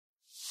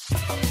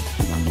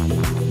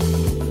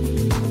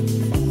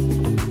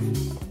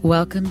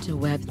Welcome to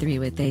Web3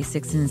 with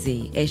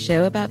A6Z, a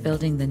show about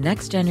building the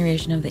next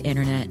generation of the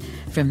internet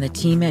from the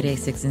team at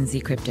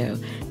A6Z Crypto.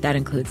 That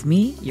includes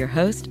me, your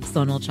host,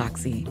 Sonal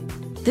Chokshi.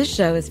 This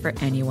show is for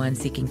anyone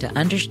seeking to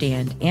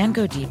understand and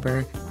go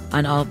deeper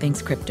on all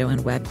things crypto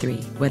and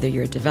Web3, whether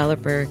you're a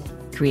developer,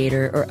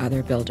 creator, or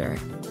other builder.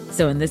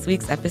 So in this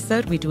week's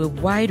episode, we do a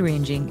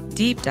wide-ranging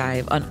deep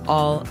dive on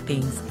all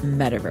things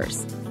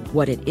Metaverse.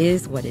 What it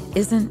is, what it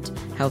isn't,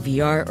 how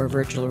VR or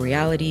virtual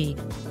reality,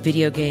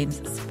 video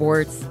games,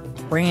 sports,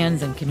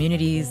 brands, and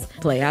communities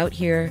play out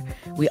here.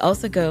 We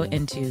also go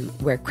into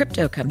where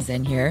crypto comes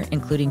in here,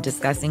 including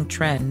discussing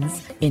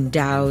trends in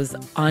DAOs,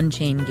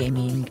 on-chain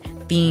gaming,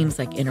 themes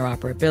like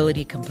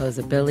interoperability,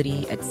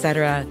 composability,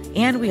 etc.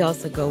 And we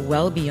also go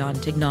well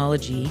beyond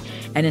technology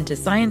and into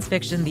science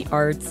fiction, the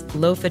arts,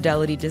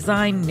 low-fidelity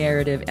design,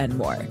 narrative, and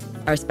more.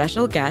 Our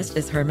special guest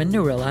is Herman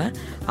Narula,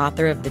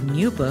 author of the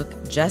new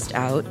book, just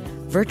out,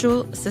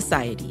 Virtual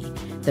Society,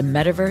 the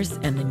Metaverse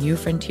and the New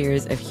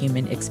Frontiers of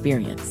Human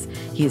Experience.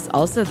 He is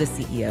also the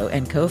CEO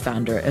and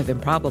co-founder of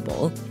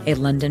Improbable, a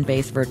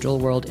London-based virtual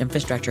world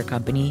infrastructure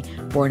company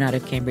born out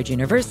of Cambridge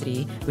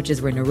University, which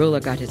is where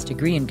Narula got his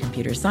degree in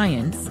computer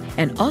science.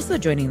 And also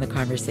joining the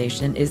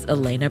conversation is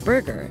Elena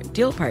Berger,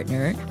 deal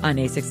partner on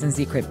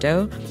A6Z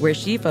Crypto, where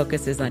she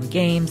focuses on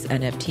games,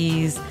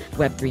 NFTs,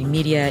 Web3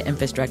 media,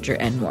 infrastructure,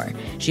 and more.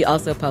 She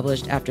also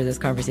published, after this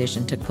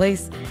conversation took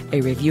place,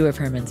 a review of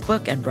Herman's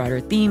book and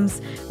broader themes,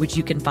 which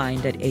you can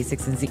find at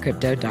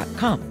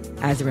a6zcrypto.com.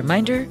 As a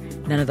reminder,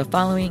 none of the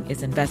following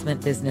is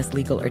investment, business,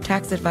 legal, or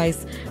tax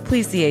advice.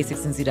 Please see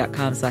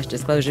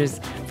a6z.com/disclosures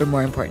for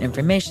more important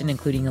information,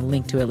 including a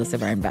link to a list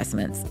of our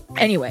investments.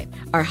 Anyway,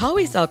 our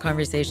hallway style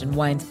conversation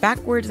winds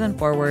backwards and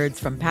forwards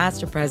from past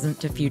to present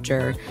to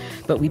future,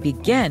 but we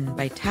begin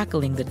by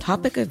tackling the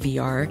topic of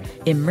VR,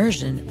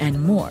 immersion,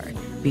 and more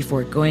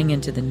before going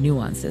into the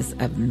nuances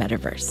of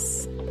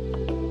Metaverse.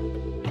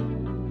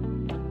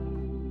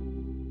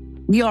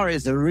 VR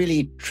is a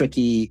really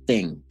tricky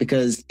thing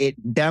because it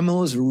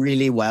demos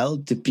really well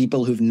to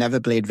people who've never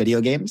played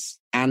video games.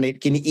 And it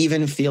can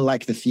even feel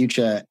like the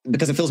future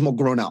because it feels more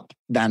grown up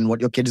than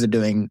what your kids are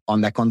doing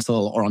on their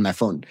console or on their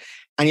phone.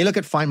 And you look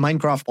at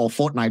Minecraft or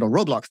Fortnite or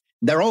Roblox,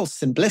 they're all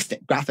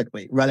simplistic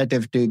graphically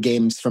relative to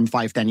games from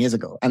 5-10 years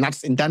ago. And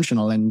that's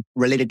intentional and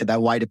related to their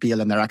wide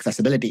appeal and their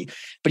accessibility.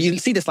 But you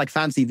see this like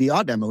fancy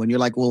VR demo and you're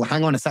like, well,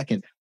 hang on a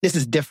second. This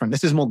is different.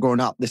 This is more grown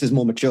up. This is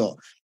more mature.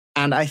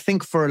 And I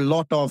think for a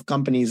lot of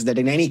companies that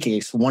in any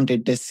case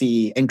wanted to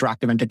see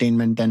interactive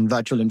entertainment and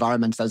virtual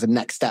environments as a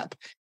next step,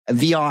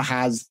 VR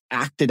has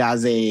acted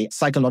as a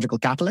psychological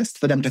catalyst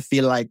for them to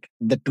feel like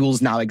the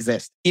tools now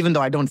exist, even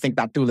though I don't think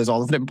that tool is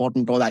all that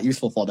important or that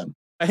useful for them.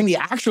 I think the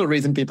actual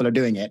reason people are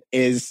doing it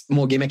is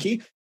more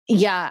gimmicky.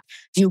 Yeah,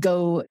 you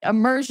go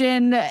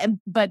immersion,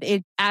 but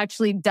it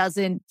actually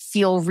doesn't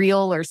feel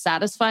real or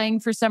satisfying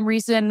for some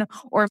reason.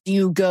 Or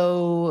you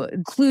go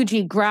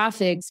kludgy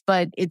graphics,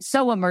 but it's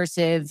so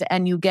immersive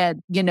and you get,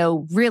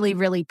 really,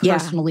 really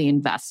personally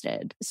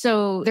invested.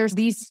 So there's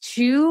these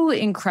two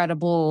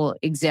incredible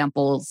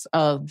examples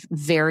of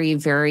very,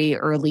 very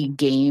early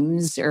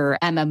games or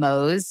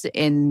MMOs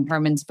in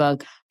Herman's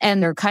book.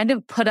 And they're kind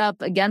of put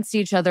up against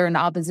each other in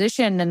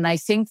opposition. And I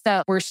think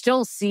that we're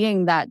still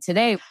seeing that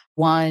today.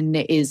 One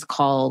is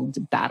called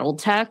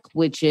BattleTech,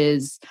 which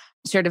is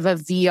sort of a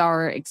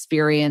VR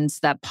experience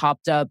that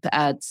popped up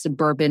at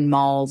suburban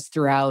malls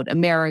throughout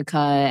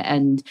America.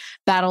 And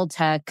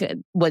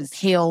BattleTech was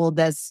hailed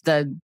as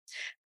the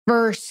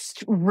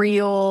first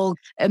real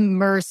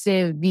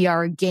immersive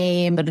VR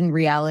game, but in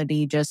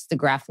reality, just the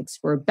graphics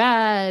were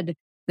bad.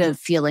 The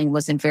feeling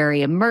wasn't very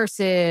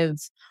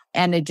immersive.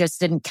 And it just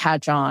didn't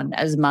catch on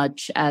as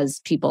much as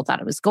people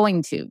thought it was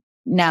going to.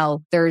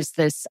 Now, there's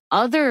this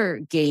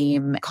other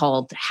game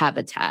called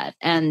Habitat,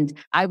 and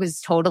I was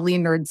totally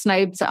nerd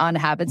sniped on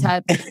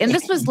Habitat. And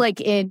this was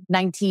like in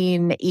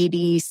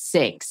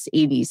 1986,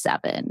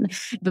 87.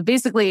 But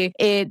basically,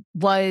 it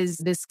was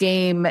this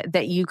game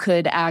that you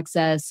could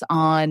access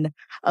on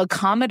a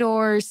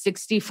Commodore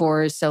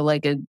 64, so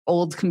like an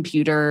old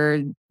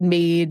computer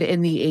made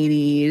in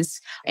the 80s,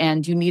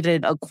 and you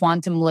needed a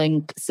Quantum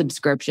Link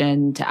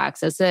subscription to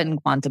access it.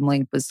 And Quantum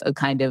Link was a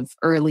kind of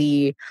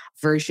early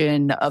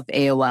version of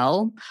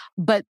AOL.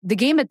 But the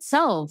game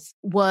itself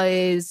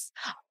was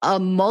a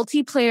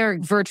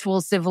multiplayer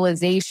virtual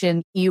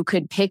civilization. You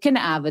could pick an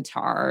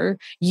avatar.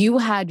 You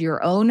had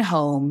your own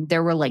home.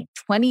 There were like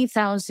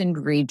 20,000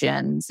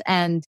 regions,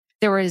 and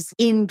there was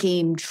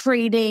in-game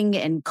trading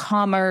and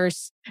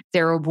commerce.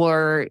 There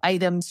were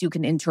items you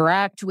can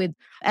interact with.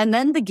 And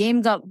then the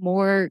game got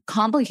more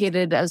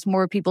complicated as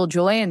more people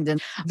joined.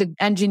 And the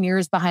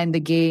engineers behind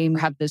the game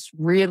have this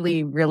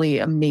really, really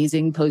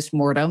amazing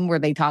postmortem where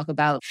they talk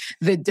about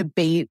the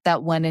debate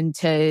that went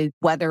into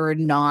whether or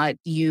not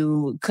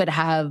you could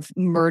have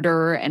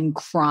murder and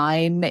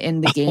crime in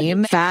the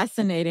game.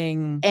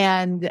 Fascinating.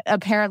 And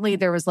apparently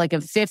there was like a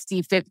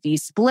 50-50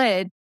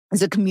 split.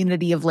 As a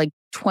community of like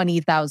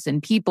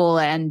 20,000 people.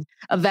 And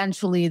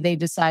eventually they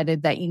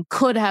decided that you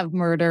could have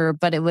murder,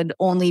 but it would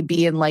only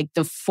be in like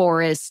the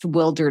forest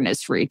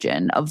wilderness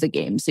region of the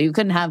game. So you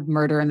couldn't have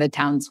murder in the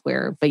town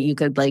square, but you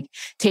could like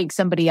take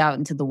somebody out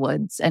into the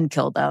woods and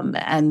kill them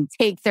and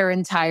take their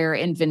entire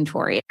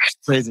inventory.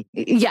 Crazy.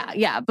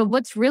 Yeah. But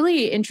what's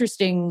really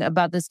interesting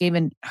about this game,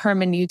 and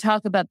Herman, you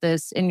talk about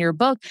this in your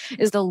book,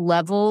 is the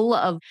level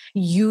of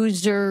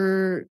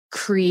user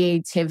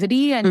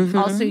creativity and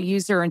also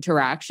user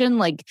interaction.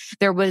 Like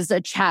there was a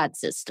chat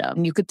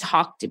system. You could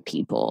talk to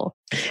people.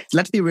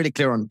 Let's be really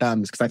clear on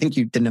terms, because I think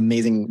you did an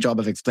amazing job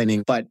of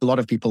explaining, but a lot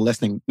of people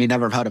listening may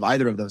never have heard of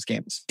either of those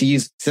games. To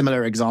use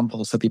similar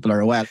examples so people are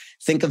aware,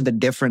 think of the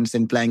difference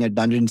in playing a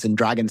Dungeons and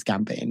Dragons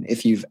campaign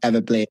if you've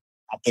ever played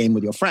a game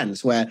with your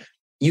friends, where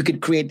you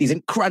could create these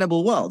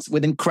incredible worlds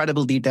with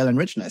incredible detail and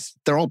richness.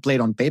 They're all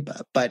played on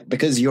paper, but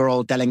because you're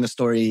all telling the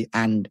story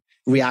and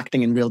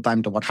reacting in real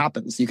time to what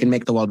happens, you can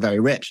make the world very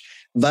rich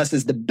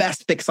versus the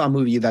best Pixar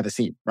movie you've ever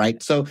seen,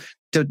 right? So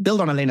to build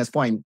on Elena's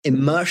point,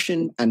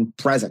 immersion and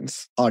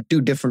presence are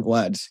two different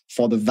words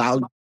for the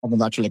value of a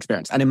virtual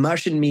experience. And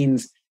immersion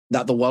means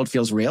that the world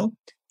feels real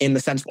in the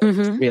sense that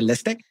it's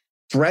realistic.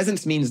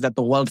 Presence means that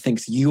the world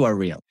thinks you are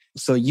real.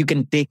 So you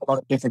can take a lot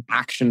of different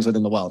actions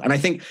within the world. And I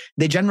think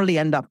they generally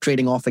end up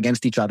trading off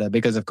against each other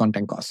because of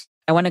content costs.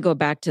 I want to go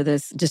back to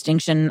this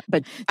distinction,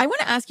 but I want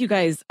to ask you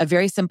guys a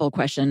very simple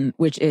question,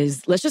 which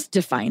is, let's just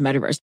define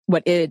metaverse,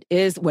 what it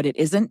is, what it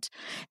isn't.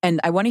 And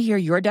I want to hear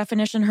your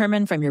definition,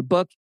 Herman, from your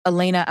book.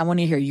 Elena, I want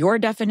to hear your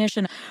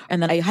definition.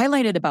 And then I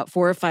highlighted about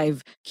 4 or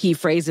 5 key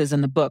phrases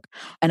in the book.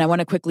 And I want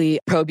to quickly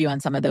probe you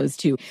on some of those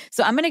too.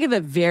 So I'm going to give a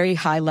very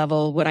high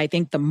level, what I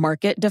think the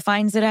market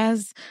defines it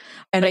as.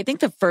 And I think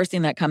the first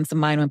thing that comes to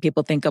mind when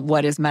people think of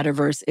what is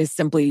metaverse is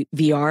simply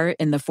VR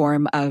in the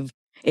form of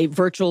a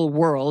virtual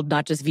world,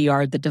 not just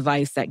VR, the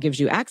device that gives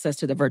you access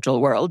to the virtual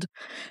world,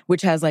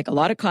 which has like a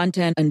lot of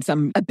content and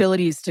some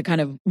abilities to kind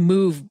of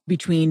move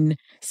between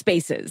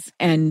spaces.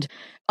 And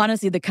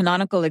honestly, the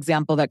canonical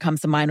example that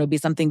comes to mind would be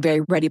something very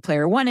Ready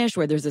Player One-ish,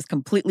 where there's this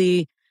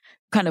completely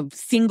kind of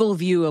single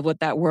view of what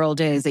that world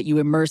is that you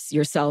immerse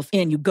yourself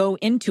in. You go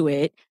into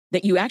it,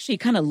 that you actually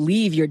kind of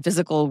leave your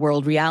physical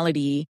world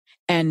reality.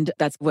 And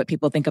that's what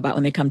people think about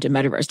when they come to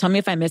metaverse. Tell me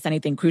if I miss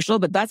anything crucial,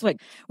 but that's what,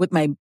 with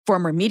my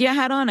former media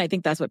hat on, I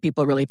think that's what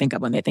people really think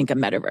of when they think of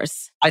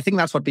metaverse. I think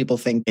that's what people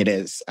think it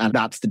is. And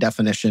that's the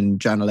definition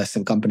journalists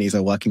and companies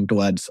are working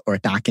towards or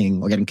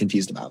attacking or getting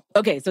confused about.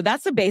 Okay, so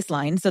that's the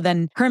baseline. So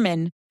then,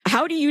 Herman,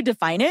 how do you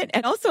define it?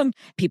 And also,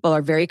 people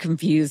are very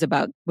confused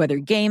about whether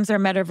games are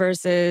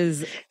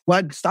metaverses. Well,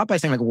 I'd start by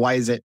saying, why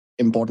is it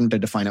important to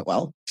define it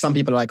well? Some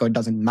people are like, it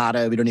doesn't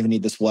matter. We don't even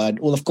need this word.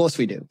 Well, of course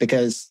we do,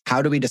 because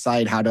how do we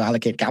decide how to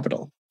allocate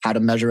capital, how to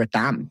measure a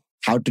TAM,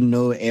 how to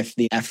know if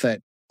the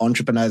effort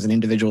entrepreneurs and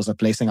individuals are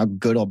placing are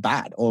good or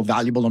bad, or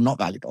valuable or not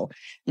valuable?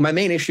 My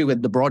main issue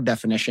with the broad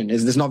definition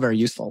is it's not very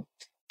useful.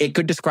 It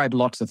could describe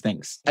lots of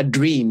things. A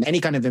dream, any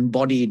kind of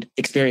embodied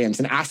experience,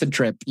 an acid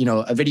trip,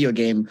 a video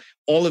game,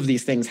 all of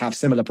these things have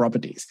similar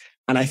properties.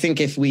 And I think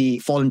if we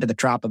fall into the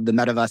trap of the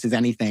metaverse is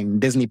anything,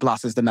 Disney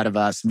Plus is the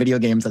metaverse, video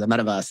games are the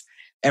metaverse,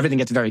 everything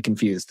gets very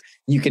confused.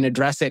 You can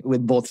address it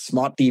with both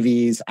smart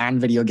TVs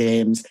and video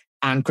games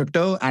and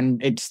crypto,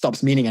 and it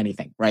stops meaning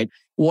anything, right?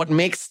 What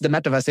makes the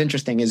metaverse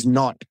interesting is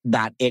not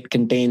that it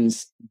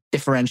contains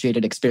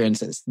differentiated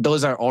experiences.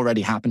 Those are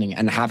already happening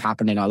and have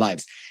happened in our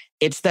lives.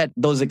 It's that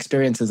those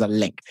experiences are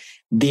linked.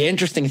 The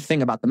interesting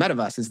thing about the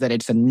metaverse is that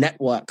it's a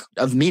network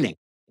of meaning,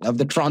 of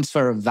the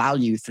transfer of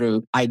value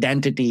through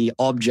identity,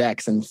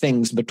 objects, and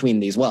things between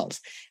these worlds.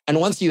 And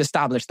once you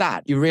establish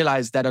that, you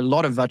realize that a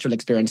lot of virtual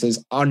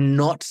experiences are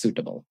not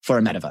suitable for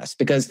a metaverse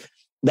because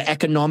the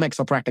economics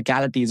or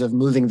practicalities of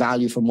moving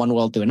value from one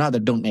world to another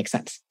don't make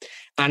sense.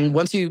 And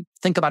once you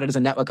think about it as a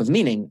network of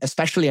meaning,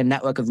 especially a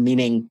network of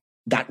meaning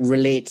that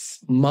relates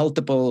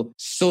multiple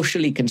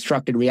socially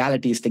constructed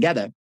realities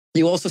together,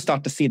 you also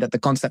start to see that the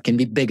concept can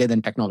be bigger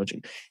than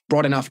technology,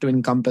 broad enough to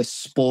encompass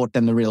sport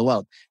and the real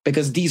world,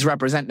 because these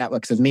represent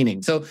networks of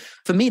meaning. So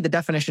for me, the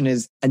definition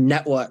is a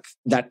network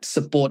that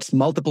supports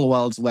multiple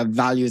worlds where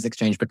value is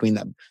exchanged between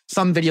them.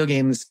 Some video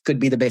games could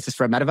be the basis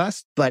for a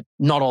metaverse, but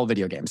not all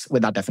video games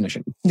with that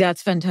definition.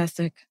 That's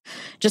fantastic.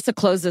 Just to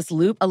close this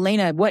loop,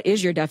 Elena, what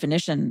is your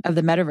definition of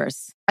the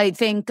metaverse? I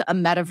think a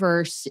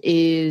metaverse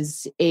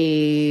is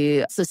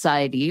a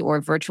society or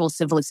virtual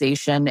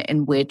civilization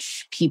in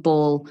which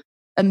people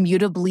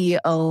immutably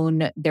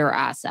own their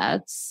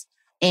assets.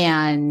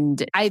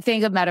 And I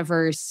think a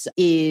metaverse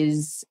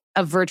is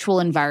a virtual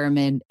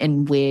environment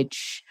in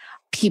which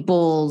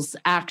people's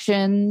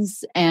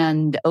actions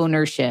and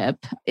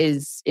ownership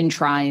is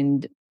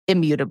enshrined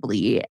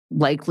immutably,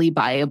 likely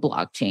by a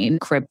blockchain.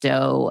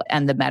 Crypto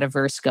and the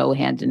metaverse go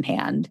hand in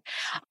hand.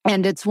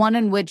 And it's one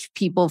in which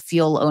people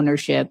feel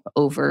ownership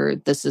over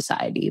the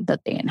society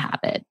that they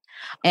inhabit.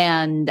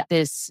 And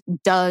this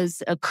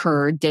does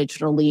occur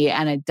digitally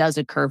and it does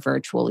occur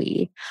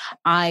virtually.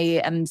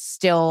 I am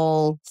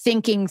still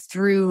thinking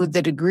through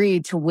the degree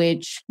to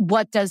which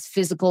what does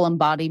physical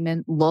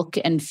embodiment look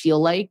and feel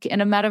like in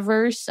a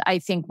metaverse. I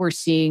think we're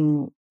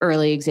seeing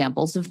early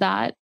examples of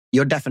that?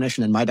 Your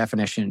definition and my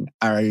definition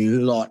are a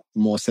lot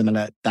more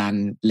similar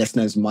than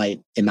listeners might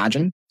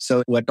imagine.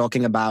 So we're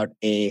talking about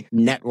a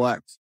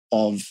network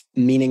of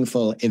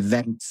meaningful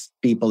events,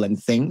 people,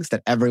 and things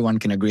that everyone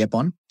can agree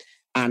upon.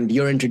 And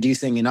you're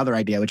introducing another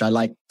idea, which I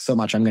like so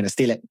much, I'm going to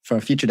steal it for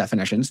future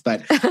definitions.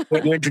 But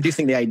you're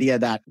introducing the idea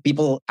that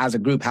people as a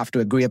group have to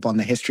agree upon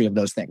the history of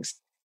those things.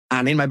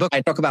 And in my book,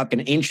 I talk about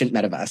an ancient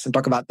metaverse and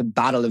talk about the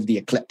battle of the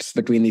eclipse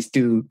between these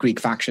two Greek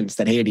factions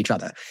that hated each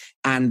other.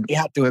 And they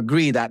had to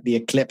agree that the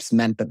eclipse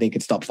meant that they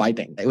could stop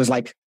fighting. It was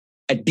like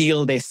a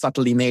deal they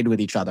subtly made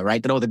with each other,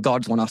 right? That, oh, the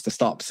gods want us to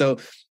stop. So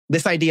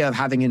this idea of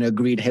having an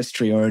agreed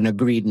history or an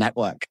agreed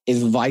network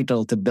is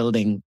vital to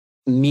building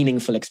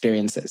meaningful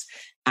experiences.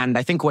 And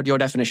I think what your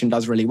definition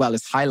does really well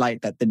is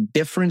highlight that the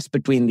difference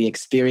between the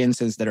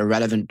experiences that are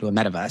relevant to a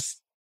metaverse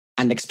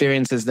and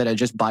experiences that are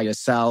just by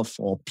yourself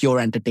or pure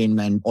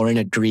entertainment or in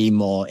a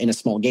dream or in a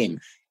small game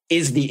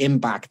is the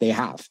impact they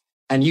have.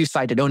 And you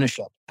cited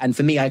ownership. And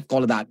for me, I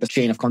call that the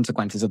chain of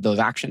consequences of those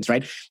actions,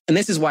 right? And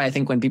this is why I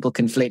think when people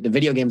conflate the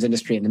video games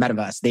industry and the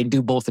metaverse, they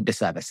do both a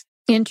disservice.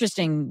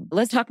 Interesting.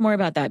 Let's talk more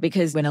about that,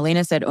 because when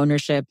Elena said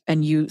ownership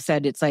and you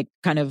said it's like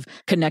kind of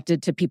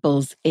connected to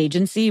people's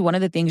agency, one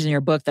of the things in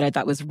your book that I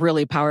thought was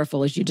really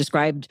powerful is you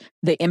described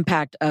the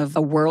impact of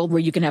a world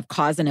where you can have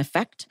cause and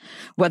effect,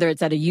 whether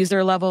it's at a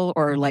user level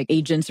or like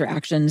agents or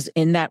actions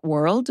in that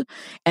world.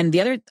 And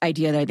the other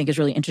idea that I think is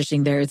really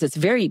interesting there is it's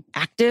very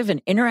active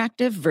and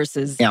interactive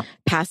versus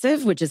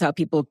passive, which is how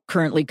people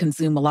currently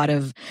consume a lot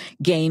of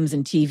games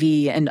and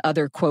TV and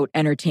other, quote,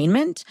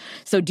 entertainment.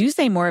 So do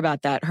say more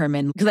about that,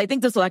 Herman, because I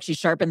think this will actually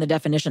sharpen the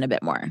definition a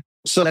bit more.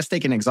 So let's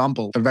take an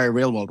example, a very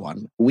real world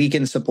one. We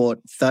can support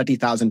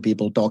 30,000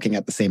 people talking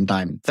at the same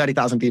time,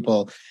 30,000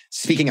 people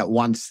speaking at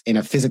once in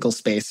a physical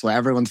space where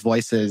everyone's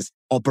voices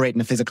operate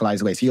in a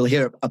physicalized way. So you'll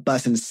hear a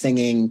person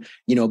singing,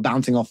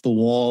 bouncing off the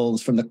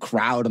walls from the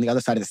crowd on the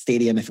other side of the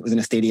stadium. If it was in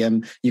a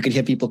stadium, you could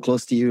hear people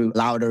close to you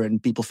louder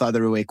and people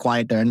further away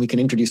quieter. And we can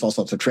introduce all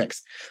sorts of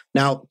tricks.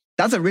 Now,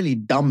 that's a really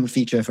dumb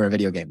feature for a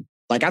video game.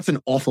 Like, that's an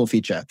awful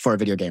feature for a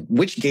video game.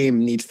 Which game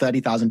needs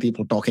 30,000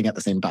 people talking at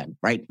the same time,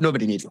 right?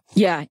 Nobody needs it.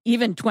 Yeah,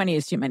 even 20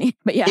 is too many.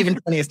 But yeah. Even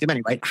 20 is too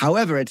many, right?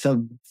 However, it's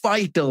a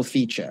vital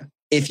feature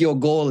if your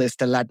goal is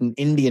to let an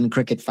Indian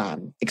cricket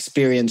fan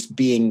experience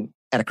being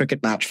at a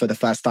cricket match for the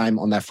first time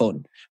on their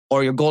phone,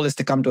 or your goal is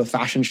to come to a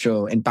fashion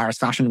show in Paris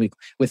Fashion Week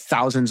with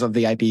thousands of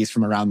VIPs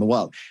from around the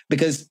world.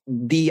 Because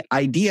the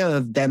idea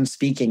of them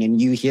speaking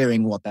and you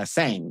hearing what they're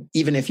saying,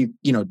 even if you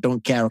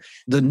don't care,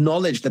 the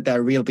knowledge that there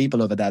are real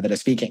people over there that are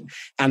speaking,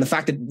 and the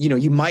fact that,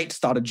 you might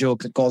start a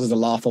joke that causes a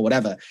laugh or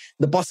whatever,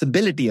 the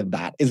possibility of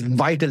that is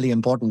vitally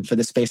important for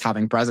the space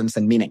having presence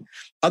and meaning.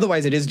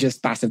 Otherwise, it is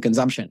just passive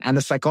consumption. And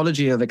the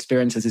psychology of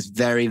experiences is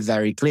very,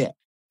 very clear.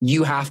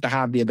 You have to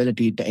have the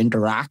ability to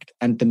interact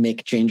and to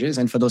make changes,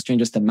 and for those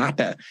changes to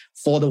matter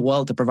for the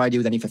world to provide you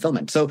with any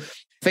fulfillment. So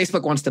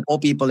Facebook wants to pull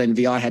people in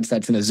VR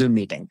headsets in a Zoom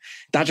meeting.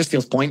 That just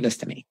feels pointless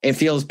to me. It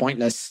feels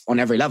pointless on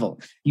every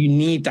level. You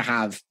need to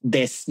have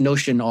this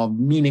notion of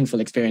meaningful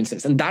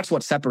experiences. And that's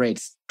what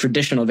separates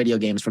traditional video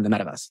games from the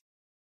metaverse.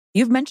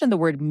 You've mentioned the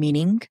word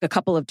meaning a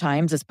couple of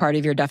times as part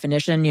of your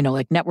definition,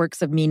 like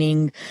networks of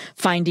meaning,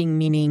 finding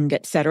meaning,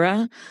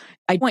 etc.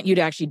 I want you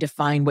to actually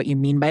define what you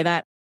mean by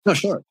that. No,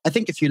 sure. I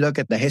think if you look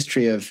at the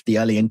history of the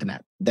early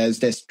internet, there's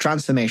this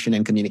transformation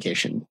in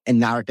communication, in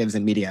narratives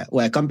and media,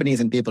 where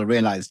companies and people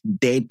realize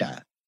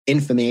data,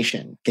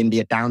 information can be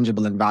a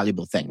tangible and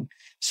valuable thing,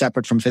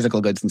 separate from physical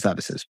goods and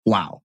services.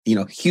 Wow.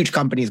 Huge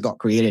companies got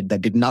created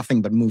that did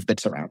nothing but move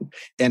bits around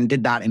and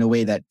did that in a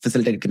way that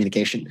facilitated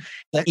communication.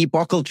 The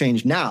epochal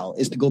change now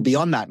is to go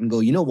beyond that and go,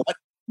 you know what?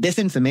 This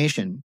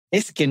information,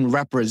 this can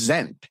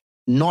represent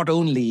not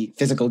only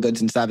physical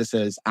goods and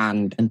services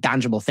and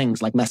tangible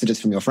things like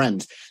messages from your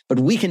friends, but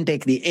we can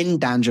take the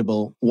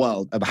intangible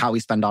world of how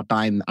we spend our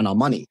time and our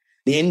money,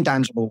 the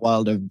intangible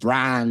world of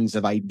brands,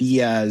 of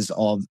ideas,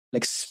 of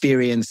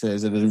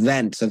experiences, of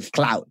events, of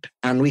clout,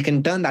 and we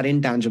can turn that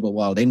intangible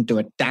world into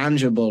a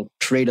tangible,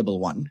 tradable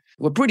one.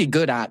 We're pretty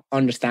good at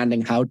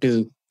understanding how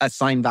to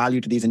assign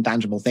value to these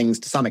intangible things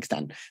to some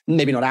extent,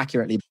 maybe not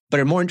accurately, but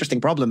a more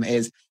interesting problem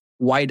is,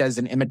 why does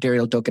an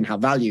immaterial token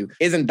have value?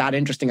 Isn't that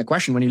interesting a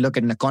question when you look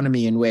at an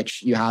economy in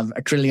which you have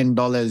 $1 trillion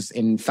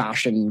in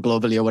fashion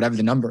globally or whatever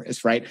the number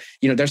is, right?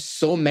 There's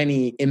so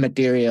many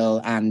immaterial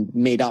and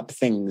made up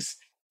things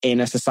in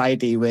a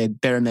society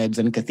with pyramids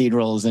and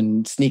cathedrals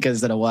and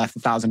sneakers that are worth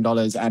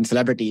 $1,000 and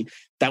celebrity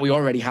that we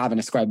already have and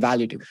ascribe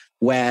value to,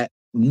 where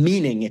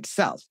meaning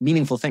itself,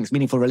 meaningful things,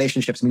 meaningful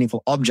relationships,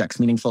 meaningful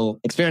objects, meaningful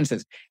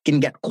experiences can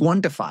get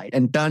quantified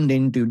and turned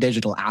into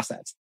digital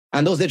assets.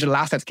 And those digital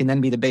assets can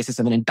then be the basis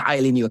of an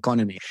entirely new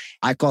economy.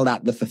 I call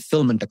that the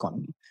fulfillment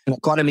economy, an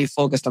economy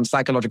focused on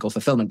psychological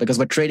fulfillment because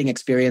we're trading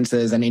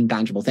experiences and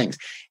intangible things.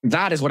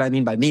 That is what I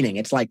mean by meaning.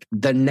 It's like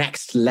the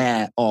next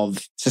layer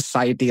of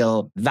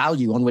societal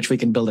value on which we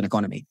can build an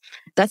economy.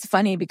 That's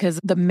funny because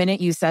the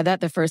minute you said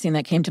that, the first thing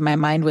that came to my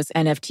mind was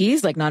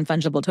NFTs, like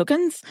non-fungible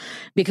tokens,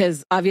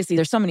 because obviously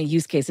there's so many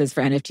use cases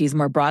for NFTs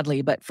more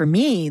broadly. But for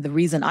me, the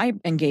reason I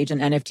engage in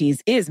NFTs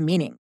is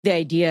meaning. The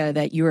idea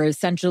that you are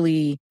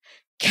essentially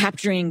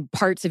capturing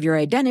parts of your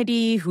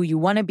identity, who you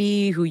want to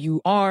be, who you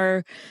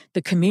are,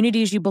 the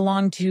communities you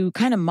belong to,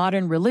 kind of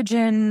modern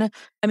religion.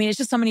 I mean, it's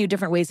just so many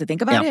different ways to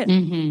think about it.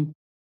 Mm-hmm.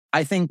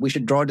 I think we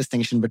should draw a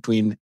distinction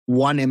between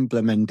one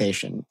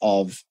implementation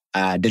of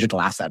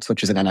digital assets,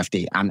 which is an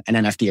NFT, and an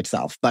NFT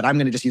itself. But I'm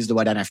going to just use the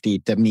word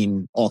NFT to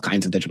mean all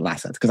kinds of digital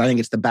assets because I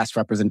think it's the best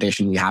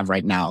representation we have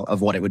right now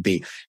of what it would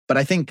be. But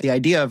I think the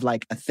idea of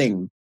like a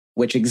thing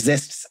which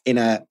exists in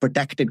a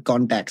protected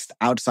context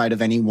outside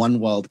of any one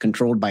world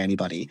controlled by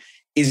anybody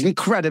is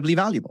incredibly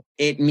valuable.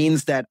 It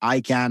means that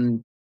I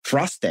can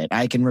trust it.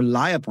 I can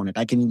rely upon it.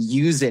 I can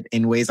use it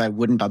in ways I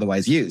wouldn't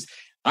otherwise use.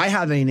 I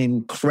have an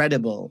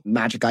incredible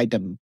magic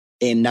item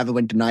in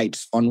Neverwinter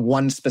Nights on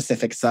one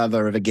specific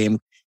server of a game.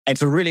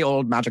 It's a really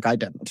old magic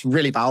item. It's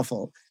really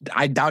powerful.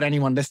 I doubt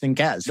anyone listening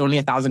cares. Only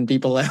 1,000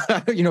 people,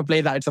 play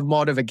that. It's a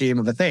mod of a game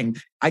of a thing.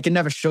 I can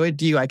never show it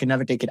to you. I can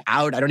never take it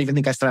out. I don't even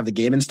think I still have the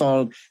game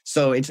installed.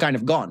 So it's kind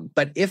of gone.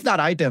 But if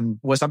that item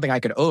was something I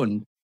could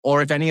own,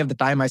 or if any of the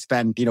time I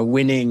spent,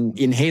 winning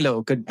in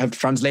Halo could have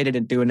translated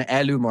into an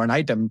heirloom or an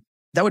item,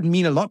 that would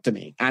mean a lot to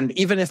me. And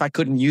even if I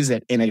couldn't use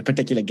it in a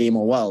particular game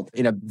or world,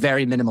 in a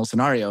very minimal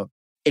scenario,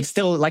 it's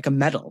still like a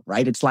medal,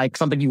 right? It's like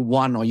something you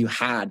won or you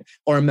had,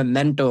 or a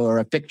memento or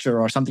a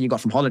picture or something you got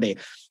from holiday.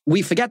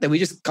 We forget that we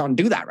just can't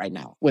do that right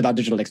now with our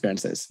digital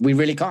experiences. We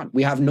really can't.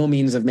 We have no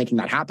means of making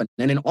that happen.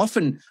 And then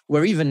often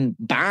we're even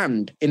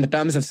banned in the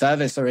terms of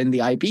service or in the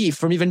IP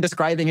from even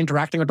describing,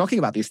 interacting, or talking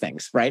about these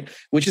things, right?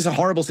 Which is a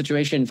horrible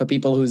situation for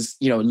people whose,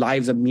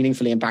 lives are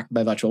meaningfully impacted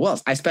by virtual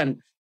worlds. I spent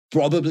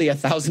probably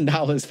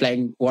 $1,000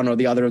 playing one or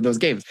the other of those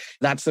games.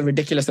 That's a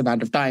ridiculous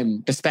amount of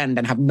time to spend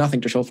and have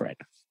nothing to show for it.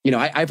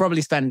 I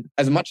probably spend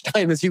as much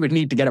time as you would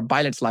need to get a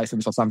pilot's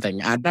license or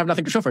something and have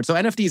nothing to show for it. So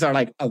NFTs are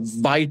like a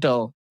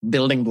vital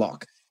building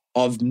block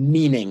of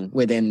meaning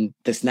within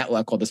this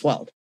network or this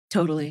world.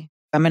 Totally.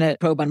 I'm going to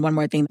probe on one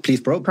more thing. Please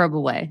probe. Probe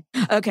away.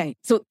 Okay.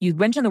 So you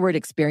mentioned the word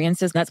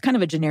experiences. That's kind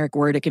of a generic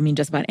word. It can mean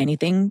just about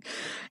anything.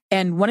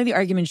 And one of the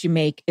arguments you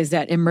make is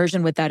that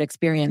immersion without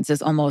experience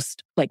is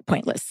almost like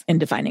pointless in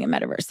defining a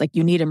metaverse. Like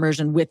you need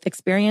immersion with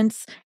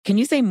experience. Can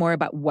you say more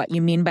about what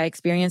you mean by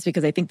experience?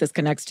 Because I think this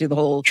connects to the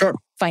whole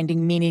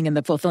finding meaning in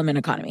the fulfillment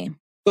economy.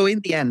 So in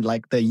the end,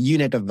 like the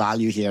unit of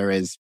value here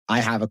is I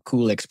have a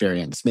cool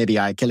experience. Maybe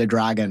I kill a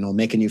dragon or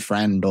make a new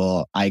friend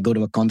or I go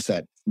to a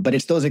concert. But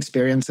it's those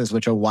experiences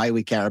which are why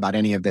we care about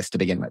any of this to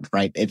begin with,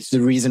 right? It's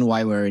the reason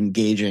why we're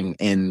engaging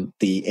in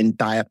the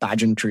entire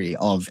pageantry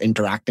of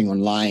interacting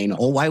online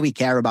or why we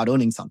care about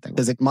owning something,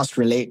 because it must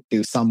relate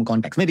to some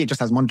context. Maybe it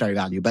just has monetary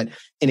value, but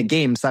in a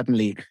game,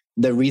 certainly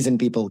the reason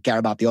people care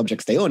about the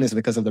objects they own is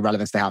because of the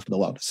relevance they have to the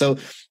world. So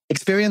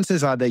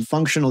experiences are the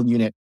functional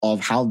unit of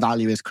how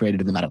value is created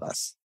in the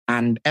metaverse.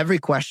 And every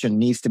question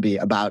needs to be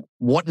about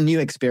what new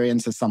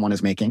experiences someone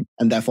is making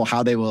and therefore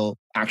how they will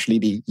actually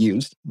be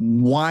used,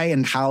 why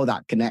and how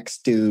that connects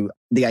to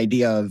the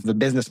idea of the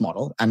business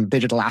model, and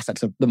digital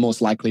assets are the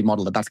most likely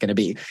model that's going to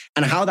be,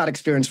 and how that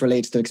experience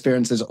relates to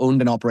experiences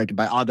owned and operated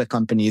by other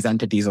companies,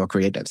 entities, or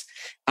creatives.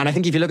 And I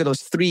think if you look at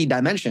those three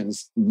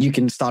dimensions, you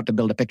can start to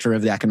build a picture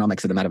of the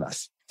economics of the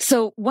metaverse.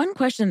 So one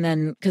question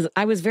then, because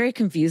I was very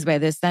confused by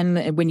this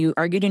then when you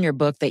argued in your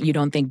book that you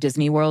don't think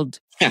Disney World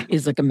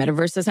is like a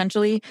metaverse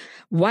essentially.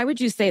 Why would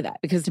you say that?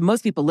 Because to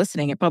most people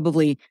listening, it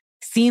probably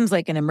seems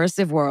like an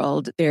immersive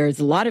world. There's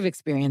a lot of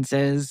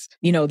experiences,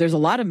 there's a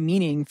lot of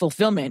meaning,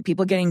 fulfillment.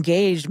 People get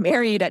engaged,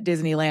 married at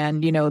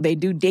Disneyland, they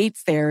do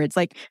dates there. It's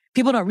like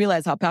people don't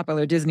realize how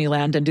popular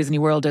Disneyland and Disney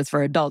World is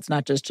for adults,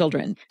 not just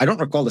children. I don't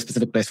recall the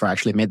specific place where I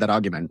actually made that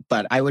argument,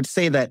 but I would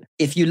say that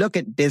if you look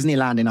at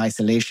Disneyland in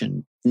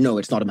isolation, no,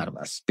 it's not a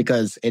metaverse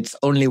because it's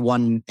only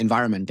one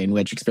environment in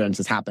which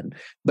experiences happen.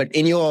 But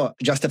in your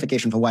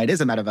justification for why it is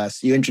a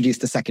metaverse, you introduce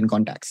the second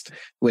context,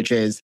 which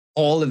is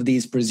all of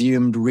these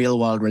presumed real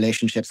world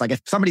relationships. Like if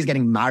somebody's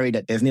getting married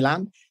at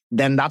Disneyland,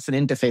 then that's an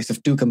interface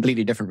of two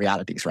completely different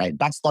realities, right?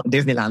 That's not a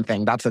Disneyland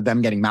thing. That's a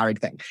them getting married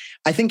thing.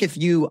 I think if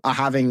you are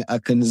having a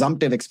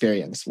consumptive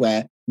experience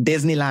where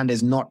Disneyland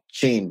is not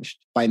changed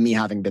by me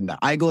having been there.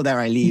 I go there,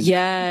 I leave.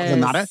 Yes.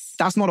 Doesn't matter.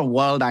 That's not a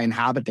world I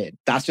inhabited.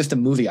 That's just a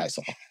movie I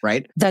saw,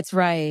 right? That's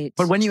right.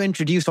 But when you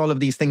introduce all of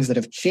these things that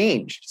have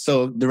changed,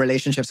 so the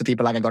relationships of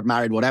people like I got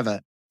married, whatever,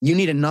 you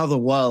need another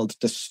world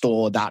to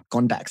store that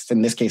context,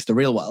 in this case, the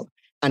real world.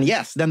 And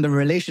yes, then the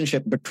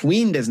relationship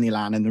between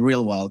Disneyland and the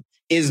real world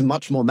is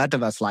much more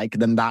metaverse-like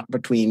than that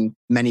between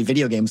many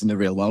video games in the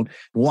real world.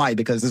 Why?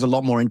 Because there's a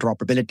lot more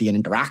interoperability and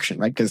interaction,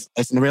 right? Because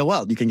it's in the real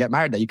world. You can get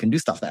married there. You can do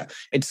stuff there.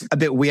 It's a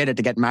bit weirder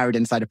to get married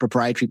inside a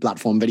proprietary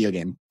platform video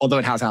game, although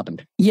it has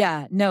happened.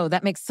 Yeah, no,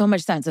 that makes so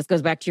much sense. This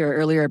goes back to your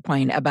earlier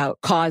point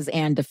about cause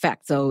and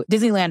effect. So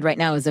Disneyland right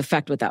now is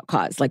effect without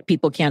cause. Like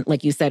people can't,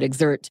 like you said,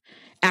 exert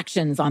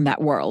actions on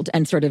that world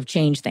and sort of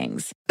change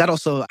things. That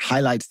also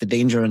highlights the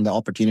danger and the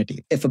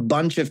opportunity. If a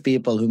bunch of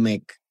people who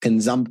make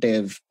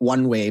consumptive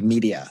one-way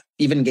media,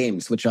 even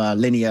games which are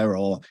linear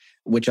or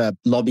which are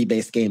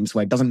lobby-based games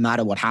where it doesn't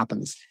matter what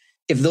happens,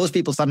 if those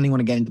people suddenly want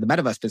to get into the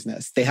metaverse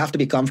business, they have to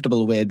be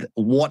comfortable with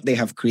what they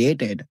have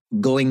created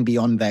going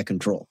beyond their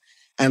control.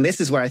 And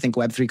this is where I think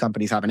Web3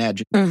 companies have an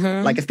edge.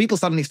 Like if people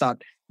suddenly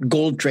start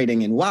gold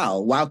trading in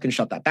WoW can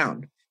shut that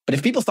down. But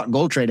if people start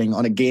gold trading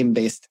on a game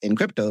based in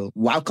crypto,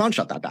 WoW can't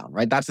shut that down,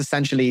 right? That's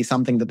essentially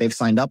something that they've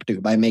signed up to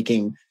by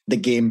making the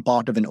game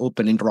part of an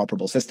open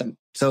interoperable system.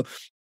 So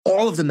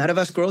all of the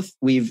metaverse growth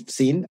we've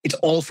seen, it's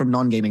all from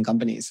non-gaming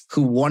companies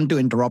who want to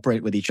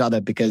interoperate with each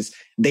other because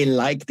they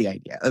like the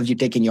idea of you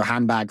taking your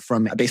handbag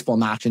from a baseball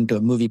match into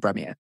a movie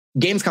premiere.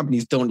 Games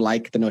companies don't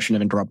like the notion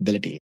of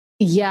interoperability.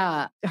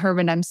 Yeah,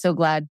 Herman, I'm so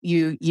glad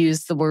you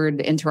used the word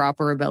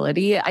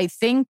interoperability. I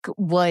think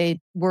what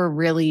we're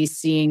really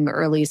seeing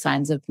early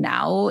signs of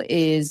now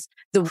is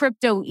the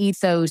crypto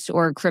ethos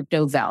or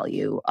crypto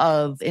value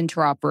of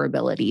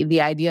interoperability.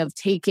 The idea of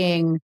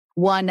taking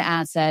one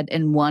asset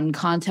in one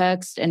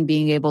context and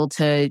being able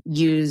to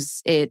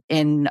use it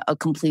in a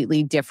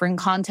completely different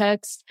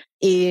context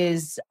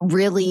is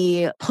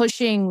really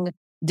pushing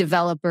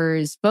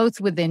developers, both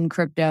within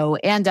crypto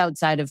and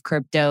outside of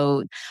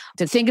crypto,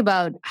 to think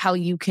about how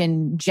you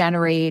can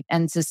generate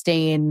and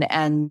sustain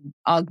and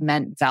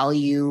augment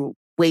value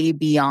way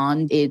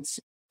beyond its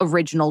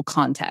original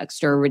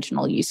context or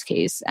original use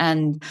case.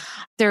 And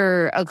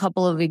there are a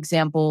couple of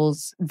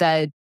examples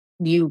that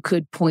you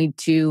could point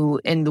to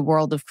in the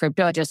world of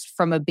crypto, just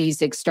from a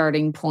basic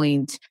starting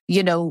point,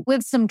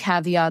 with some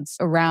caveats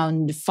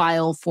around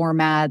file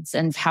formats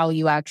and how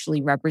you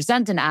actually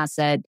represent an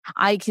asset.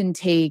 I can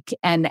take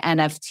an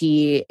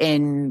NFT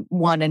in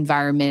one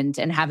environment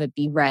and have it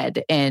be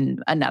read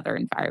in another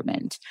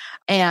environment.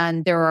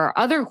 And there are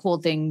other cool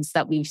things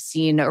that we've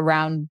seen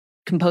around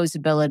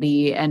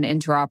composability and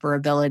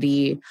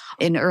interoperability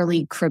in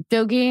early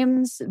crypto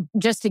games.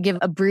 Just to give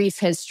a brief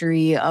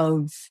history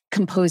of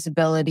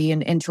composability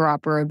and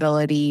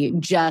interoperability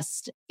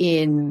just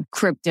in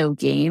crypto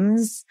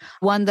games,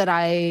 one that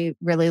I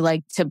really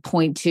like to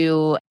point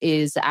to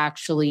is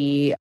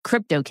actually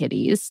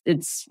CryptoKitties.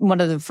 It's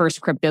one of the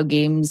first crypto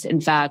games. In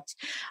fact,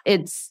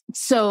 it's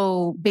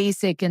so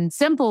basic and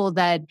simple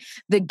that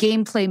the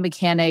gameplay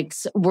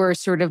mechanics were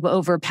sort of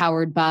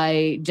overpowered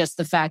by just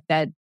the fact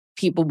that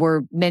people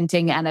were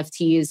minting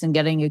NFTs and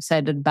getting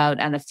excited about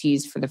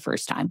NFTs for the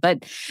first time.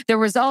 But there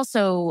was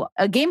also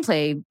a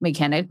gameplay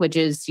mechanic, which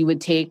is you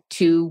would take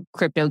two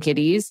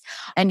CryptoKitties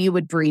and you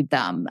would breed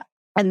them.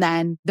 And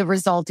then the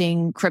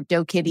resulting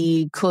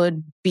CryptoKitty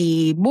could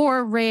be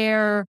more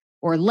rare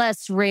or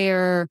less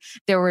rare.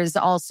 There was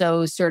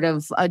also sort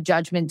of a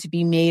judgment to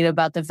be made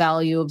about the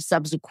value of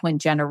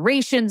subsequent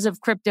generations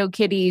of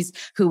CryptoKitties,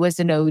 who was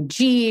an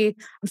OG.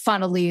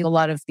 Funnily, a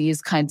lot of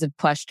these kinds of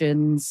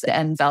questions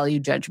and value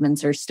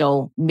judgments are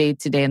still made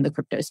today in the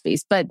crypto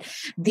space. But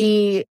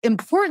the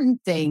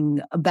important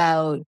thing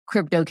about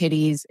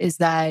CryptoKitties is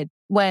that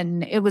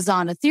when it was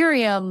on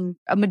Ethereum,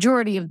 a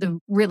majority of the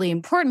really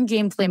important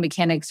gameplay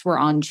mechanics were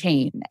on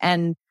chain.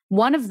 And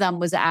one of them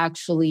was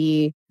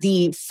actually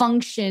the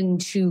function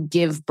to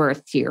give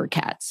birth to your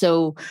cat.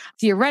 So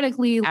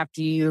theoretically,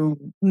 after you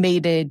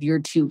mated your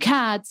two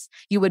cats,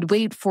 you would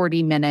wait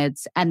 40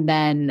 minutes and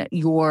then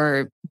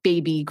your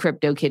baby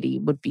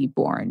CryptoKitty would be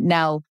born.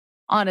 Now,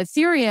 on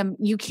Ethereum,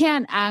 you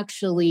can't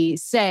actually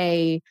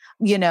say,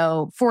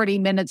 40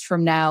 minutes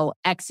from now,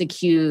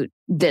 execute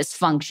this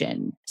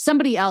function.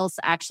 Somebody else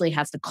actually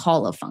has to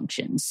call a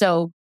function.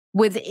 So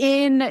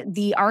within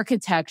the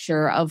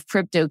architecture of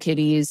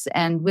CryptoKitties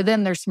and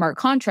within their smart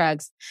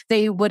contracts,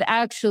 they would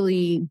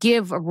actually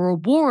give a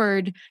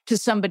reward to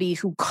somebody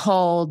who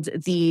called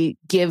the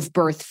give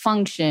birth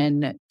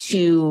function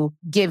to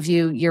give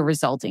you your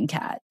resulting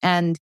cat.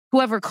 And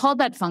whoever called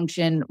that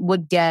function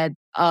would get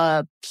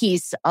a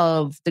piece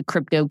of the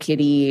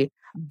CryptoKitty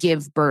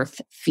give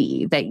birth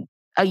fee that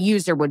a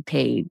user would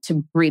pay to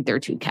breed their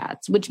two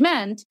cats, which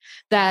meant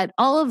that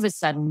all of a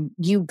sudden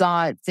you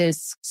got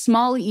this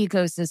small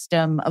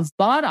ecosystem of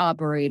bot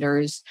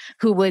operators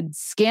who would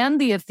scan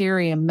the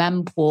Ethereum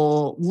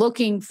mempool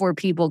looking for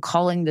people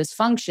calling this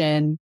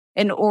function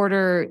in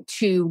order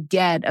to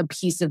get a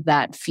piece of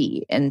that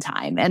fee in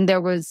time. And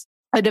there was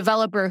a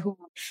developer who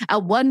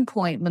at one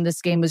point when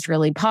this game was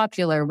really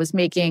popular was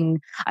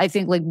making, I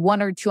think, like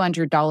 $100 or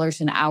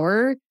 $200 an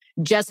hour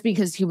just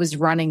because he was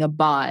running a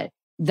bot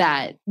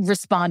that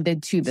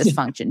responded to this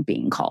function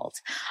being called.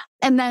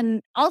 And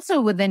then also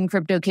within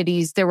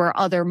CryptoKitties, there were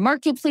other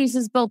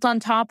marketplaces built on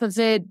top of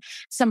it.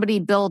 Somebody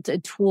built a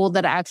tool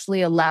that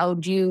actually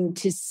allowed you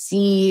to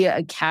see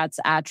a cat's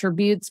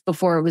attributes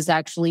before it was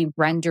actually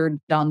rendered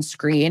on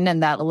screen.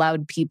 And that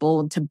allowed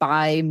people to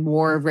buy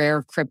more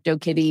rare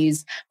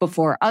CryptoKitties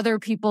before other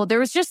people. There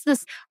was just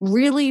this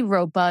really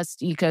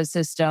robust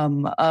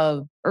ecosystem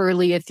of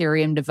early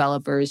Ethereum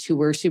developers who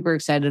were super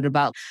excited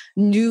about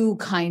new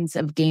kinds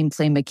of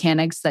gameplay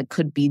mechanics that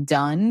could be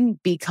done,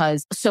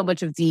 because so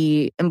much of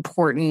the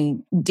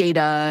important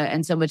data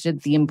and so much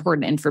of the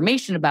important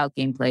information about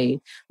gameplay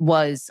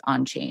was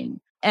on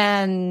chain.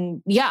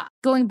 And yeah,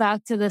 going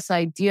back to this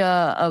idea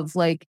of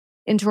like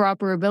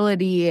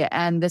interoperability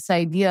and this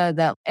idea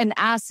that an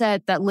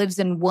asset that lives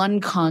in one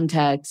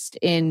context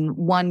in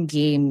one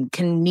game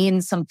can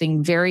mean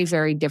something very,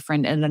 very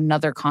different in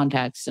another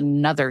context in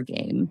another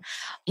game.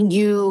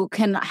 You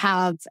can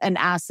have an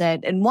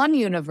asset in one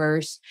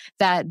universe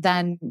that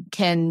then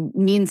can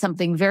mean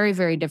something very,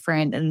 very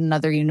different in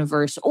another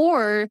universe,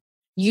 or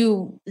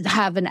you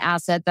have an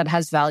asset that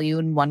has value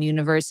in one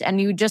universe and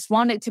you just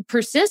want it to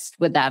persist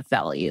with that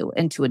value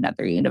into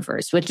another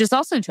universe, which is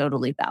also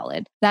totally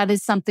valid. That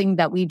is something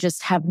that we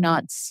just have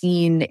not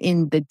seen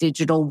in the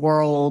digital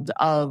world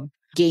of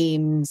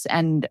games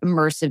and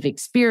immersive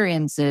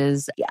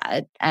experiences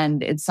yet.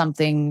 And it's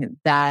something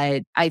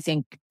that I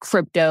think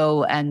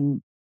crypto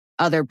and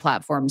other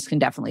platforms can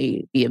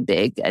definitely be a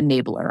big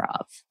enabler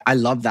of. I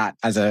love that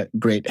as a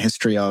great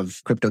history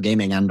of crypto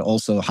gaming, and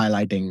also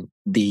highlighting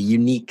the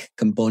unique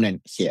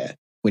component here,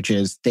 which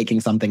is taking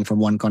something from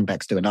one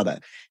context to another.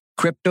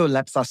 Crypto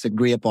lets us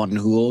agree upon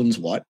who owns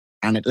what,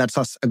 and it lets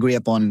us agree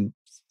upon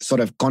sort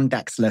of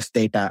contextless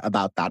data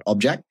about that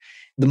object.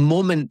 The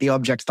moment the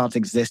object starts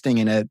existing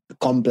in a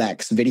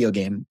complex video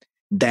game,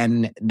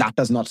 then that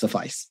does not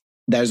suffice.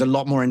 There's a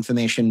lot more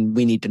information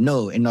we need to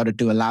know in order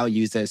to allow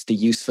users to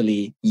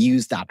usefully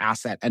use that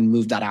asset and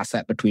move that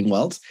asset between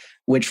worlds,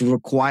 which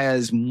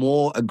requires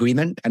more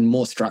agreement and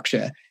more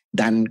structure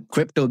than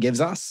crypto gives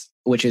us,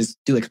 which is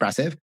too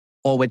expressive,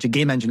 or which a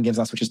game engine gives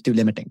us, which is too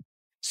limiting.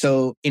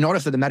 So in order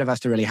for the metaverse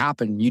to really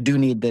happen, you do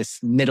need this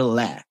middle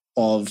layer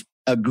of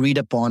agreed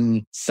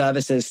upon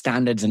services,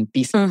 standards, and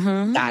pieces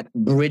that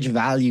bridge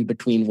value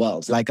between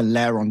worlds, like a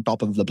layer on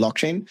top of the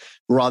blockchain,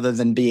 rather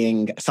than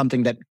being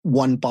something that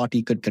one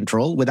party could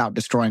control without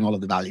destroying all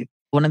of the value.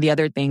 One of the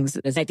other things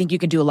is I think you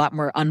can do a lot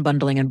more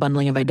unbundling and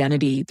bundling of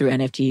identity through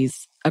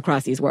NFTs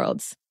across these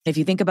worlds. If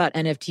you think about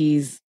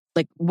NFTs,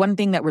 like one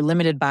thing that we're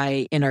limited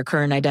by in our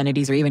current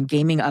identities or even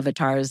gaming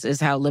avatars is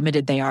how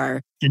limited they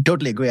are. I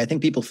totally agree. I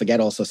think people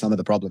forget also some of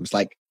the problems.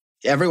 Like,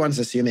 everyone's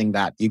assuming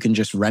that you can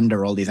just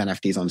render all these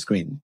NFTs on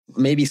screen.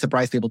 Maybe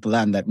surprise people to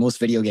learn that most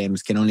video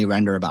games can only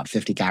render about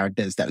 50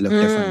 characters that look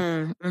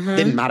different.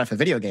 Didn't matter for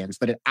video games,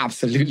 but it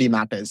absolutely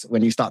matters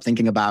when you start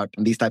thinking about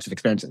these types of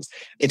experiences.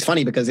 It's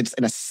funny because it's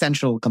an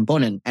essential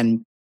component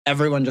and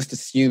everyone just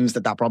assumes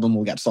that that problem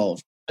will get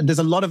solved. There's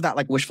a lot of that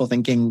like wishful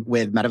thinking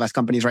with metaverse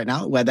companies right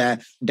now, where they're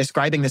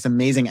describing this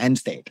amazing end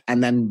state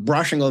and then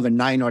brushing over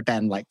 9 or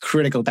 10 like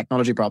critical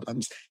technology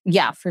problems.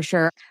 Yeah, for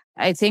sure.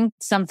 I think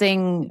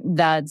something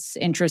that's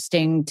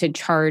interesting to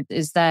chart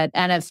is that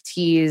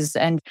NFTs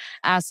and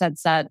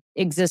assets that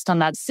exist on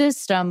that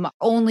system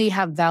only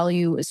have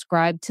value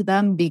ascribed to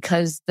them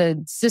because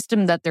the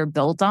system that they're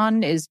built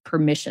on is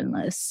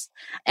permissionless,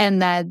 and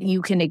that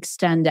you can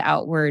extend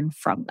outward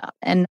from that.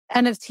 And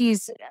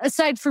NFTs,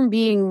 aside from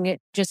being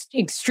just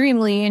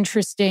extremely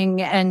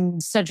interesting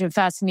and such a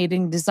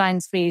fascinating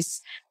design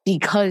space,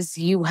 because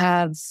you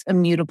have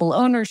immutable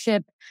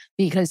ownership,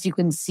 because you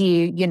can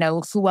see,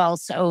 who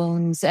else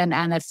owns an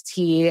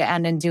NFT,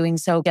 and in doing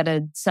so, get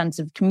a sense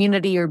of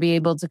community or be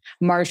able to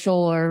marshal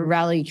or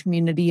rally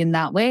community in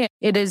that way.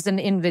 It is an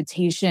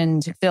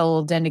invitation to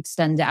build and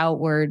extend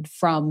outward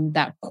from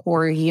that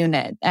core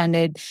unit. And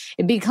it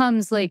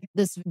becomes like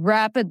this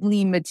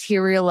rapidly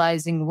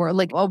materializing world,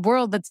 like a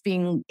world that's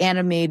being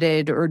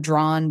animated or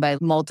drawn by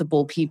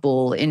multiple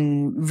people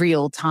in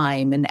real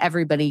time, and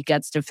everybody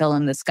gets to fill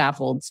in the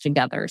scaffolds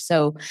together.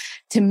 So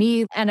to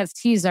me,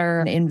 NFTs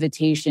are an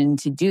invitation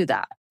to do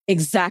that.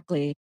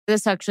 Exactly.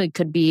 This actually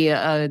could be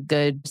a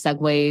good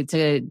segue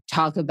to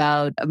talk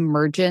about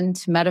emergent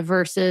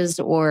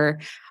metaverses or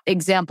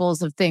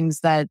examples of things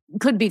that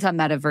could become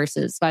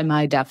metaverses by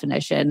my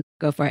definition.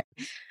 Go for it.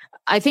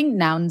 I think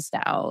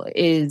NounsDAO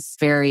is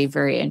very,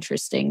 very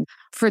interesting.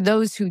 For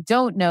those who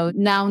don't know,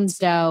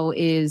 NounsDAO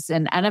is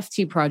an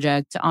NFT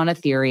project on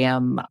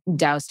Ethereum.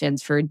 DAO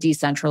stands for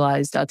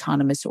Decentralized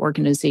Autonomous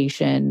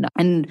Organization.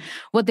 And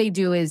what they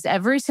do is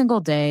every single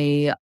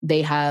day,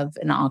 they have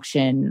an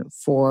auction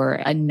for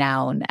a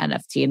noun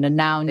NFT. And a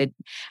noun, it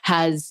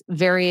has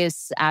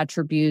various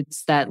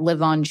attributes that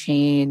live on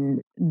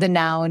chain. The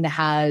noun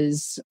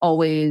has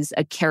always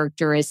a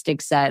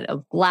characteristic set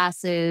of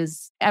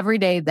glasses. Every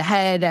day, the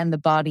head and the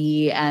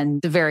body and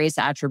the various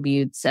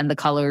attributes and the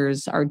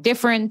colors are different.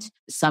 different.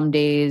 Some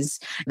days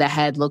the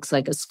head looks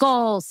like a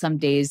skull. Some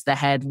days the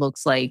head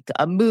looks like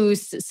a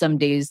moose. Some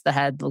days the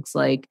head looks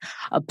like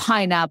a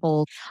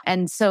pineapple.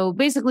 And so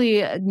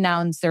basically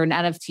nouns, they're an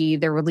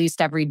NFT. They're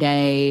released every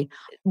day.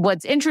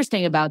 What's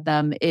interesting about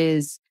them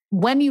is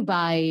when you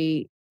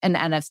buy an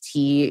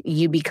NFT,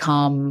 you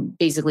become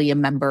basically a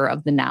member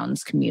of the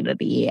nouns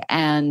community.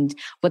 And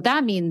what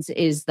that means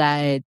is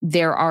that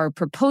there are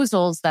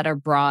proposals that are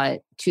brought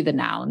to the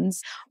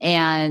nouns.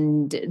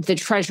 And the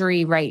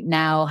treasury right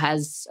now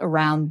has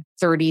around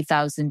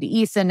 30,000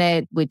 ETH in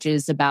it, which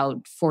is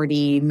about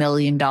 $40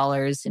 million in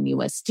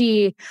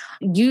USD.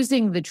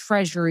 Using the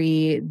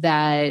treasury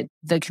that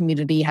the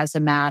community has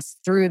amassed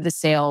through the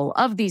sale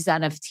of these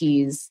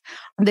NFTs,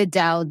 the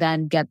DAO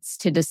then gets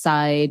to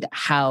decide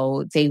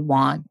how they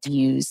want to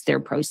use their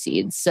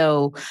proceeds.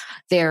 So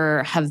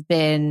there have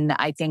been,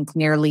 I think,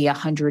 nearly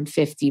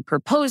 150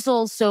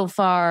 proposals so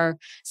far.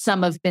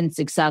 Some have been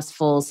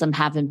successful, some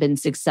haven't been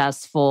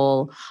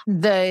successful.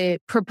 The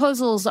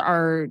proposals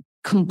are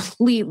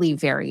completely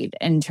varied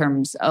in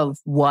terms of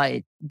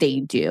what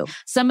they do.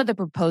 Some of the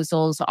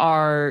proposals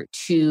are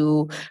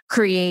to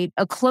create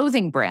a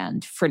clothing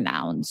brand for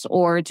nouns,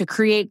 or to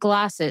create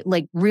glasses,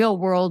 like real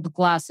world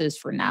glasses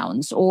for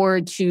nouns,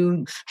 or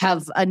to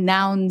have a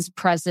nouns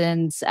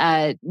presence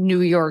at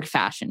New York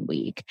Fashion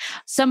Week.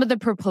 Some of the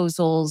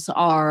proposals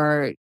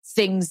are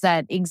things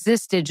that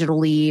exist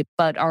digitally,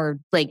 but are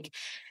like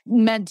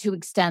meant to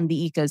extend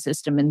the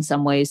ecosystem in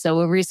some way. So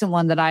a recent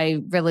one that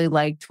I really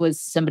liked was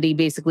somebody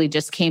basically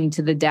just came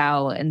to the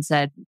DAO and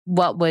said,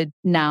 what would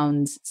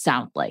nouns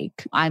sound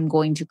like? I'm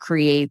going to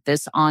create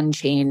this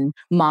on-chain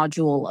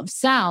module of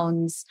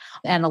sounds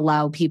and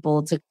allow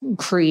people to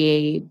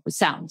create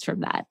sounds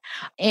from that.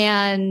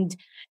 And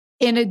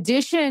in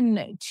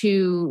addition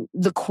to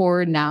the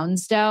core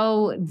nouns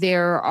DAO,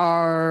 there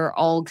are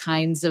all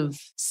kinds of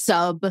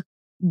sub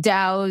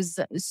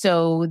DAOs.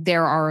 So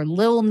there are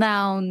Lil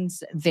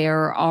Nouns,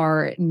 there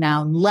are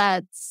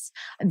Nounlets,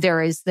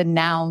 there is the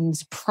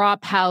Nouns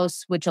Prop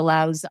House, which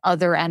allows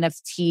other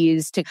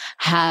NFTs to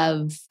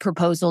have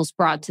proposals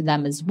brought to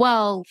them as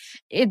well.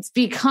 It's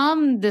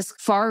become this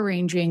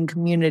far-ranging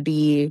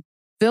community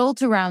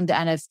built around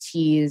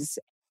NFTs.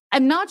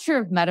 I'm not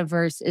sure if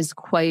metaverse is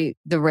quite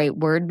the right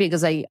word,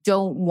 because I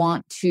don't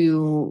want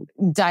to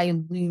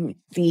dilute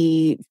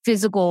the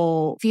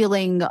physical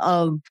feeling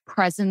of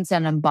presence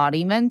and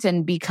embodiment.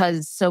 And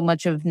because so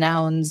much of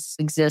nouns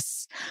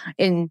exists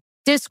in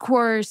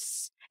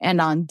discourse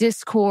and on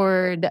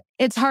Discord,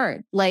 it's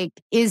hard. Like,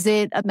 is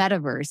it a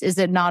metaverse? Is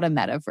it not a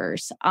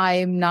metaverse?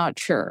 I'm not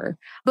sure.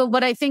 But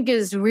what I think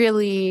is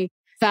really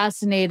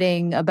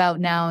fascinating about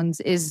nouns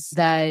is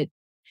that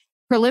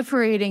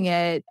proliferating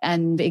it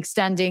and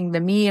extending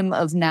the meme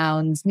of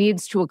nouns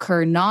needs to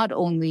occur not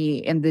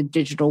only in the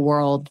digital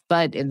world,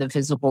 but in the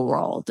physical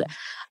world.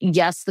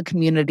 Yes, the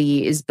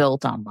community is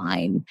built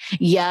online.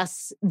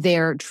 Yes,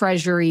 their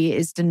treasury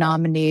is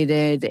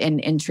denominated in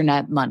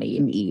internet money,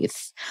 in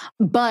ETH.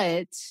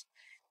 But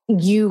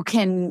you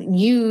can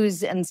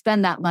use and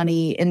spend that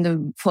money in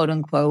the quote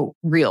unquote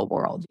real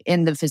world,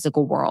 in the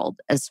physical world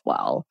as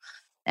well.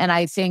 And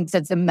I think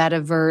that the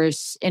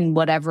metaverse, in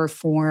whatever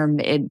form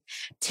it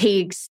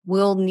takes,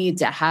 will need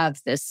to have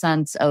this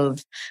sense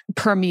of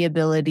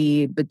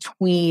permeability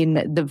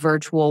between the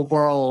virtual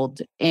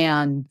world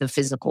and the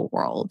physical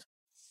world.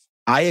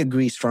 I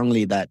agree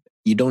strongly that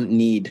you don't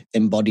need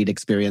embodied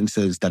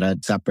experiences that are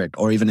separate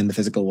or even in the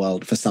physical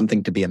world for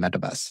something to be a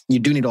metaverse. You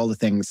do need all the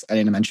things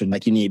Elena mentioned,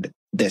 like you need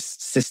this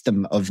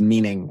system of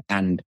meaning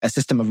and a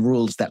system of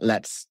rules that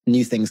lets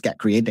new things get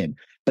created.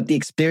 But the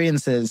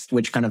experiences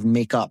which kind of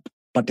make up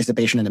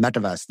participation in the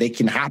metaverse, they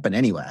can happen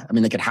anywhere. I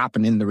mean, they can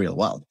happen in the real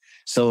world.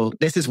 So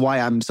this is why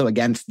I'm so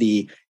against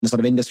the sort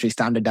of industry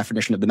standard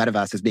definition of the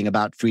metaverse as being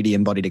about 3D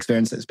embodied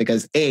experiences,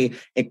 because A,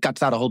 it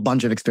cuts out a whole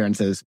bunch of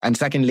experiences. And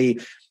secondly,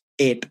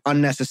 it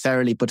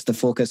unnecessarily puts the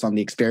focus on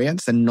the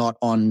experience and not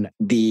on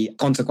the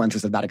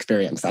consequences of that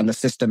experience and the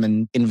system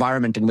and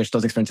environment in which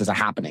those experiences are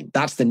happening.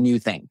 That's the new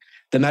thing.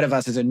 The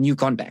metaverse is a new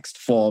context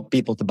for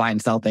people to buy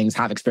and sell things,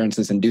 have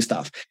experiences, and do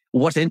stuff.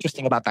 What's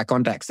interesting about that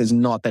context is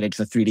not that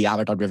it's a 3D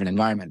avatar-driven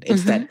environment.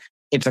 It's that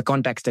it's a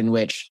context in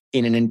which,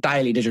 in an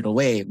entirely digital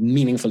way,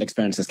 meaningful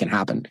experiences can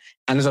happen.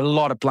 And there's a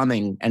lot of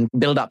plumbing and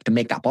build up to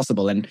make that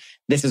possible. And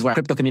this is where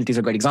crypto community is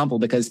a great example,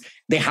 because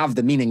they have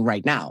the meaning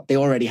right now. They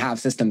already have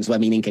systems where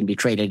meaning can be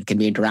traded, can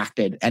be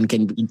interacted, and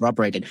can be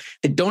interoperated.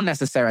 They don't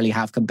necessarily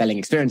have compelling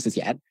experiences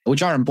yet,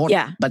 which are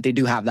important, but they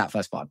do have that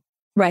first part.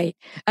 Right.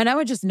 And I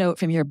would just note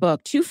from your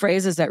book, two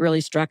phrases that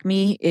really struck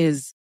me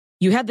is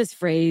you had this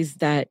phrase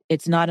that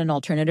it's not an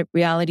alternative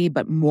reality,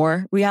 but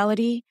more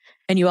reality.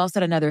 And you also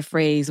had another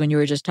phrase when you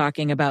were just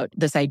talking about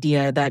this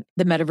idea that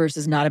the metaverse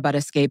is not about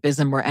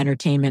escapism or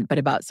entertainment, but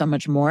about so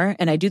much more.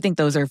 And I do think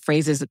those are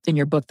phrases in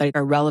your book that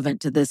are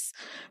relevant to this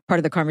part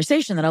of the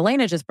conversation that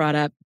Elena just brought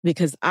up,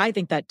 because I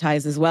think that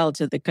ties as well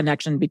to the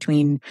connection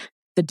between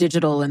the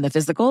digital and the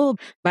physical.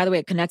 By the way,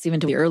 it connects even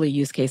to the early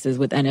use cases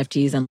with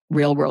NFTs and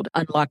real world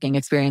unlocking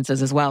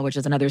experiences as well, which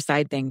is another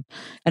side thing.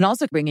 And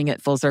also bringing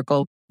it full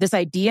circle, this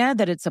idea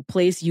that it's a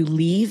place you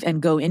leave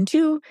and go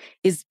into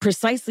is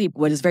precisely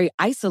what is very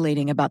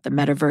isolating about the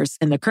metaverse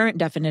in the current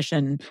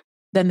definition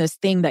than this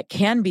thing that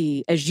can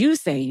be, as you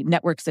say,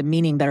 networks of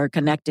meaning that are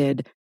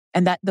connected,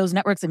 and that those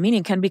networks of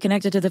meaning can be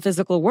connected to the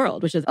physical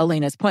world, which is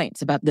Elena's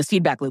points about this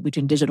feedback loop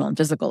between digital and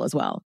physical as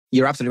well.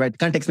 You're absolutely right. It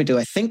kind of takes me to,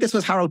 I think this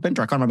was Harold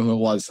Pinter, I can't remember who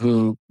it was,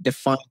 who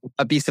defined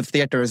a piece of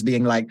theater as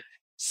being like,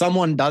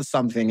 someone does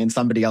something and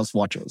somebody else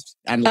watches.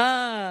 And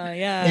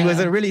it was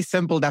a really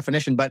simple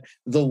definition, but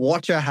the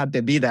watcher had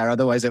to be there.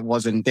 Otherwise it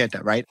wasn't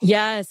theater, right?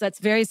 Yes, that's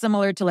very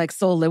similar to like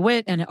Sol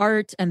LeWitt and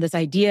art and this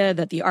idea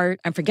that the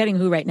art, I'm forgetting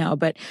who right now,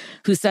 but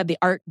who said the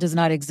art does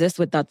not exist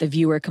without the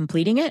viewer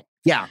completing it.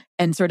 Yeah.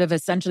 And sort of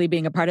essentially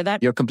being a part of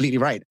that. You're completely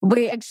right.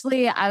 Wait,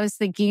 actually, I was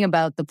thinking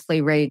about the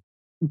playwright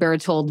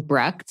Bertolt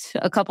Brecht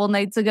a couple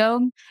nights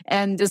ago,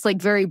 and this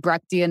like very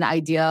Brechtian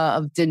idea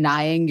of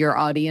denying your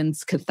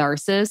audience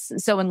catharsis.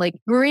 So in like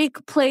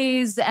Greek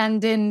plays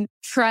and in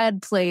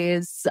trad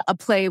plays, a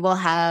play will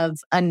have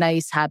a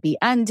nice happy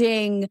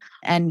ending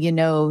and, you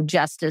know,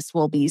 justice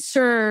will be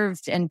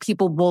served and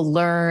people will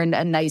learn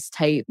a nice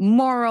tight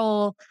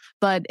moral.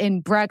 But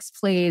in Brecht's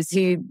plays,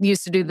 he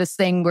used to do this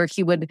thing where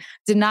he would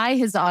deny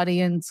his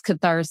audience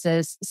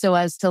catharsis so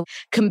as to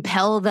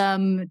compel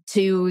them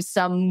to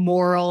some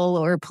moral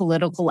or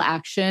political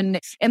action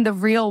in the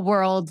real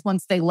world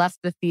once they left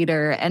the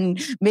theater.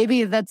 And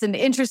maybe that's an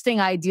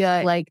interesting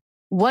idea. Like,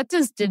 what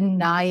does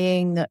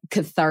denying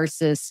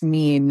catharsis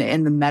mean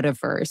in the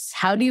metaverse?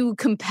 How do you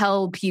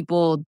compel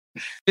people?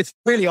 It's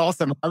really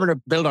awesome. I'm going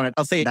to build on it.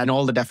 I'll say that in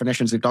all the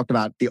definitions we've talked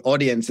about, the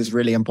audience is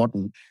really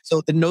important.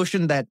 So the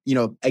notion that, you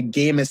know, a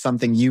game is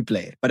something you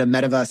play, but a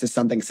metaverse is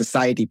something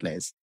society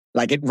plays.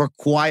 Like it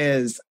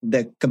requires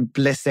the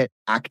complicit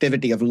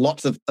activity of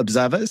lots of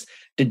observers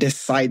to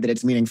decide that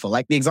it's meaningful.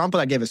 Like the example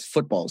I gave is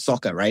football,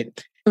 soccer,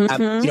 right? You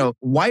know,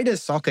 why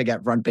does soccer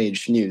get front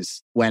page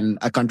news when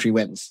a country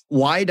wins?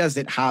 Why does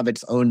it have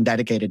its own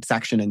dedicated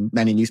section in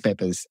many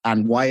newspapers?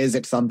 And why is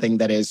it something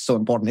that is so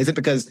important? Is it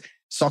because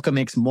soccer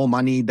makes more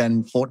money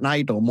than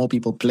Fortnite or more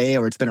people play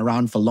or it's been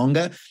around for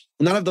longer?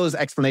 None of those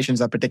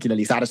explanations are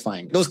particularly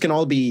satisfying. Those can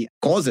all be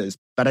causes,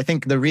 but I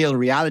think the real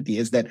reality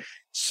is that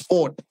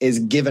sport is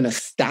given a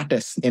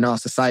status in our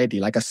society,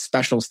 like a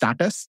special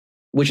status,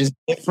 which is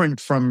different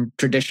from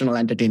traditional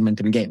entertainment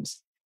and games.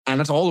 And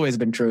that's always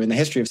been true in the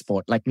history of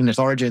sport, like in its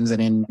origins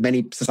and in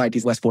many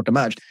societies where sport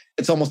emerged.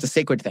 It's almost a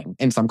sacred thing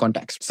in some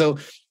context. So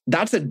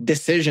that's a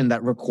decision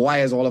that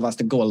requires all of us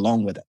to go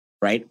along with it,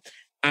 right?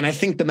 And I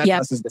think the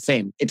metaverse is the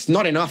same. It's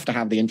not enough to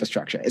have the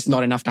infrastructure. It's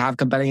not enough to have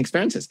compelling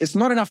experiences. It's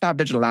not enough to have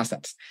digital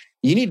assets.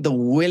 You need the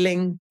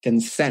willing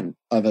consent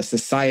of a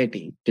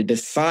society to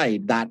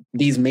decide that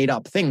these made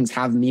up things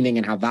have meaning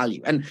and have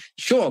value. And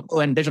sure,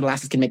 when digital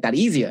assets can make that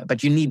easier,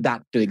 but you need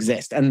that to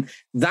exist. And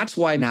that's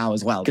why now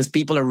as well, because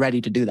people are ready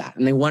to do that.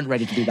 And they weren't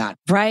ready to do that.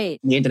 Right.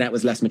 The internet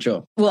was less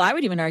mature. Well, I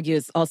would even argue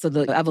it's also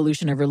the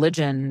evolution of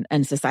religion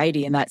and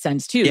society in that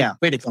sense too. Yeah,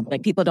 great example.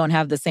 Like people don't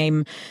have the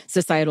same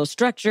societal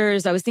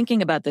structures. I was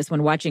thinking about this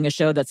when watching a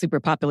show that's super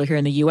popular here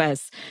in the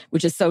US,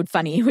 which is so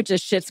funny, which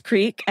is Schitt's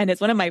Creek. And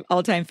it's one of my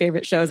all-time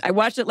favorite shows. I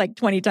watched it like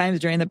 20 times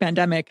during the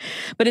pandemic.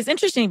 But it's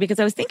interesting because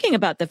I was thinking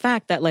about the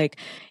fact that like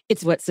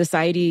it's what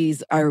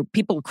societies are,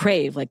 people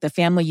crave, like the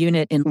family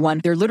unit in one,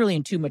 they're literally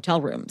in two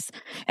motel rooms.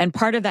 And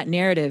part of that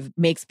narrative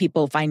makes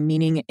people find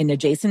meaning in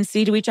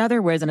adjacency to each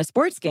other. Whereas in a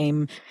sports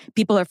game,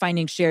 people are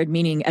finding shared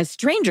meaning as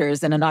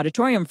strangers in an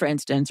auditorium, for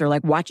instance, or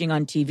like watching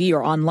on TV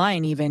or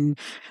online even,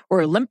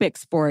 or Olympic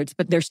sports,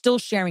 but they're still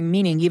sharing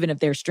meaning even if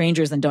they're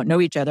strangers and don't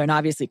know each other. And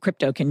obviously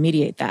crypto can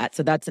mediate that.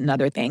 So that's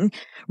another thing.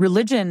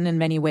 Religion in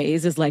many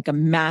ways is like a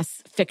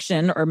mass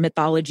fiction or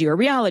mythology or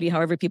reality,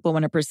 however people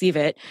want to perceive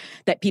it,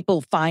 that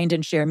people find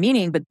and share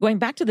meaning. But going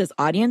back to this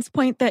audience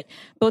point that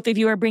both of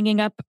you are bringing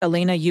up,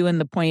 Elena, you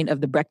and the point of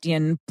the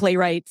Brechtian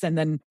playwrights, and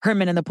then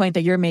Herman and the point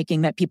that you're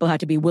making that people have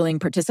to be willing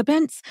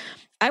participants.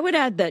 I would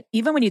add that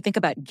even when you think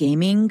about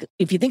gaming,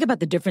 if you think about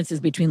the differences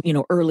between, you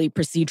know, early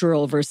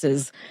procedural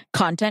versus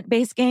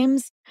content-based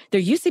games, there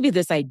used to be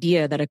this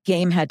idea that a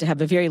game had to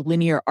have a very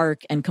linear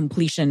arc and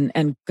completion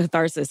and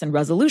catharsis and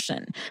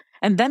resolution.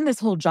 And then this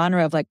whole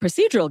genre of like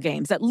procedural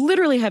games that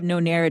literally have no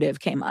narrative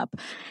came up.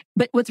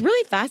 But what's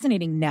really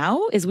fascinating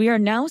now is we are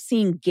now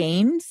seeing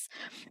games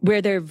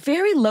where they're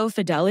very low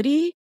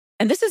fidelity.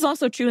 And this is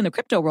also true in the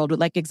crypto world with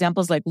like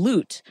examples like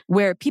Loot,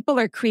 where people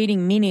are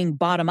creating meaning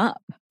bottom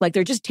up. Like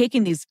they're just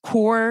taking these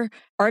core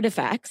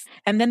artifacts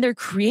and then they're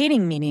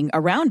creating meaning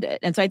around it.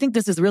 And so I think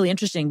this is really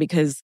interesting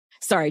because,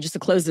 sorry, just to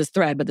close this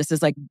thread, but this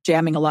is like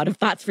jamming a lot of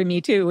thoughts for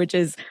me too, which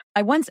is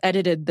I once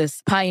edited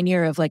this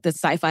pioneer of like the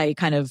sci-fi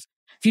kind of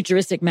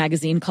futuristic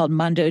magazine called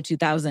Mondo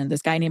 2000,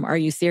 this guy named Are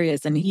You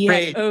Serious? And he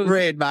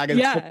great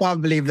magazine. Yeah. I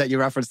can't believe that you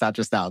referenced that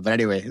just now. But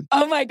anyway.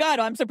 Oh my God,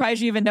 I'm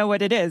surprised you even know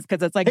what it is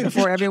because it's like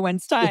before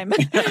everyone's time.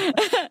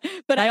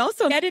 But I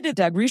also edited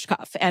Doug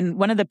Rushkoff. And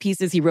one of the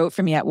pieces he wrote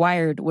for me at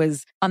Wired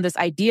was on this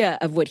idea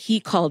of what he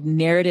called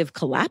narrative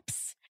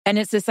collapse. And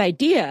it's this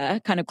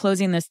idea, kind of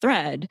closing this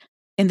thread,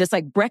 in this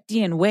like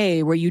Brechtian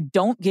way where you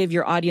don't give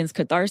your audience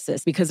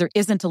catharsis because there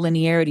isn't a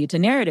linearity to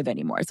narrative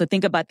anymore. So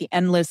think about the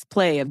endless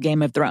play of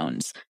Game of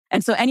Thrones.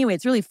 And so anyway,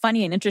 it's really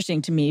funny and interesting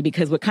to me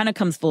because what kind of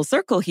comes full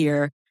circle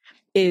here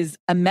is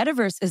a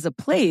metaverse is a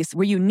place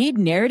where you need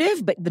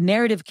narrative, but the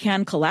narrative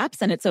can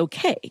collapse and it's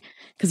okay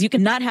because you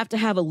cannot have to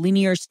have a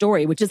linear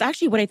story, which is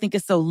actually what I think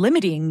is so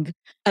limiting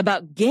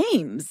about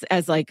games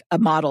as like a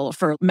model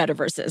for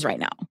metaverses right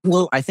now.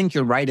 Well, I think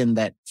you're right in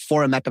that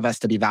for a metaverse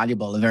to be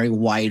valuable, a very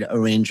wide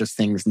range of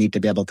things need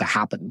to be able to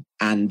happen.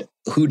 And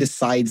who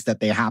decides that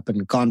they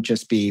happen can't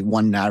just be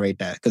one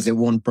narrator because it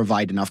won't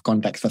provide enough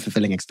context for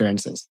fulfilling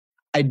experiences.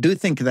 I do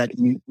think that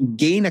you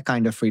gain a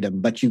kind of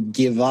freedom, but you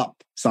give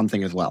up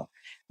something as well.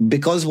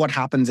 Because what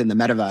happens in the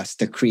metaverse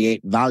to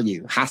create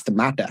value has to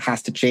matter,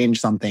 has to change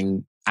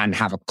something and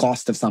have a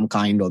cost of some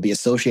kind or be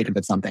associated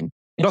with something.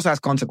 It also has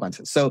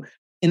consequences. So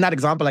in that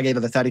example I gave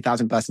of the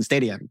 30,000 person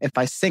stadium, if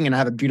I sing and I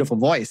have a beautiful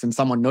voice and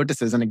someone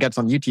notices and it gets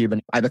on YouTube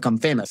and I become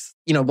famous,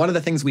 one of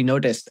the things we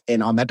noticed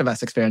in our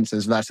metaverse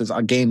experiences versus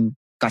our game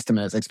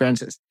customers'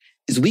 experiences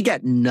is we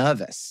get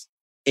nervous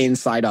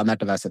inside our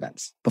metaverse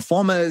events.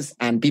 Performers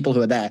and people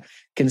who are there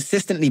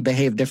consistently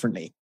behave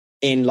differently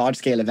in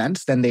large-scale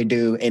events than they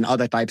do in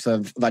other types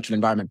of virtual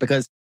environment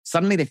because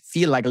suddenly they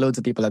feel like loads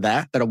of people are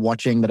there that are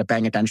watching, that are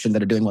paying attention,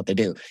 that are doing what they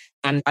do.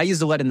 And I use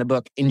the word in the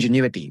book,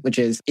 ingenuity, which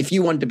is if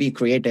you want to be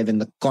creative in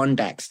the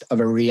context of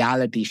a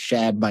reality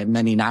shared by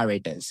many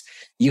narrators,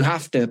 you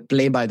have to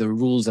play by the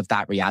rules of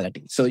that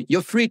reality. So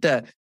you're free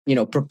to,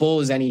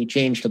 propose any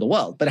change to the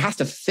world, but it has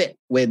to fit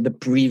with the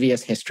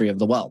previous history of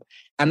the world.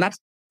 And that's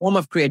form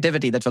of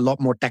creativity that's a lot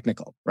more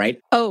technical, right?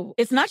 Oh,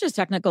 it's not just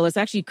technical, it's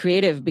actually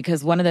creative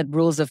because one of the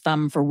rules of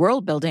thumb for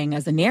world building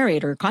as a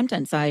narrator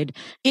content side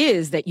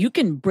is that you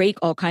can break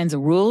all kinds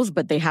of rules,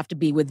 but they have to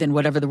be within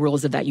whatever the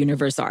rules of that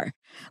universe are.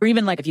 Or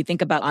even like if you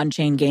think about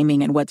on-chain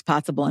gaming and what's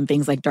possible and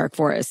things like Dark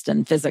Forest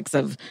and physics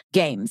of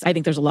games, I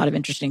think there's a lot of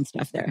interesting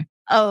stuff there.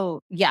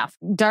 Oh, yeah.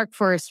 Dark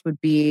Forest would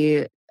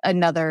be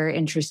another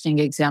interesting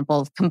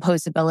example of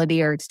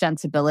composability or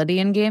extensibility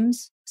in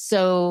games.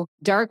 So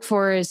Dark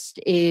Forest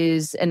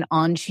is an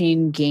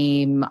on-chain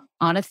game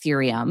on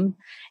Ethereum.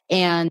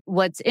 And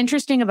what's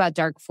interesting about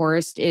Dark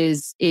Forest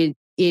is it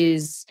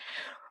is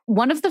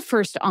one of the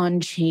first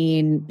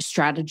on-chain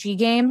strategy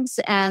games,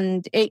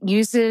 and it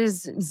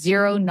uses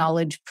zero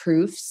knowledge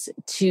proofs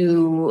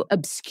to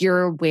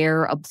obscure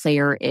where a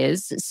player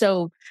is.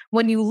 So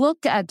when you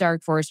look at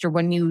Dark Forest or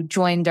when you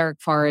join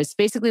Dark Forest,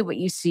 basically what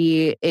you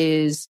see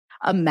is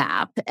a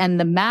map, and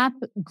the map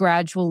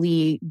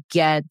gradually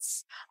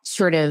gets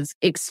sort of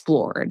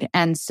explored.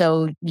 And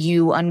so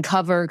you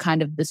uncover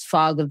kind of this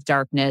fog of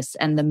darkness,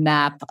 and the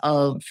map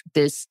of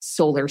this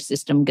solar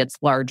system gets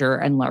larger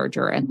and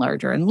larger and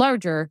larger and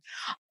larger.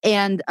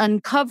 And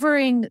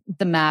uncovering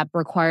the map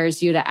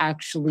requires you to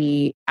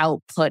actually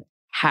output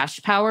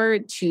hash power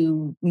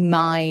to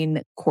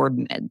mine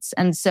coordinates.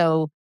 And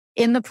so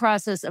in the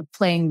process of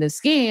playing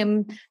this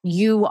game,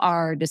 you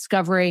are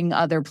discovering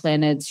other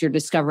planets, you're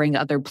discovering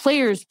other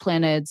players'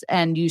 planets,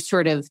 and you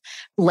sort of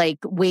like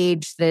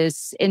wage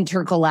this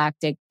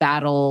intergalactic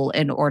battle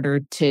in order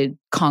to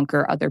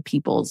conquer other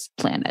people's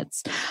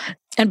planets.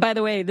 And by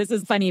the way, this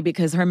is funny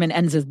because Herman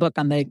ends his book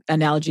on the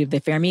analogy of the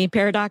Fermi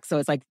paradox. So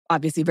it's like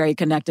obviously very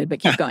connected,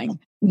 but keep going.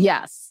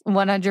 Yes,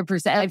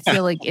 100%. I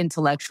feel like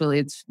intellectually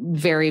it's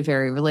very,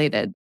 very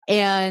related.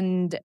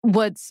 And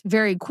what's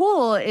very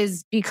cool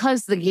is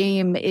because the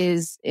game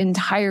is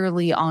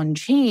entirely on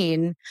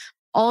chain,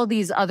 all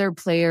these other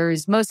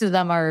players, most of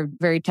them are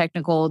very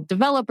technical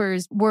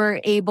developers,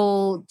 were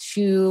able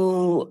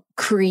to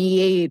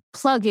create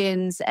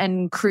plugins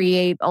and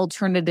create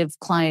alternative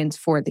clients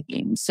for the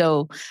game.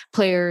 So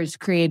players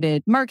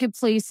created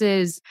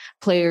marketplaces,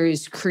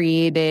 players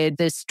created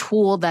this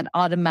tool that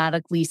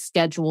automatically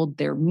scheduled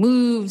their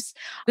moves.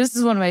 This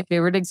is one of my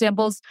favorite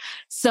examples.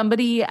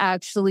 Somebody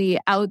actually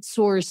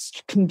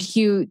outsourced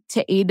compute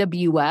to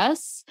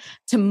AWS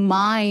to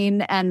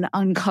mine and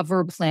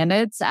uncover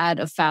planets at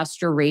a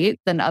faster rate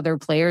than other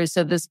players.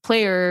 So this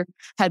player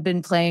had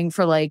been playing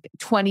for like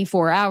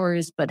 24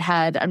 hours, but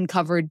had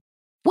uncovered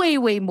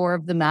way more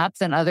of the map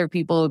than other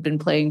people who have been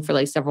playing for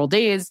like several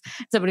days.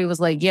 Somebody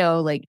was like,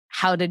 yo, like,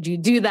 how did you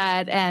do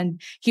that?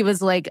 And he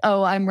was like,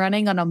 oh, I'm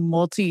running on a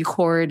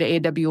multi-cored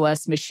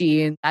AWS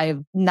machine. I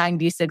have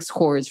 96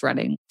 cores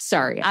running.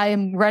 Sorry, I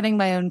am running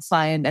my own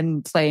client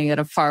and playing at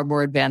a far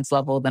more advanced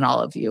level than all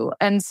of you.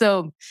 And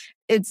so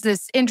it's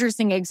this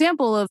interesting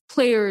example of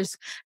players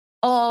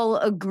all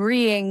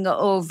agreeing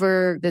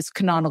over this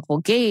canonical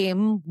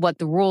game, what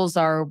the rules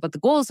are, what the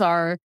goals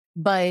are.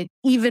 But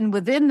even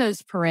within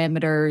those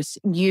parameters,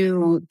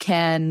 you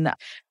can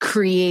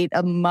create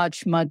a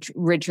much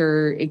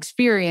richer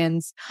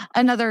experience.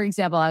 Another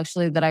example,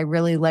 actually, that I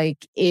really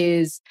like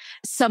is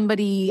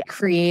somebody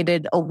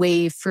created a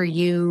way for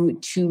you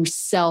to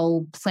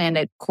sell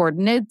planet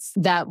coordinates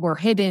that were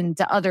hidden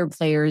to other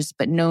players,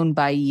 but known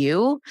by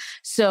you.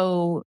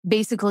 So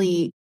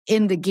basically,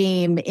 in the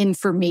game,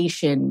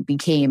 information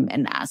became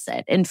an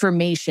asset.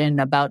 Information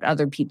about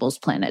other people's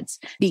planets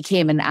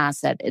became an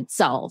asset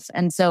itself.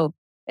 And so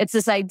It's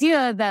this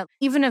idea that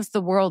even if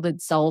the world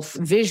itself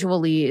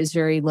visually is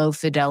very low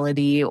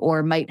fidelity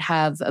or might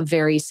have a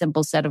very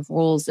simple set of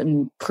rules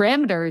and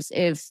parameters,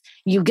 if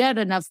you get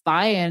enough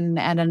buy-in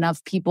and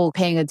enough people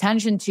paying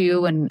attention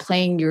to and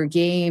playing your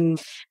game,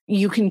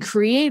 you can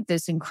create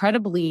this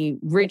incredibly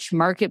rich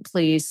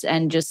marketplace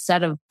and just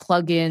set of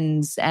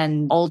plugins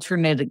and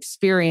alternate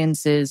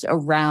experiences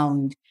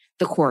around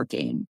the core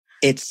game.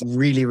 It's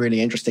really, really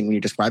interesting when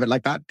you describe it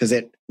like that, because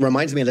it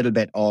reminds me a little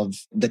bit of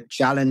the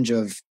challenge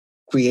of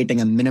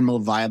creating a minimal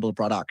viable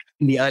product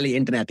in the early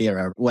internet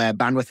era where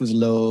bandwidth was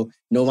low,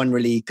 no one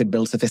really could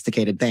build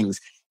sophisticated things.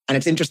 And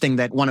it's interesting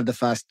that one of the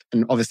first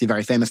and obviously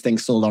very famous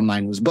things sold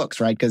online was books,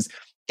 right? Because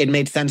it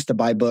made sense to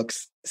buy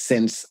books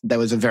since there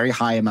was a very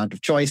high amount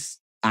of choice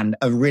and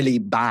a really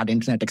bad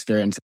internet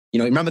experience. You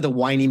know, remember the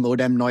whiny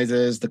modem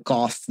noises, the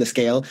cost, the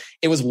scale?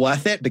 It was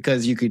worth it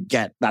because you could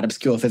get that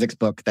obscure physics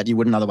book that you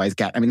wouldn't otherwise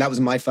get. I mean, that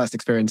was my first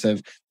experience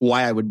of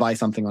why I would buy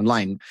something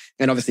online.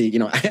 And obviously, you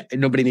know,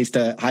 nobody needs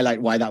to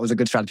highlight why that was a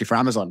good strategy for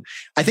Amazon.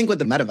 I think with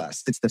the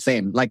metaverse, it's the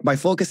same. Like by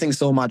focusing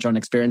so much on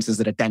experiences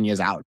that are 10 years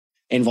out,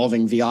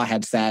 involving VR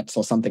headsets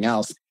or something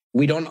else,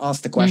 we don't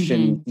ask the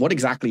question, what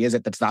exactly is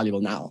it that's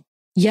valuable now?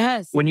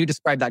 Yes. When you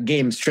describe that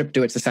game stripped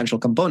to its essential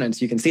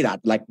components, you can see that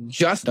like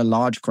just a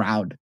large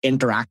crowd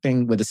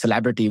interacting with a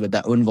celebrity with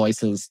their own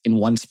voices in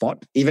one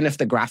spot, even if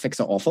the graphics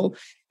are awful,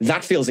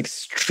 that feels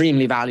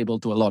extremely valuable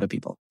to a lot of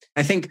people.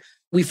 I think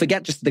we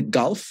forget just the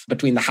gulf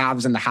between the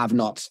haves and the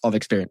have-nots of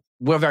experience.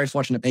 We're very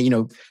fortunate that, you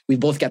know, we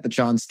both get the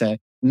chance to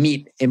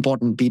meet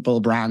important people,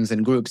 brands,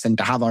 and groups and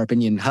to have our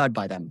opinion heard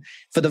by them.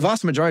 For the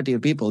vast majority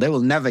of people, they will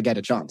never get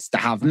a chance to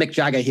have Mick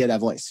Jagger hear their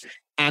voice.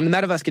 And the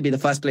metaverse could be the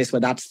first place where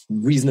that's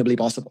reasonably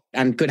possible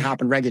and could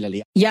happen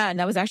regularly. Yeah. And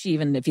that was actually,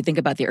 even if you think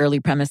about the early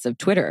premise of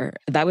Twitter,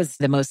 that was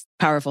the most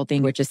powerful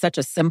thing, which is such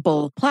a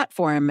simple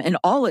platform. And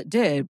all it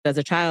did as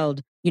a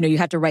child, you know, you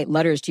had to write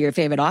letters to your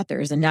favorite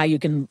authors and now you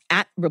can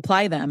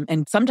reply them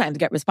and sometimes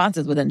get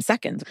responses within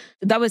seconds.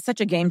 That was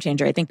such a game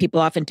changer. I think people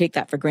often take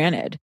that for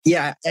granted.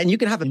 Yeah. And you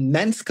can have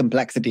immense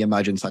complexity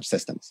emerge in such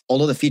systems.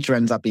 Although the feature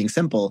ends up being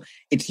simple,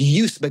 its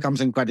use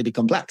becomes incredibly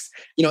complex.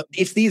 You know,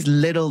 it's these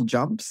little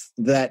jumps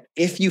that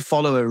if you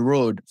follow a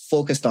road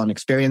focused on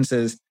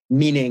experiences,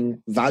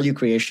 meaning, value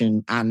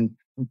creation, and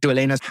to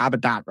Elena's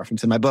habitat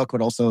reference in my book,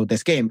 but also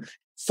this game,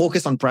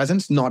 focus on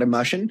presence, not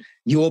immersion,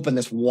 you open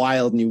this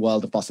wild new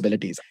world of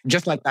possibilities.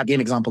 Just like that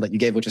game example that you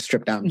gave, which is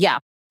stripped down. Yeah.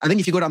 I think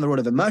if you go down the road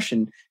of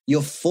immersion,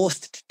 you're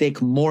forced to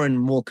take more and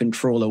more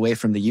control away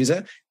from the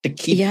user to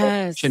keep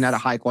action at a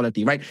high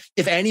quality, right?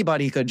 If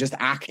anybody could just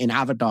act in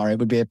Avatar, it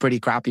would be a pretty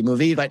crappy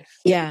movie. But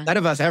none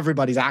of us,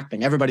 everybody's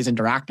acting, everybody's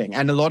interacting.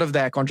 And a lot of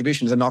their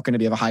contributions are not going to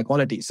be of a high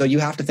quality. So you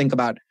have to think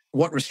about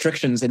what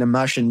restrictions in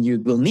immersion you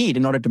will need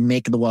in order to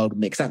make the world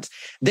make sense.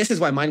 This is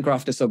why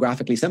Minecraft is so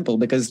graphically simple,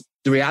 because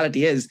the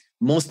reality is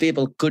most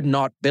people could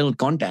not build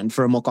content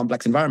for a more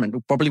complex environment,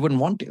 probably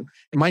wouldn't want to.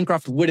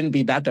 Minecraft wouldn't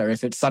be better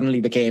if it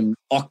suddenly became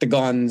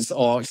octagons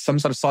or some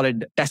sort of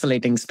solid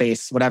tessellating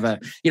space, whatever.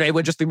 You know, it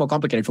would just be more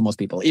complicated for most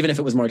people, even if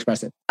it was more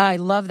expressive. I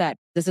love that.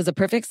 This is a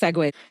perfect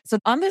segue. So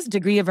on this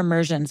degree of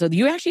immersion, so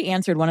you actually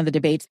answered one of the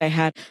debates I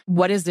had.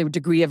 What is the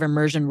degree of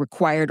immersion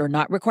required or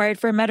not required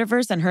for a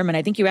metaverse? And Herman,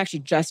 I think you actually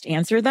just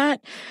answered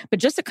that. But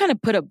just to kind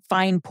of put a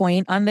fine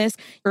point on this,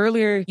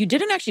 earlier, you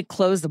didn't actually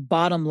close the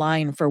bottom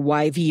line for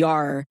why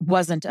VR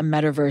wasn't a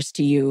metaverse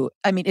to you.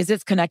 I mean, is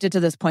this connected to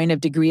this point of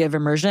degree of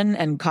immersion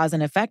and cause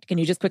and effect? Can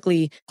you just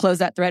quickly close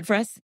that thread for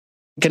us?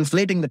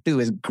 Conflating the two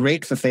is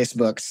great for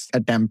Facebook's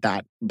attempt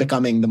at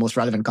becoming the most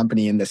relevant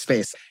company in this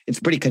space. It's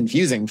pretty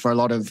confusing for a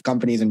lot of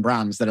companies and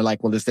brands that are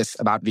like, well, is this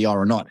about VR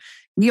or not?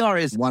 VR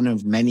is one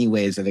of many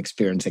ways of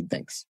experiencing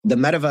things. The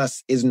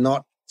metaverse is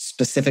not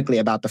specifically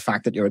about the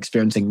fact that you're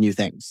experiencing new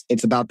things.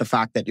 It's about the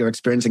fact that you're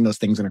experiencing those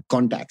things in a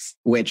context,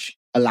 which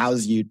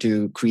allows you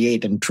to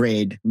create and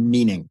trade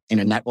meaning in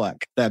a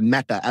network. The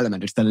meta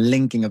element, it's the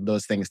linking of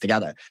those things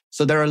together.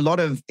 So there are a lot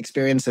of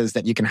experiences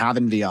that you can have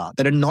in VR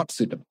that are not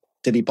suitable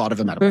to be part of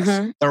a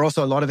metaverse. There are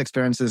also a lot of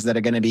experiences that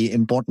are going to be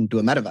important to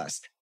a metaverse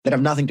that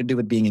have nothing to do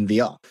with being in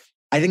VR.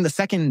 I think the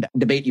second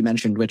debate you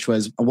mentioned, which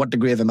was what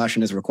degree of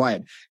immersion is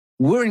required,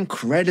 we're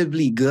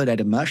incredibly good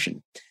at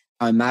immersion.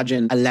 I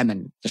imagine a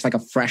lemon, just like a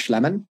fresh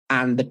lemon,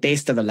 and the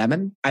taste of a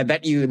lemon. I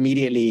bet you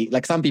immediately,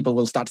 like some people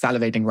will start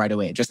salivating right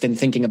away, just in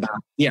thinking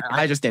about,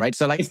 I just did, right?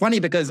 So like, it's funny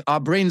because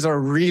our brains are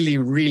really,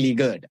 really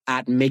good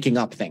at making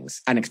up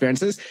things and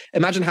experiences.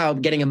 Imagine how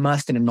getting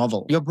immersed in a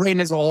novel, your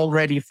brain is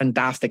already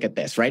fantastic at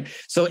this, right?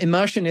 So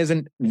immersion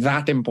isn't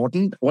that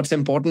important. What's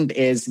important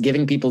is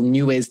giving people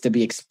new ways to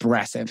be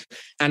expressive.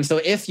 And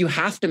so if you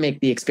have to make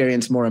the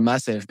experience more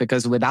immersive,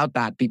 because without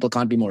that, people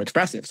can't be more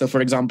expressive. So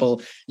for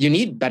example, you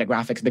need better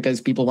graphics because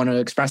people want to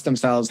express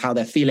themselves, how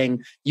they're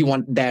feeling. You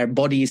want their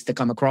bodies to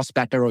come across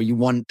better, or you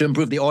want to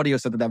improve the audio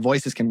so that their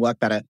voices can work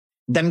better.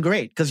 Then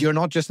great, because you're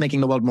not just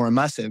making the world more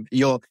immersive.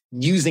 You're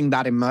using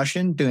that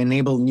immersion to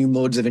enable new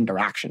modes of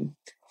interaction.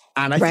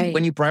 And I think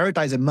when you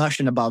prioritize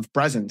immersion above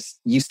presence,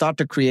 you start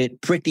to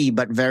create pretty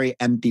but very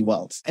empty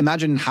worlds.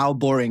 Imagine how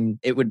boring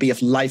it would be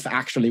if life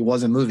actually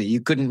was a movie.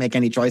 You couldn't make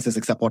any choices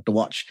except what to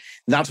watch.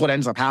 That's what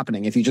ends up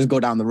happening if you just go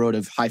down the road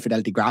of high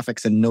fidelity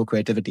graphics and no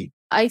creativity.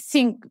 I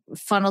think,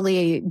 funnily,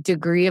 a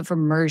degree of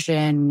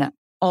immersion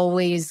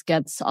always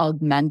gets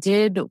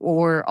augmented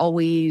or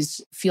always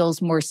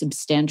feels more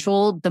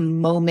substantial the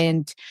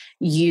moment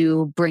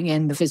you bring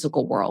in the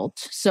physical world.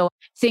 So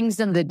things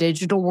in the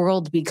digital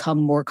world become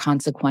more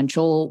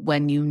consequential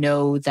when you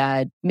know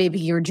that maybe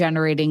you're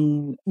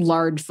generating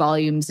large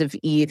volumes of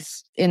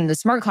ETH in the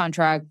smart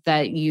contract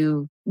that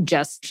you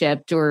just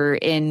shipped or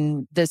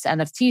in this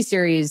NFT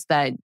series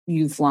that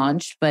you've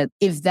launched. But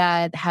if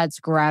that has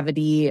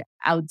gravity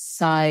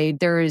outside,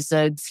 there is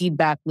a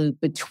feedback loop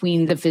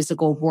between the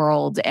physical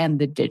world and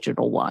the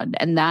digital one.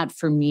 And that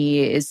for me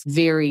is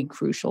very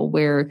crucial,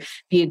 where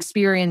the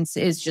experience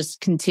is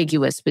just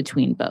contiguous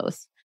between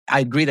both. I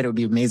agree that it would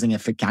be amazing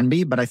if it can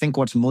be, but I think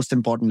what's most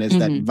important is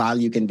that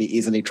value can be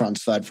easily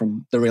transferred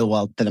from the real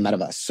world to the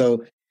metaverse.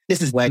 So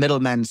this is where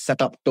middlemen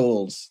set up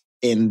tools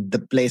in the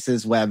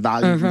places where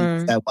value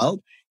leaves their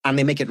world, and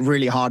they make it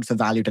really hard for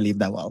value to leave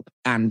their world.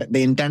 And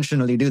they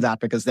intentionally do that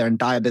because their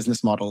entire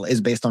business model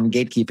is based on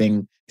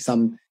gatekeeping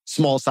some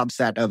small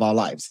subset of our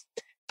lives.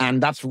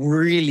 And that's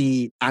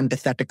really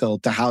antithetical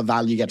to how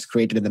value gets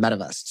created in the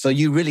metaverse. So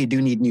you really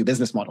do need new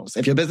business models.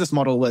 If your business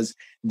model was,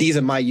 these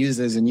are my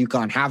users and you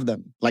can't have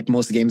them, like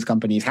most games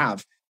companies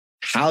have,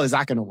 how is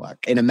that going to work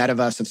in a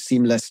metaverse of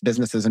seamless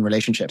businesses and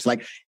relationships?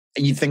 Like,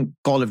 you think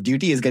Call of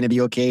Duty is going to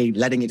be okay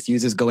letting its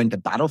users go into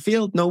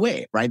Battlefield? No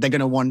way, right? They're going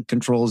to want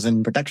controls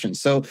and protection.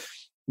 So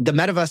the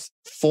metaverse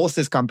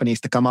forces companies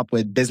to come up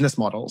with business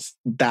models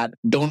that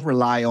don't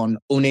rely on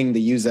owning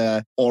the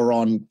user or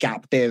on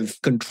captive,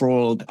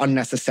 controlled,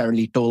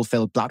 unnecessarily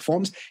toll-filled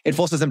platforms. It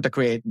forces them to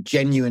create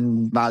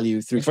genuine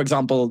value through, for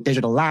example,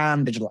 digital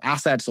land, digital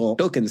assets, or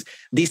tokens.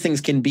 These things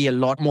can be a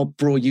lot more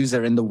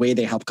pro-user in the way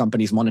they help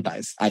companies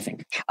monetize, I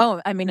think.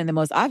 Oh, I mean, in the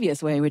most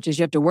obvious way, which is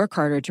you have to work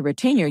harder to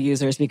retain your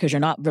users because you're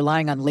not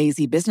relying on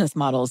lazy business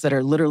models that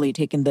are literally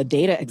taking the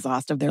data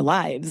exhaust of their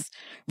lives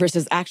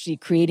versus actually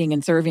creating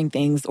and serving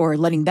things or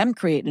letting them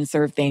create and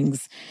serve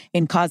things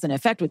in cause and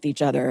effect with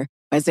each other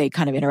as they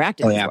kind of interact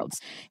in these worlds.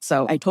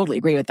 So I totally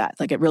agree with that.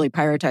 Like, it really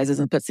prioritizes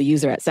and puts the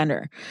user at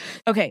center.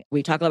 Okay,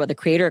 we talk about the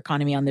creator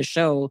economy on this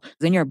show.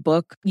 In your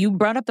book, you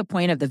brought up the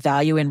point of the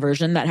value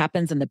inversion that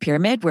happens in the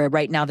pyramid, where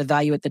right now the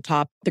value at the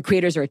top, the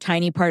creators are a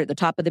tiny part at the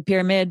top of the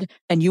pyramid,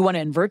 and you want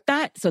to invert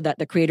that so that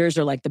the creators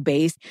are like the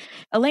base.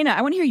 Elena,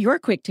 I want to hear your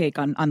quick take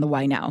on the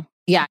why now.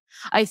 Yeah,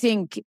 I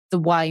think the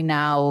why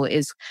now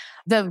is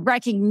the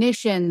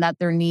recognition that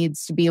there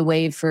needs to be a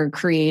way for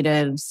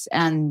creatives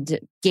and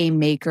game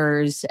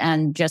makers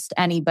and just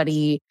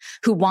anybody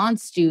who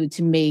wants to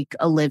make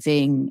a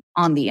living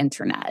on the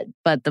internet.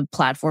 But the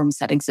platforms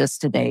that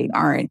exist today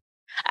aren't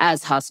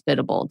as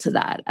hospitable to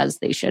that as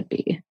they should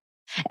be.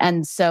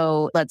 And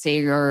so let's say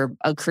you're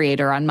a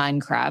creator on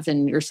Minecraft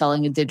and you're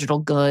selling a digital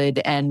good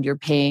and you're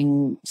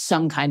paying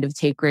some kind of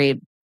take rate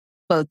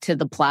both to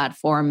the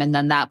platform, and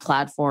then that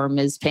platform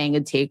is paying a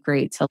take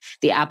rate to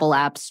the Apple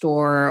App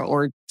Store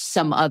or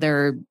some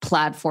other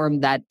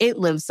platform that it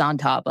lives on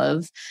top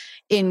of.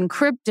 In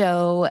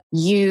crypto,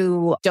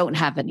 you don't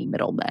have any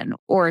middlemen.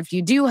 Or if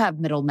you do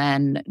have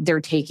middlemen, they're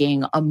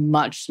taking a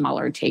much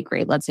smaller take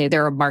rate. Let's say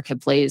they're a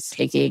marketplace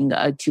taking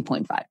a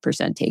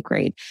 2.5% take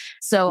rate.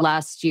 So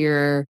last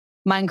year,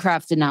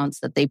 Minecraft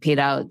announced that they paid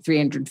out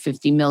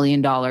 $350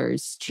 million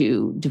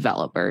to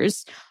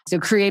developers. So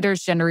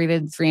creators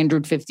generated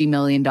 $350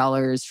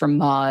 million from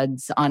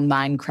mods on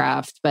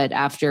Minecraft, but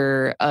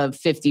after a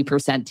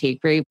 50%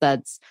 take rate,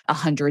 that's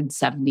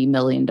 $170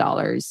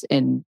 million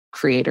in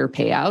creator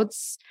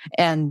payouts.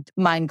 And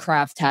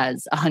Minecraft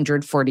has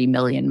 140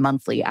 million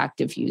monthly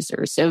active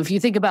users. So if you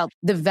think about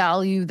the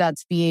value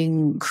that's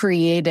being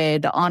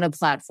created on a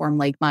platform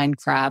like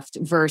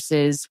Minecraft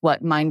versus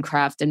what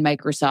Minecraft and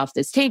Microsoft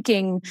is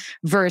taking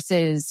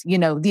versus,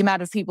 the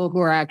amount of people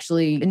who are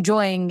actually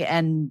enjoying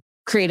and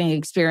creating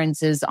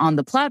experiences on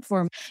the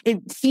platform,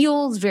 it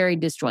feels very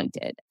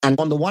disjointed. And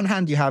on the one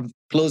hand, you have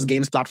closed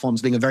games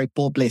platforms being a very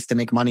poor place to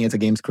make money as a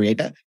games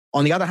creator.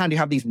 On the other hand, you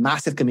have these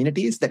massive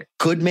communities that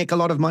could make a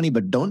lot of money,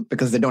 but don't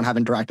because they don't have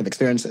interactive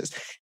experiences.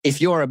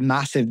 If you're a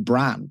massive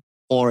brand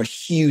or a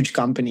huge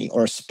company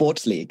or a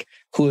sports league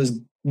who is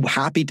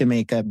happy to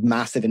make a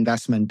massive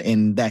investment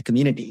in their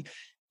community,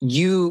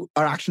 you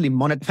are actually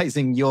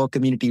monetizing your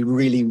community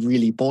really,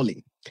 really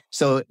poorly.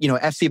 So,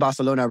 FC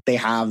Barcelona, they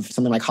have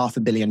something like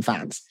 500 million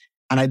fans.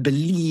 And I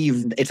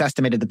believe it's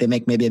estimated that they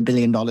make maybe $1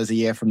 billion a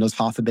year from those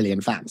 500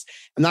 million fans.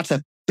 And that's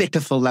a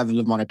pitiful level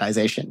of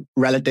monetization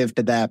relative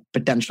to their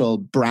potential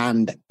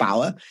brand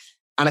power.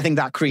 And I think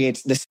that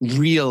creates this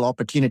real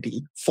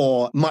opportunity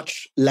for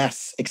much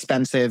less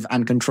expensive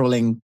and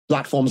controlling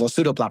platforms or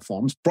pseudo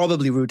platforms,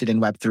 probably rooted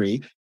in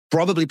Web3,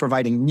 probably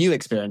providing new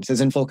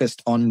experiences and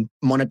focused on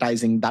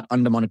monetizing that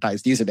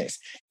under-monetized user base.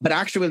 But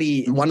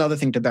actually, one other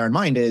thing to bear in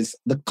mind is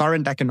the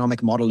current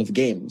economic model of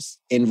games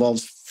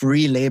involves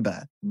free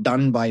labor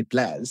done by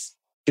players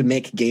to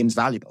make games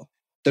valuable.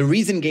 The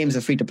reason games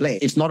are free to play,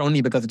 it's not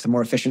only because it's a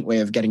more efficient way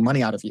of getting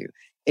money out of you.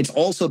 It's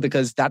also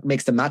because that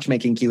makes the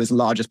matchmaking queue as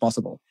large as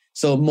possible.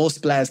 So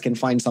most players can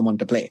find someone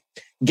to play.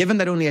 Given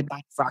that only a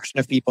tiny fraction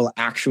of people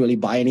actually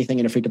buy anything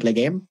in a free-to-play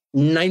game,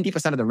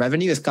 90% of the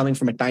revenue is coming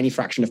from a tiny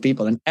fraction of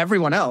people. And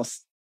everyone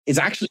else is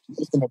actually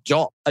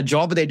doing a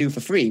job they do for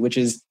free, which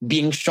is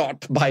being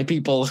shot by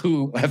people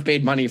who have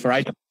paid money for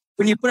items.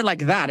 When you put it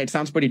like that, it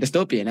sounds pretty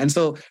dystopian. And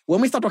so when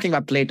we start talking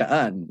about play to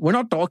earn, we're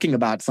not talking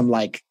about some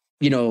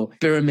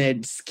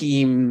pyramid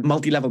scheme,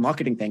 multi-level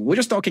marketing thing. We're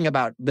just talking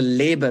about the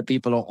labor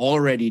people are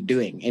already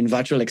doing in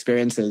virtual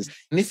experiences.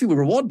 And if you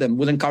reward them,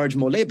 we'll encourage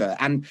more labor.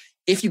 And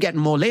if you get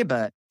more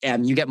labor,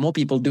 you get more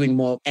people doing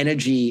more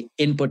energy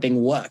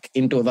inputting work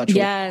into a virtual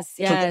world. Yes.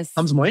 So it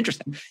becomes more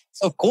interesting.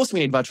 So of course we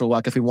need virtual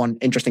work if we want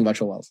interesting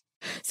virtual worlds.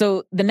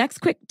 So the next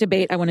quick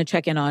debate I want to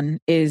check in on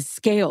is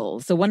scale.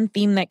 So one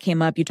theme that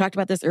came up, you talked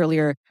about this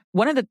earlier.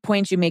 One of the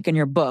points you make in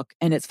your book,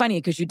 and it's funny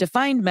because you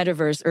defined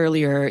metaverse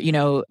earlier,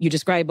 you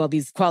describe all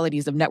these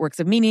qualities of networks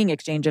of meaning,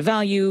 exchange of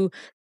value.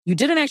 You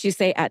didn't actually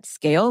say at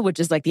scale, which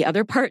is like the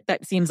other part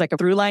that seems like a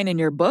through line in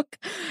your book,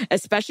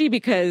 especially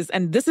because,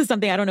 and this is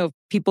something I don't know if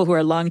people who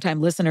are longtime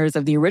listeners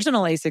of the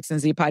original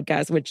A6Z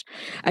podcast, which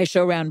I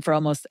show around for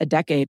almost a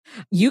decade,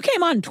 you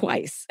came on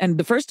twice. And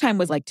the first time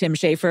was like Tim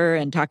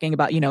Schafer and talking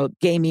about,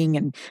 gaming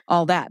and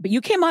all that. But you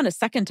came on a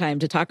second time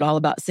to talk all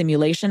about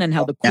simulation and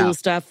how the cool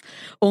stuff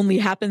only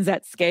happens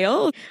at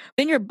scale.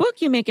 In your book,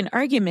 you make an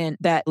argument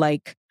that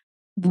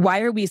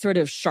why are we sort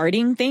of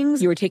sharding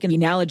things? You were taking the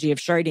analogy of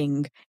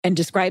sharding and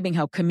describing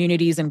how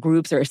communities and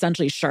groups are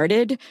essentially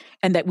sharded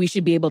and that we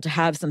should be able to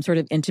have some sort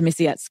of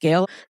intimacy at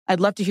scale.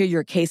 I'd love to hear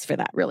your case for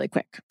that really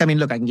quick. I mean,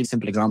 look, I can give a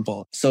simple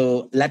example.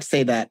 So let's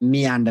say that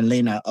me and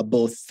Elena are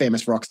both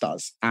famous rock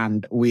stars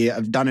and we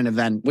have done an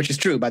event, which is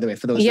true, by the way,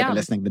 for those that are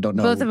listening that don't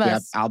know, we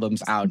have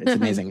albums out. It's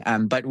amazing.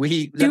 But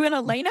You and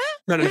Elena?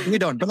 No, we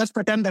don't. But let's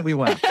pretend that we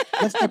were.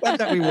 Let's pretend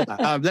that we were.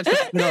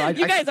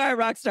 You guys are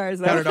rock stars,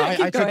 though. No,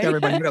 I tricked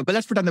everybody. But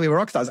let's pretend that we were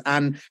rock stars.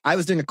 And I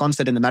was doing a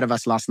concert in the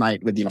Metaverse last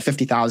night with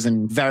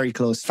 50,000 very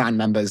close fan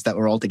members that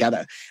were all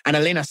together. And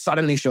Elena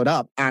suddenly showed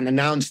up and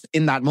announced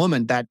in that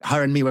moment that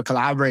her and me were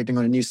collaborating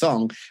on a new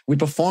song. We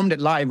performed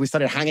it live. We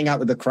started hanging out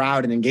with the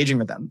crowd and engaging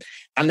with them.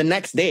 And the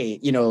next day,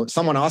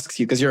 someone asks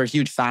you, because you're a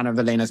huge fan of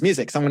Elena's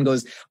music, someone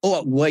goes,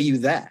 "Oh, were you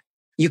there?"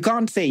 You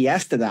can't say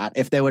yes to that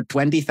if there were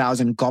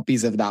 20,000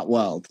 copies of that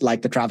world,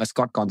 like the Travis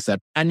Scott concert.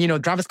 And,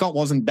 Travis Scott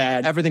wasn't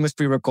there. Everything was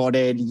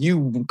pre-recorded.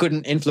 You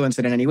couldn't influence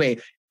it in any way.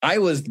 I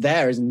was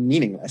there is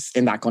meaningless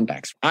in that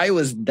context. I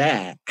was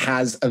there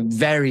has a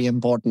very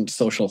important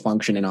social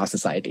function in our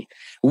society.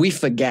 We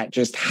forget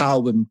just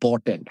how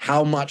important,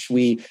 how much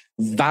we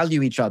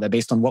value each other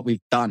based on what we've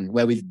done,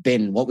 where we've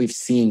been, what we've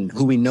seen,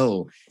 who we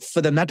know.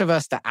 For the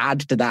metaverse to add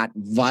to that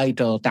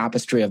vital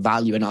tapestry of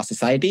value in our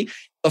society,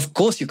 of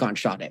course you can't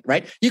shard it,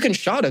 right? You can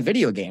shard a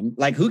video game.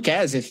 Like, who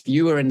cares if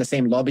you were in the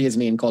same lobby as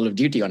me in Call of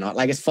Duty or not?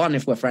 Like, it's fun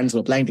if we're friends who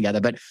are playing together,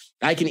 but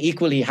I can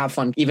equally have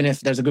fun even if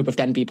there's a group of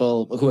 10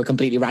 people who are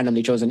completely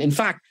randomly chosen. In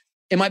fact,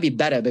 it might be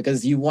better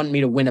because you want me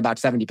to win about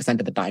 70%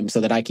 of the time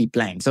so that I keep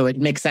playing. So it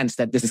makes sense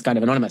that this is kind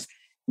of anonymous.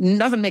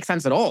 Doesn't make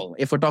sense at all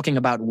if we're talking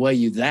about, were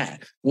you there?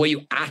 Were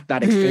you at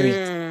that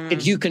experience?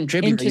 Did you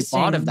contribute? Are you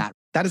part of that?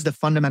 That is the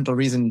fundamental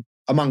reason,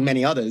 among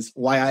many others,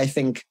 why I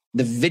think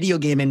the video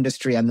game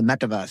industry and the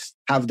metaverse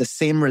have the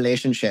same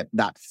relationship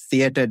that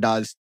theater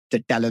does to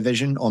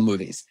television or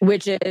movies.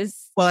 Which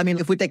is? Well, I mean,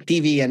 if we take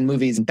TV and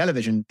movies and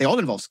television, they all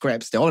involve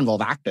scripts, they all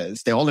involve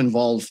actors, they all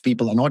involve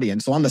people and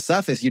audience. So on the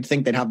surface, you'd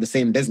think they'd have the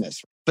same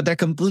business, but they're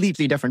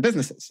completely different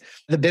businesses.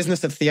 The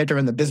business of theater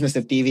and the business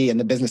of TV and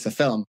the business of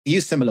film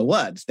use similar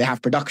words. They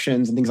have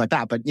productions and things like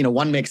that. But,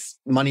 one makes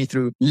money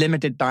through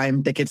limited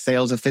time ticket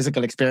sales of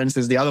physical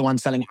experiences. The other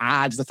one's selling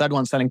ads. The third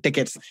one's selling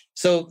tickets.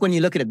 So when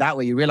you look at it that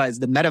way, you realize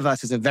the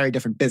metaverse is a very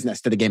different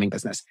business to the gaming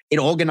business. It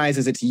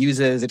organizes its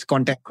users, its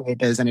content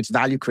creators, and its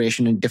value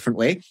creation in a different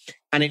way.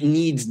 And it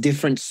needs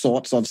different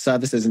sorts of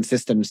services and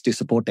systems to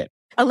support it.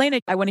 Elena,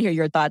 I want to hear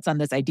your thoughts on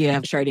this idea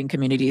of sharding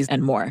communities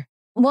and more.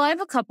 Well, I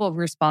have a couple of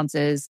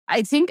responses.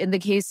 I think in the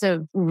case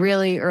of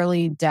really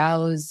early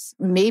DAOs,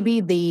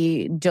 maybe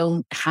they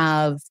don't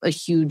have a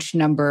huge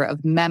number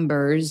of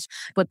members.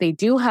 What they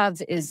do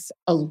have is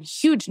a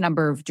huge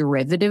number of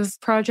derivative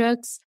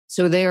projects.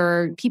 So there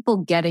are people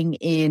getting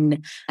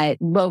in at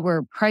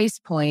lower price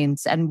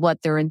points. And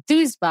what they're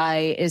enthused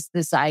by is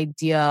this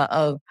idea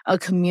of a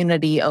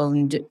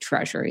community-owned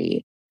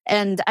treasury.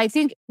 And I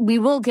think we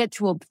will get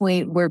to a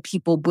point where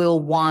people will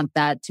want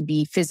that to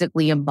be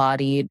physically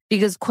embodied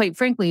because, quite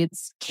frankly,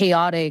 it's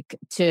chaotic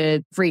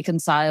to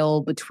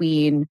reconcile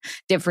between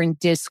different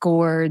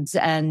discords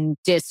and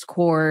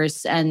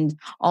discourse and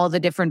all the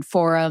different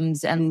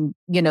forums and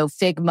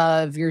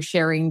Figma, if you're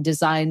sharing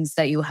designs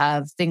that you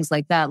have, things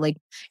like that, like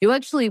you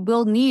actually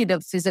will need a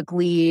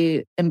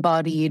physically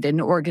embodied and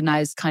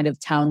organized kind of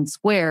town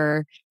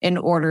square in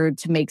order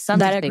to make sense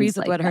that of agrees things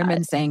with like what that.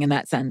 Herman's saying in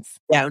that sense.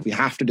 Yeah, we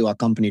have to do our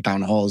company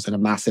town halls in a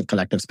massive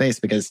collective space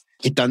because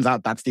it turns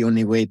out that's the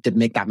only way to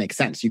make that make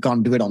sense. You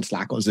can't do it on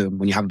Slack or Zoom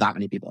when you have that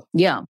many people.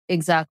 Yeah,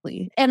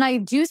 exactly. And I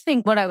do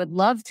think what I would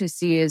love to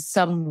see is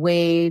some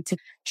way to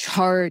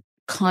chart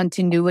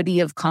continuity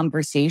of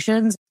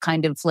conversations,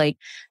 kind of like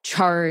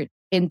chart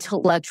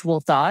intellectual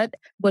thought.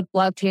 What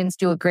blockchains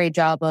do a great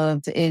job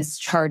of is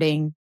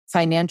charting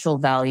financial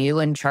value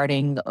and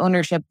charting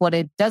ownership. What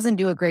it doesn't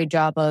do a great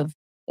job of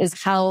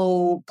is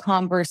how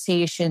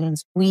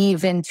conversations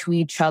weave into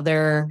each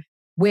other,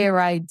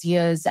 where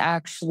ideas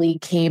actually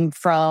came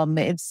from.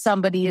 If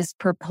somebody is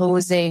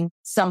proposing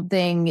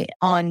something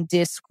on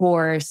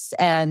discourse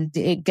and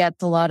it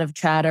gets a lot of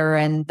chatter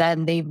and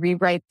then they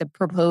rewrite the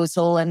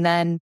proposal and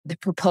then the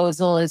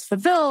proposal is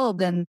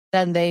fulfilled and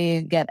then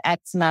they get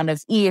X amount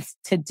of ETH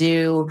to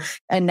do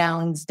a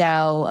Nouns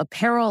DAO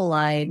apparel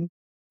line.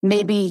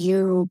 Maybe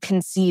you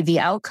can see the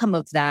outcome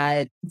of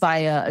that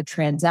via a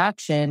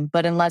transaction,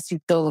 but unless you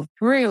go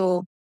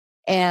through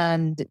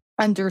and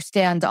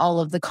understand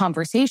all of the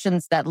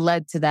conversations that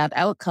led to that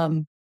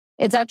outcome,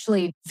 it's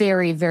actually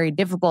very, very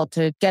difficult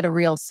to get a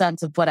real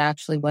sense of what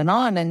actually went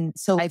on. And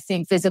so I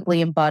think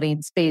physically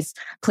embodied space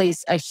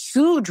plays a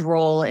huge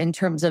role in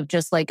terms of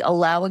just like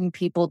allowing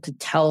people to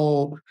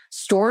tell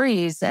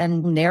stories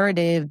and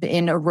narrative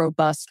in a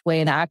robust way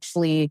and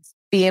actually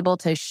be able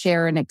to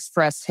share and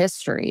express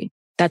history.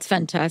 That's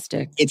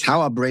fantastic. It's how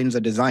our brains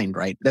are designed,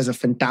 right? There's a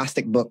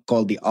fantastic book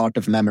called The Art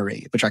of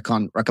Memory, which I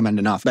can't recommend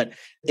enough. But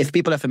if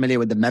people are familiar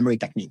with the memory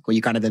technique, where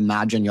you kind of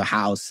imagine your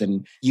house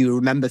and you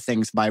remember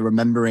things by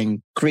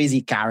remembering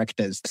crazy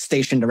characters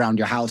stationed around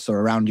your house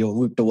or around your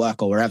route to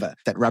work or wherever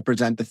that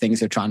represent the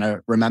things you're trying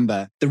to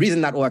remember. The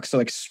reason that works so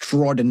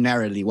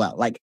extraordinarily well,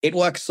 like it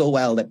works so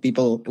well that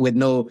people with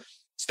no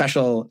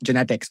special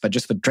genetics, but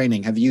just for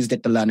training, have used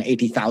it to learn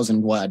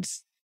 80,000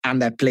 words and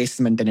their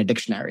placement in a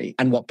dictionary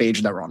and what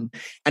page they're on.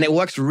 And it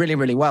works really,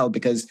 really well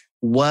because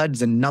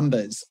words and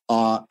numbers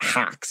are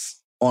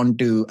hacks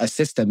onto a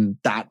system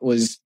that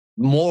was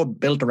more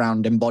built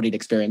around embodied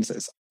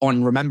experiences,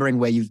 on remembering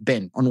where you've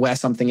been, on where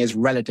something is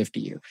relative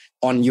to you,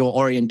 on your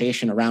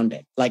orientation around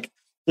it. Like,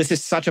 this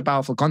is such a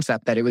powerful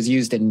concept that it was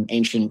used in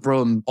ancient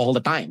Rome all the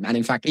time. And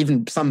in fact,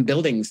 even some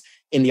buildings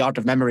in The Art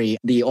of Memory,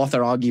 the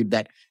author argued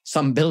that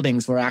some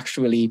buildings were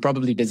actually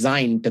probably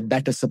designed to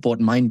better support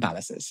mind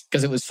palaces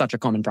because it was such a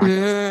common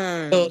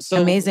practice. So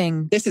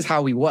amazing. This is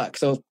how we work.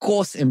 So of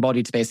course,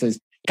 embodied spaces,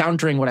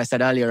 countering what I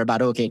said earlier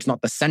about, okay, it's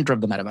not the center of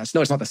the metaverse.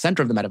 No, it's not the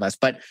center of the metaverse,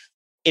 but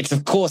it's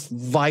of course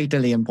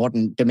vitally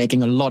important to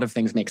making a lot of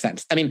things make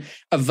sense. I mean,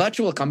 a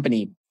virtual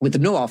company with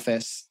no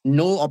office,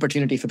 no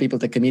opportunity for people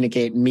to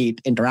communicate,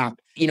 meet,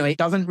 interact, it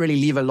doesn't really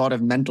leave a lot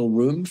of mental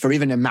room for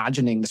even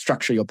imagining the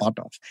structure you're part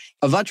of.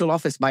 A virtual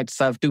office might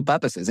serve two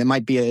purposes. It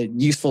might be a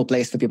useful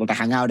place for people to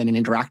hang out and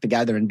interact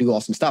together and do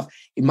awesome stuff.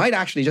 It might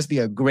actually just be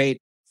a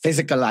great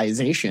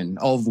physicalization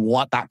of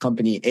what that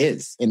company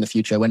is in the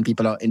future when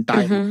people are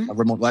entirely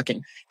remote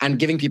working, and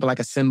giving people like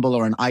a symbol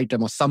or an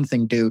item or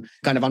something to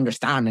kind of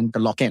understand and to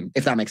lock in,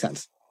 if that makes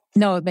sense.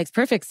 No, it makes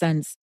perfect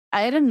sense.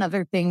 I had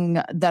another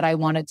thing that I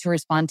wanted to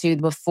respond to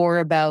before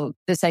about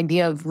this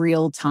idea of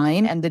real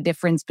time and the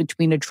difference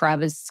between a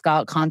Travis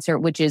Scott concert,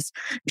 which is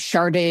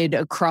sharded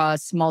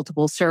across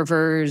multiple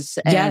servers,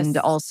 and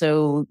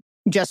also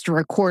just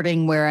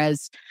recording,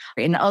 whereas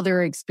in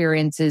other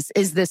experiences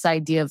is this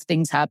idea of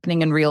things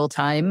happening in real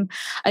time.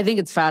 I think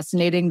it's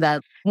fascinating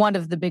that one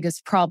of the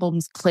biggest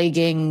problems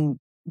plaguing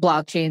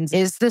blockchains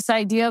is this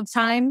idea of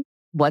time.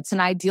 What's an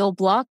ideal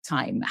block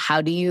time?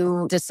 How do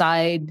you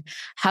decide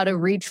how to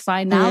reach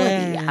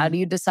finality? How do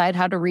you decide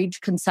how to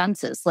reach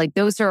consensus? Like,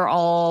 those are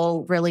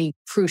all really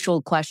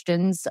crucial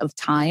questions of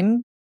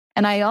time.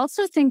 And I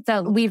also think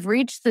that we've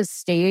reached this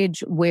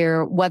stage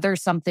where whether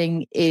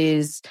something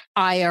is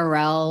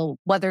IRL,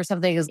 whether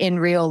something is in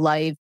real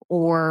life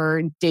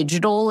or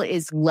digital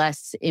is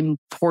less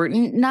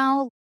important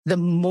now. The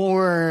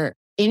more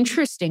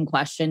interesting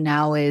question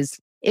now is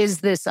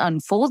this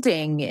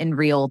unfolding in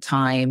real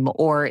time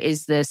or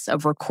is this a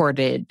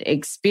recorded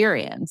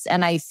experience?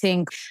 And I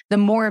think the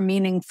more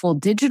meaningful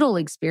digital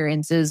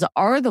experiences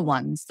are the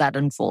ones that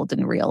unfold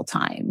in real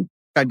time.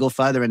 I'd go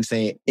further and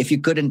say, if you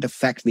couldn't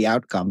affect the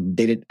outcome,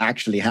 did it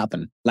actually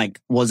happen? Like,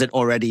 was it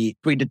already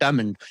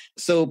predetermined?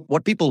 So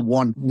what people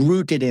want,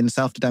 rooted in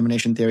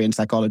self-determination theory and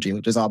psychology,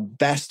 which is our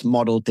best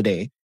model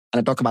today, and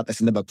I talk about this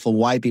in the book, for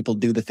why people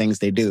do the things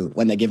they do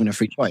when they're given a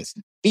free choice.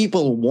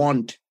 People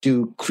want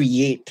to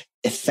create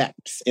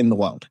effects in the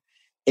world.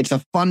 It's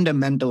a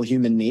fundamental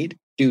human need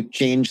to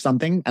change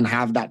something and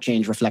have that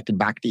change reflected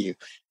back to you.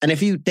 And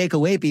if you take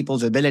away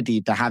people's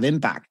ability to have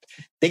impact,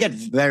 they get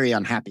very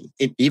unhappy.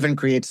 It even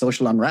creates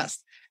social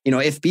unrest.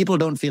 If people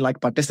don't feel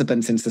like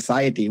participants in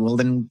society, well,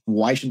 then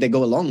why should they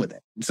go along with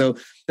it? So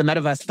the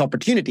metaverse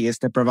opportunity is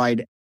to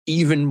provide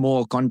even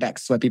more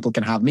context where people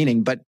can have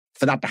meaning. But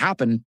for that to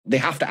happen, they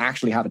have to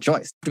actually have a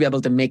choice to be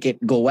able to make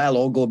it go well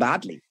or go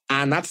badly.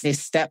 And that's a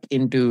step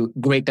into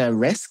greater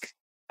risk.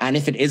 And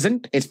if it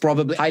isn't, it's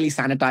probably highly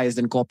sanitized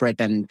and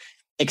corporate and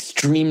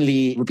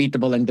extremely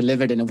repeatable and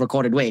delivered in a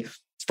recorded way.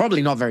 It's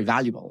probably not very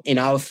valuable in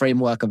our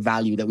framework of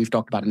value that we've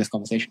talked about in this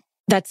conversation.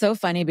 That's so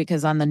funny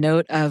because on the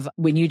note of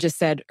when you just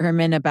said,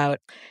 Herman, about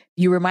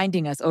you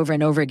reminding us over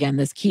and over again,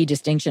 this key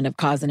distinction of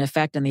cause and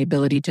effect and the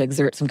ability to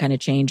exert some kind of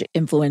change,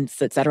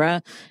 influence, et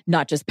cetera,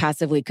 not just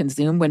passively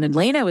consume. When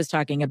Elena was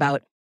talking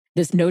about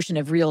this notion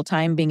of real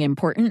time being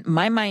important,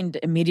 my mind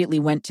immediately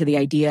went to the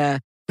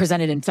idea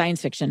presented in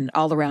science fiction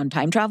all around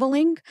time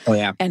traveling. Oh,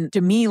 yeah. And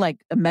to me, like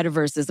a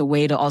metaverse is a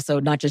way to also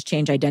not just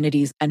change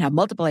identities and have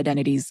multiple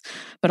identities,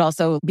 but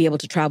also be able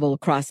to travel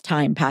across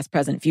time, past,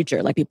 present,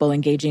 future, like people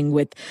engaging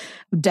with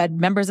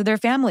dead members of their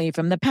family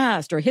from the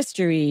past or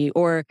history,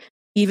 or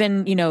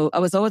even, I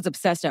was always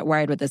obsessed at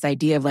Wired with this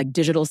idea of like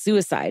digital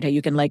suicide, how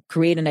you can like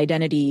create an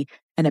identity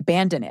and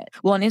abandon it.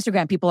 Well, on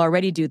Instagram, people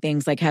already do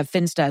things like have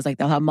Finstas, like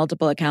they'll have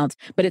multiple accounts.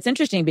 But it's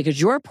interesting because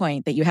your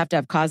point that you have to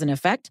have cause and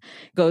effect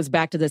goes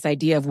back to this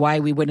idea of why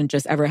we wouldn't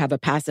just ever have a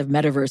passive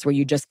metaverse where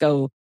you just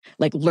go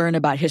like learn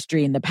about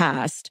history in the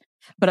past.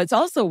 But it's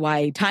also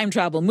why time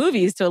travel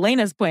movies, to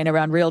Elena's point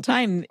around real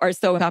time, are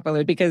so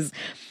popular, because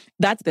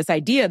that's this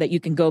idea that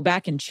you can go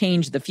back and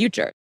change the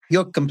future.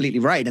 You're completely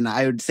right. And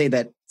I would say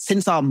that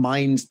since our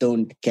minds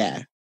don't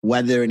care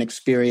whether an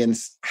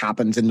experience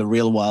happens in the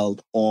real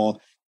world or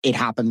it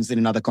happens in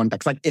another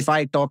context, like if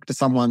I talk to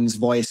someone's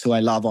voice who I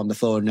love on the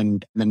phone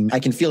and I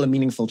can feel a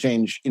meaningful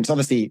change, it's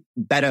obviously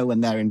better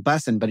when they're in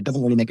person, but it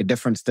doesn't really make a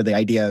difference to the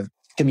idea of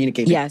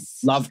communicating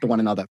love to one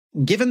another.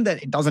 Given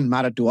that it doesn't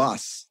matter to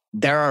us,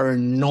 there are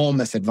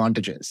enormous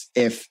advantages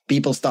if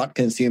people start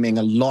consuming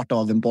a lot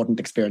of important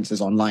experiences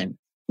online.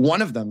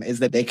 One of them is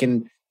that they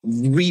can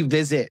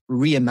revisit,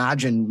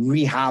 reimagine,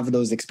 rehave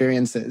those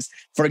experiences.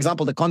 For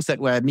example, the concert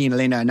where me and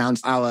Elena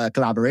announced our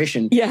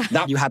collaboration,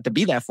 that you had to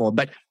be there for.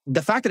 But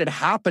the fact that it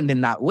happened in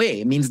that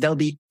way means there'll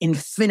be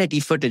infinity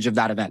footage of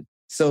that event.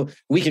 So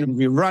we can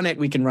rerun it,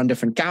 we can run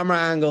different camera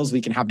angles, we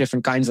can have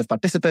different kinds of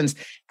participants.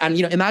 And,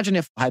 imagine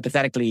if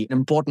hypothetically an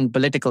important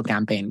political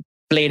campaign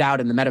played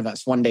out in the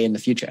metaverse one day in the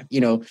future,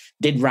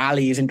 did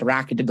rallies,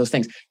 interacted, did those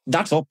things.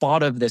 That's all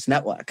part of this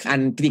network.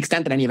 And to the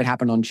extent that any of it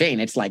happened on chain,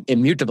 it's like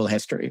immutable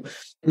history.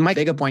 My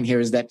bigger point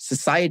here is that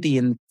society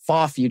in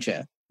far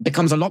future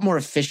becomes a lot more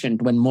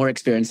efficient when more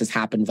experiences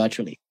happen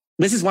virtually.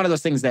 This is one of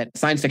those things that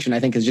science fiction,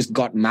 I think, has just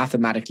got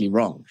mathematically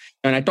wrong.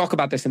 And I talk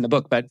about this in the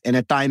book, but in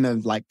a time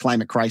of like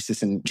climate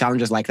crisis and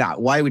challenges like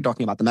that, why are we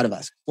talking about the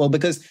metaverse? Well,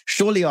 because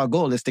surely our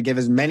goal is to give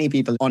as many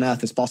people on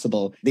Earth as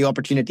possible the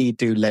opportunity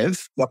to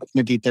live, the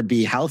opportunity to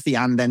be healthy,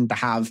 and then to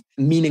have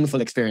meaningful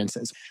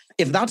experiences.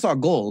 If that's our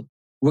goal,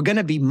 we're going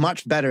to be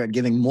much better at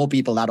giving more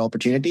people that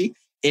opportunity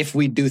if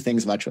we do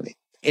things virtually.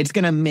 It's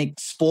going to make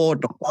sport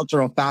or culture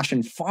or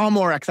fashion far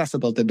more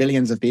accessible to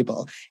billions of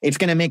people. It's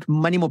going to make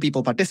many more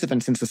people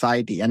participants in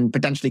society and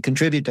potentially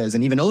contributors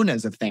and even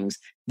owners of things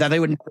that they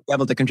wouldn't be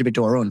able to contribute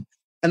to our own.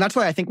 And that's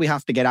why I think we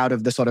have to get out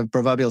of the sort of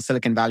proverbial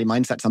Silicon Valley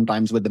mindset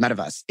sometimes with the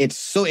metaverse. It's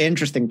so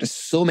interesting to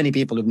so many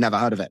people who've never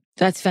heard of it.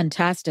 That's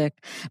fantastic.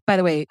 By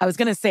the way, I was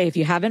going to say, if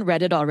you haven't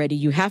read it already,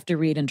 you have to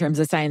read in terms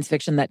of science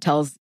fiction that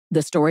tells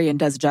the story and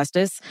does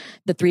justice,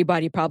 the Three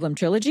Body Problem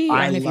trilogy.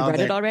 I don't know if you read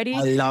it already.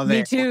 I love it.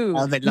 Me too.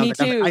 Love it.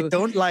 I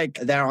don't like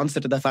their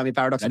answer to the Fermi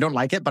paradox. I don't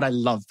like it, but I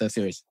love the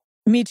series.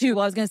 Me too.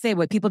 Well, I was going to say,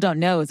 what people don't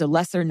know is a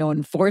lesser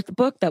known fourth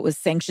book that was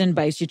sanctioned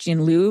by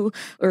Cixin Liu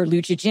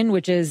Cixin,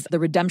 which is The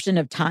Redemption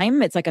of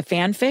Time. It's like a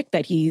fanfic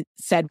that he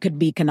said could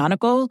be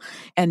canonical.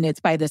 And it's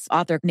by this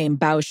author named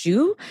Bao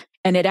Xu.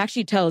 And it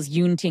actually tells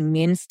Yun Ting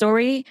Min's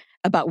story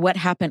about what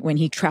happened when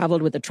he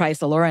traveled with the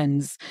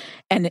Trisolorans.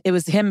 And it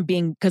was him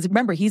because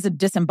remember, he's a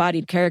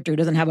disembodied character who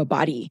doesn't have a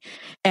body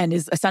and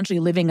is essentially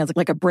living as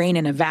like a brain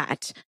in a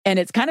vat. And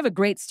it's kind of a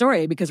great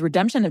story because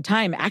Redemption of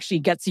Time actually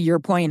gets to your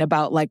point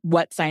about like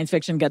what science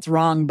fiction gets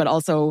wrong, but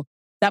also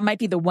that might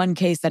be the one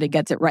case that it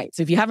gets it right.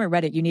 So if you haven't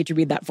read it, you need to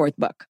read that fourth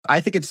book.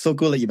 I think it's so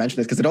cool that you mentioned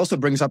this because it also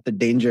brings up the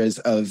dangers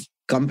of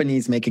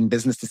companies making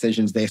business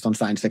decisions based on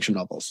science fiction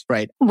novels,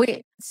 right?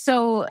 Wait,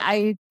 so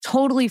I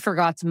totally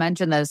forgot to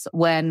mention this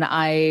when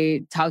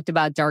I talked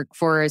about Dark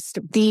Forest.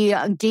 The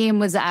game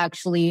was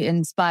actually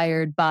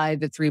inspired by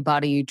the Three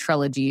Body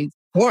trilogy.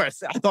 Of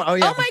course. I thought, oh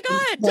yeah. Oh my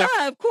God,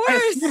 yeah, of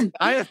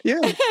course.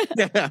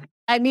 Yeah.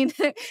 I mean,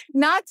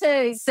 not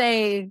to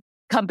say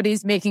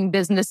companies making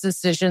business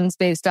decisions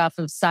based off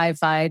of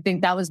sci-fi. I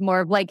think that was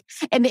more of like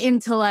an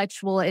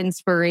intellectual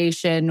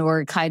inspiration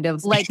or kind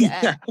of like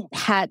a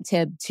hat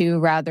tip to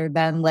rather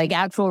than like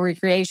actual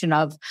recreation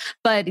of.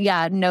 But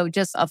yeah, no,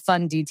 just a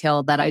fun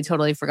detail that I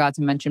totally forgot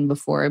to mention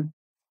before.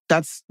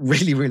 That's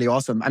really, really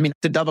awesome. I mean,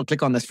 to double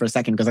click on this for a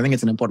second, because I think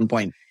it's an important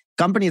point.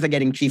 Companies are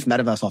getting chief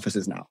metaverse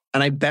officers now.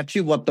 And I bet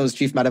you what those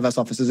chief metaverse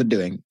officers are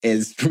doing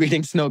is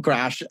reading Snow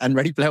Crash and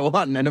Ready Player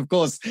One. And of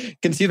course,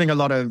 consuming a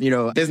lot of,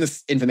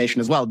 business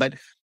information as well. But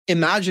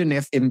imagine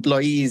if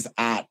employees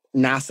at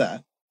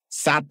NASA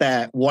sat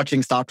there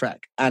watching Star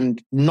Trek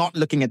and not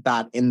looking at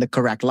that in the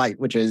correct light,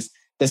 which is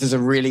this is a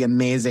really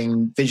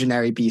amazing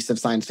visionary piece of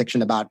science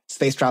fiction about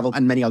space travel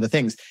and many other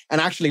things,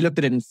 and actually looked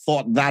at it and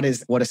thought that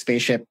is what a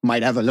spaceship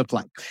might ever look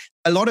like.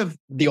 A lot of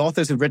the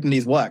authors who've written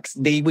these works,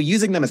 they were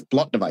using them as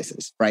plot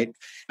devices, right?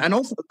 And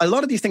also, a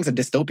lot of these things are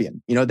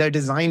dystopian. They're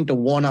designed to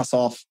warn us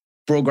off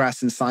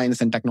progress in science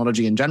and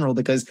technology in general,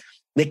 because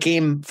they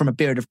came from a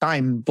period of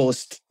time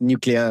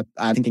post-nuclear,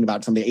 thinking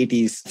about some of the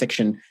 80s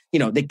fiction.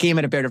 They came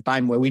at a period of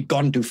time where we'd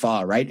gone too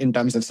far, right, in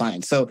terms of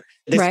science. So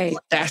this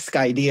grotesque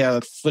idea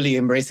of fully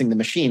embracing the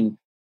machine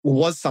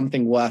was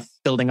something worth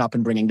building up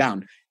and bringing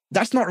down.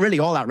 That's not really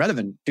all that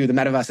relevant to the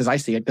metaverse as I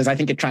see it, because I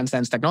think it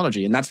transcends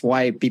technology. And that's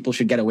why people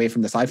should get away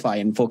from the sci-fi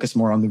and focus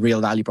more on the real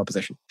value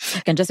proposition.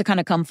 And just to kind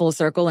of come full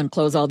circle and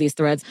close all these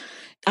threads,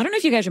 I don't know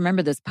if you guys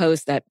remember this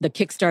post that the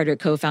Kickstarter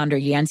co-founder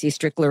Yancey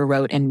Strickler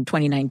wrote in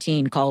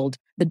 2019 called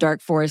The Dark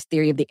Forest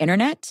Theory of the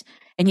Internet.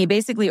 And he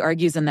basically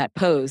argues in that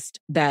post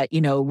that,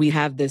 we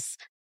have this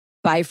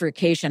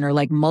bifurcation or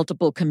like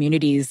multiple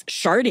communities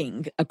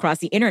sharding across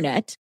the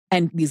internet,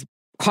 and these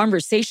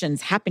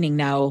conversations happening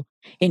now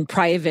in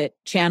private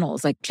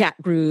channels like chat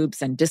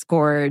groups and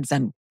discords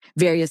and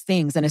various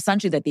things. And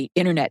essentially that the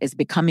internet is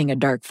becoming a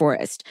dark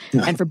forest.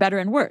 Yeah. And for better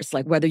and worse,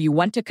 like whether you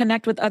want to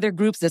connect with other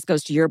groups, this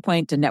goes to your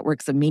point to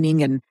networks of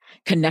meaning and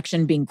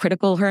connection being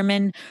critical,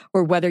 Herman,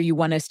 or whether you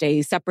want to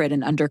stay separate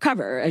and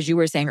undercover, as you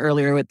were saying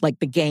earlier with like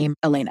the game,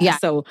 Elena. Yeah.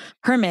 So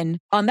Herman,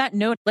 on that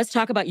note, let's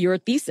talk about your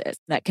thesis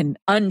that can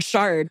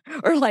unshard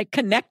or like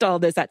connect all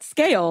this at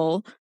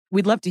scale.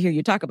 We'd love to hear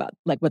you talk about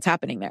like what's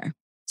happening there.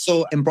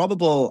 So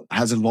Improbable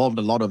has evolved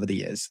a lot over the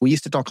years. We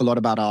used to talk a lot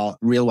about our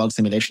real-world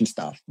simulation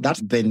stuff.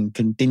 That's been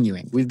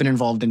continuing. We've been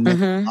involved in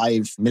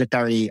live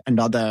military and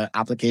other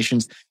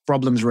applications,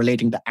 problems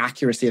relating to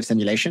accuracy of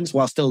simulations,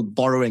 while still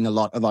borrowing a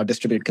lot of our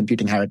distributed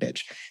computing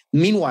heritage.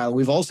 Meanwhile,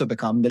 we've also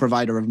become the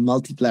provider of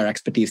multiplayer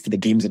expertise to the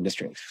games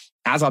industry.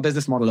 As our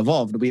business model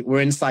evolved,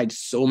 we're inside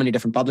so many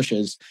different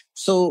publishers.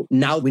 So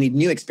now we need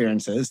new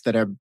experiences that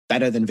are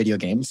better than video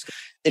games.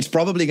 It's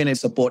probably going to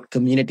support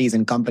communities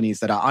and companies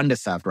that are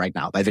underserved right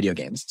now by video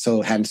games.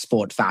 So hence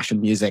sport, fashion,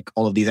 music,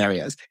 all of these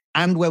areas.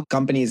 And where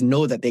companies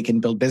know that they can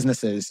build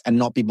businesses and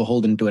not be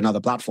beholden to another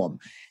platform.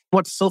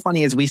 What's so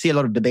funny is we see a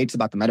lot of debates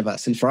about the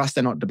metaverse. And for us,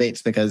 they're not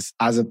debates because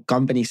as a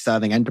company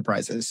serving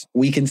enterprises,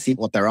 we can see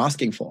what they're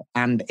asking for.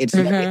 And it's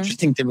very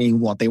interesting to me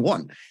what they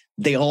want.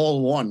 They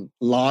all want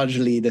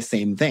largely the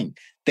same thing.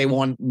 They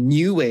want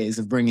new ways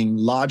of bringing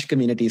large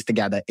communities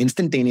together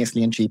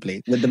instantaneously and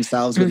cheaply with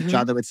themselves, with each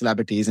other, with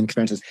celebrities and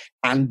experiences.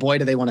 And boy,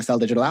 do they want to sell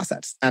digital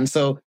assets. And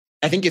so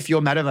I think if your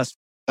metaverse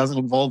doesn't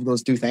involve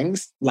those two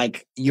things,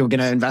 like you're going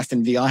to invest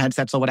in VR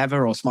headsets or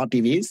whatever, or smart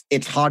TVs,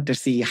 it's hard to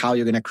see how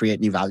you're going to create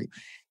new value.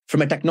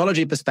 From a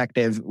technology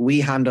perspective, we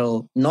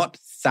handle not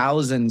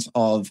thousands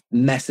of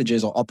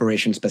messages or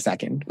operations per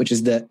second, which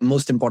is the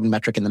most important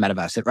metric in the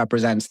metaverse. It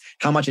represents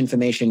how much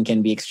information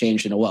can be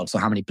exchanged in a world. So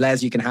how many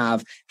players you can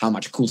have, how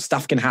much cool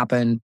stuff can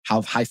happen,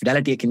 how high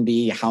fidelity it can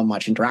be, how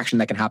much interaction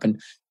that can happen.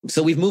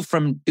 So we've moved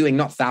from doing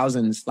not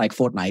thousands like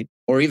Fortnite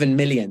or even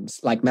millions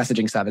like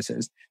messaging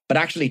services, but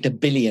actually to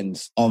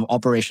billions of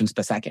operations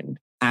per second.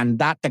 And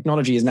that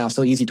technology is now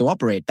so easy to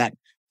operate that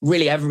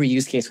really every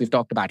use case we've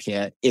talked about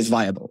here is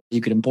viable.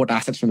 You could import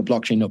assets from the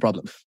blockchain, no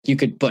problem. You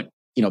could put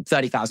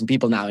 30,000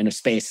 people now in a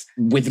space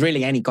with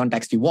really any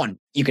context you want.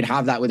 You could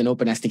have that with an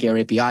open SDK or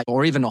API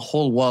or even a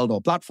whole world or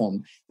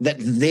platform that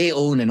they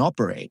own and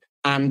operate.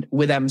 And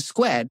with M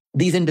squared,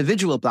 these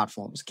individual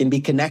platforms can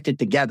be connected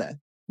together,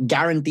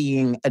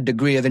 guaranteeing a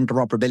degree of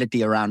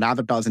interoperability around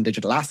avatars and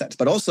digital assets,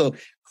 but also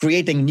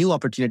creating new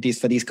opportunities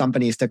for these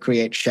companies to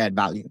create shared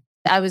value.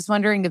 I was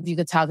wondering if you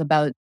could talk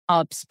about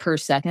ops per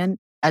second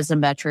as a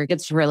metric.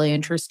 It's really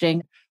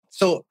interesting.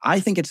 So I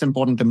think it's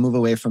important to move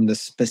away from the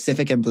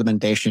specific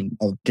implementation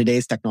of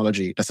today's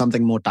technology to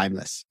something more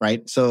timeless,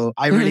 right? So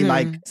I really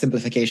like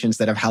simplifications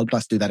that have helped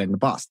us do that in the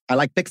past. I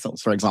like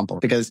pixels, for example,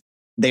 because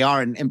they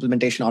are an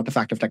implementation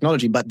artifact of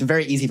technology, but they're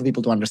very easy for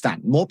people to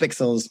understand. More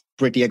pixels,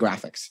 prettier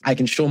graphics. I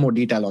can show more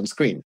detail on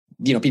screen.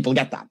 People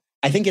get that.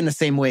 I think in the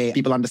same way,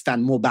 people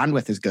understand more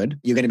bandwidth is good.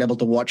 You're going to be able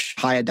to watch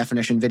higher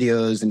definition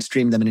videos and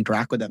stream them and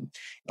interact with them.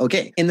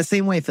 Okay. In the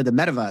same way for the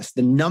metaverse,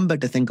 the number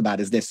to think about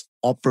is this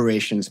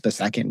operations per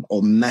second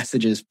or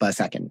messages per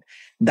second.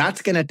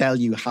 That's going to tell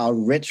you how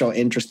rich or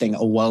interesting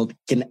a world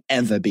can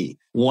ever be,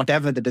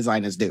 whatever the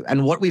designers do.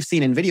 And what we've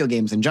seen in video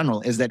games in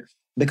general is that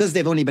because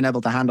they've only been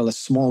able to handle a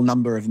small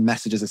number of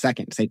messages a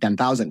second, say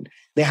 10,000,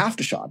 they have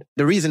to shard.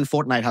 The reason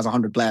Fortnite has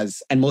 100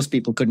 players and most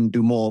people couldn't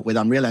do more with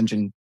Unreal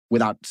Engine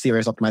without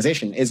serious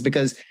optimization is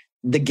because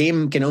the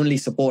game can only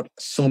support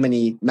so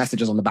many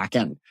messages on the back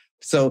end.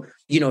 So,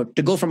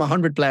 to go from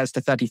 100 players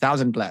to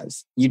 30,000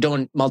 players, you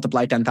don't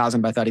multiply 10,000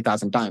 by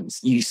 30,000 times.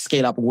 You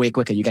scale up way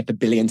quicker. You get to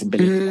billions and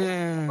billions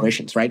of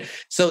operations, right?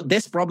 So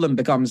this problem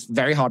becomes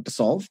very hard to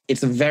solve.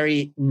 It's a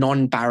very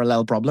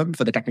non-parallel problem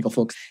for the technical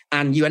folks.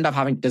 And you end up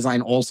having to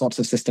design all sorts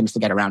of systems to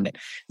get around it.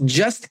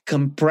 Just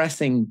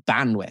compressing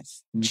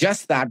bandwidth,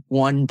 just that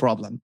one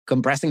problem,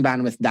 compressing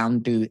bandwidth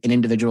down to an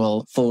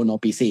individual phone or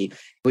PC.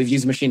 We've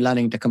used machine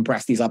learning to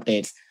compress these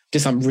updates to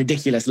some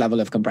ridiculous level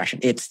of compression.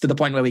 It's to the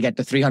point where we get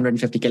to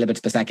 350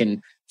 kilobits per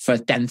second for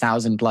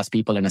 10,000 plus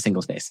people in a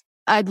single space.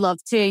 I'd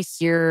love to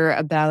hear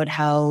about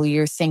how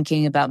you're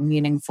thinking about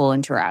meaningful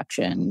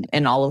interaction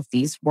in all of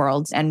these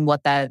worlds and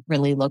what that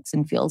really looks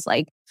and feels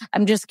like.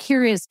 I'm just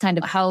curious kind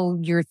of how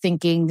you're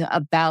thinking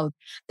about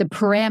the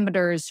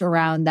parameters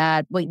around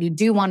that, what you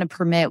do want to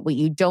permit, what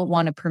you don't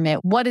want to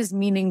permit. What is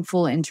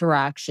meaningful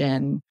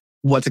interaction?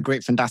 What's a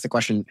great, fantastic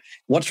question.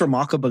 What's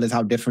remarkable is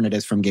how different it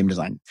is from game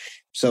design.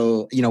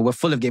 So, we're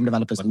full of game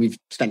developers and we've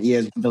spent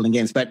years building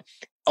games, but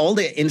all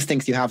the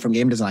instincts you have from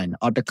game design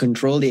are to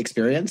control the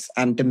experience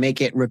and to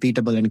make it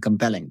repeatable and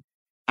compelling.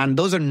 And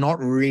those are not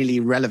really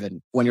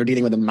relevant when you're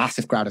dealing with a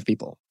massive crowd of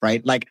people,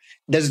 right? Like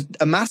there's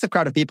a massive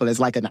crowd of people is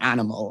like an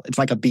animal. It's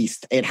like a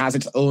beast. It has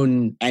its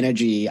own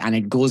energy and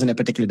it goes in a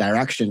particular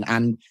direction.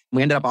 And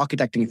we ended up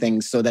architecting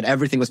things so that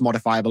everything was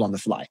modifiable on the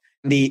fly.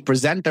 The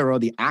presenter or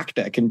the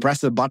actor can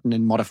press a button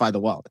and modify the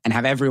world and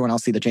have everyone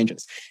else see the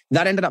changes.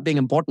 That ended up being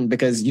important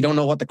because you don't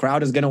know what the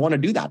crowd is going to want to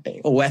do that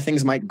day or where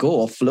things might go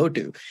or flow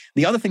to.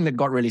 The other thing that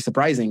got really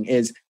surprising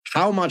is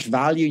how much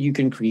value you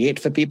can create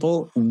for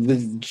people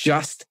with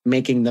just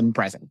making them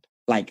present.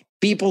 Like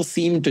people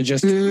seem to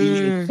just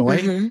really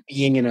enjoy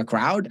being in a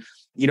crowd.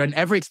 In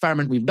every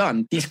experiment we've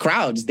done, these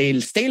crowds,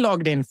 they'll stay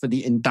logged in for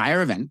the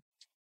entire event.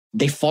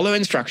 They follow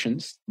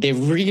instructions. They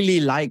really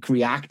like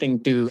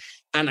reacting to,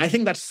 and I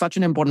think that's such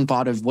an important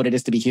part of what it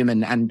is to be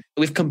human. And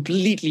we've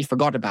completely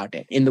forgot about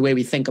it in the way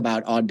we think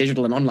about our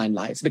digital and online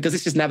lives because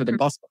it's just never been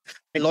possible.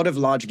 A lot of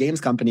large games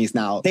companies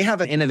now, they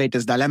have an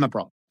innovator's dilemma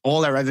problem.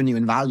 All their revenue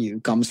and value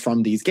comes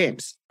from these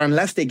games.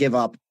 Unless they give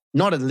up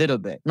not a little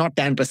bit, not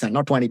 10%,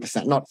 not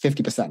 20%, not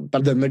 50%,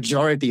 but the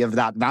majority of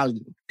that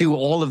value to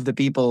all of the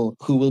people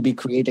who will be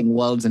creating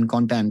worlds and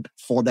content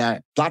for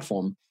their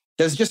platform.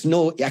 There's just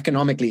no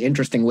economically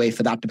interesting way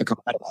for that to become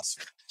a metaverse.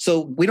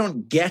 So we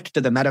don't get to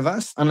the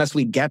metaverse unless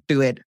we get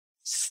to it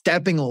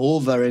stepping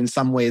over in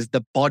some ways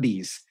the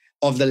bodies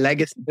of the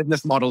legacy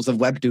business models of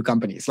Web2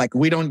 companies. Like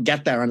we don't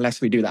get there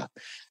unless we do that.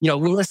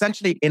 We're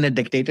essentially in a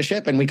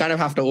dictatorship and we kind of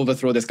have to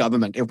overthrow this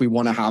government if we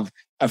want to have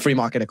a free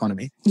market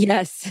economy.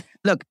 Yes.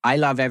 Look, I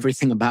love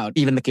everything about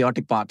even the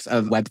chaotic parts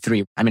of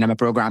Web3. I mean, I'm a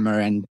programmer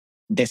and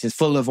this is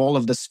full of all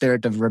of the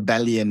spirit of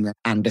rebellion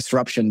and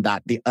disruption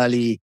that the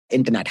early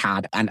internet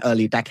had and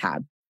early tech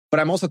had. But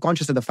I'm also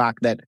conscious of the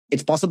fact that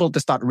it's possible to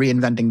start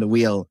reinventing the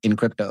wheel in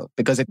crypto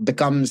because it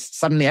becomes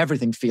suddenly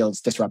everything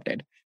feels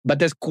disrupted. But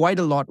there's quite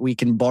a lot we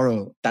can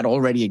borrow that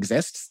already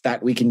exists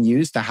that we can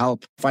use to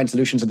help find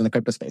solutions within the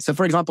crypto space. So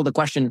for example, the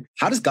question,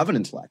 how does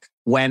governance work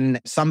when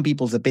some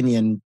people's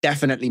opinion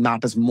definitely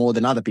matters more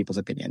than other people's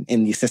opinion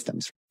in these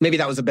systems? Maybe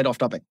that was a bit off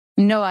topic.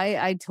 No,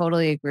 I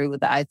totally agree with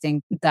that. I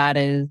think that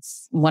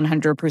is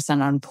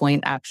 100% on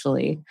point,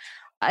 actually.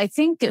 I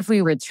think if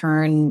we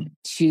return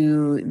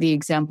to the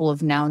example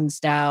of Nouns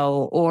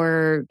DAO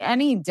or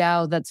any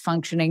DAO that's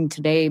functioning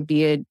today,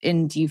 be it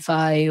in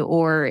DeFi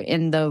or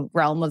in the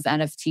realm of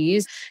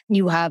NFTs,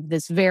 you have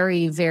this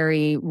very,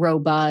 very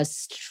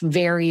robust,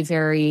 very,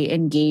 very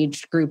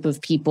engaged group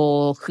of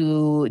people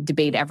who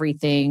debate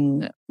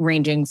everything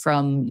ranging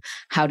from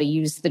how to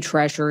use the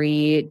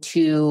treasury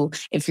to,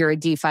 if you're a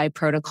DeFi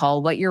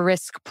protocol, what your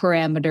risk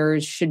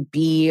parameters should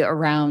be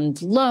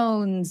around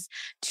loans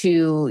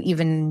to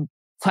even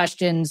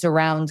questions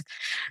around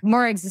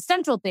more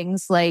existential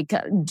things like,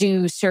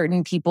 do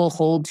certain people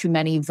hold too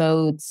many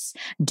votes?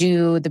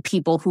 Do the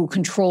people who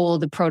control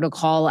the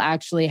protocol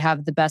actually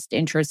have the best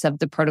interests of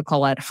the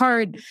protocol at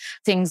heart?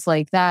 Things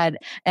like that.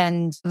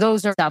 And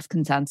those are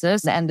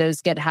self-consensus, and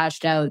those get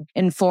hashed out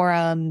in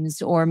forums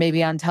or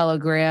maybe on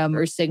Telegram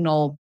or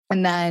Signal.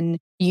 And then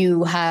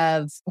you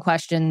have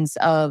questions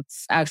of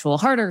actual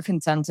harder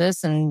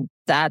consensus, and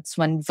that's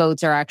when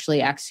votes are actually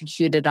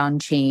executed on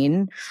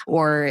chain.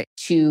 Or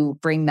to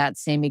bring that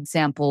same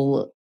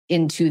example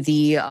into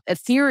the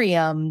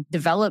Ethereum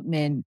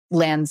development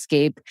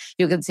landscape,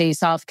 you could say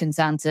soft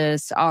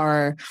consensus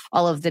are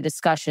all of the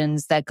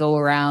discussions that go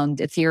around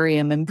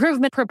Ethereum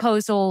improvement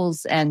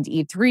proposals and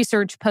ETH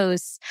research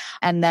posts.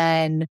 And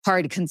then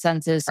hard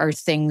consensus are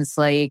things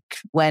like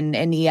when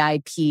an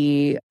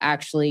EIP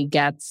actually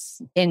gets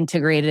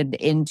integrated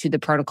into the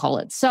protocol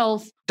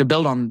itself. To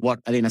build on what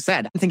Alina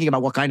said, I'm thinking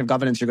about what kind of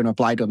governance you're going to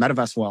apply to a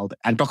metaverse world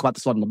and talk about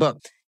this one in the book.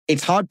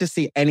 It's hard to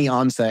see any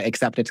answer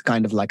except it's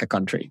kind of like a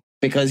country.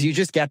 Because you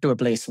just get to a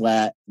place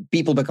where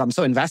people become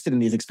so invested in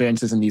these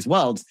experiences in these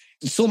worlds,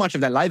 so much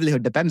of their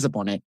livelihood depends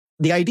upon it.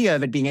 The idea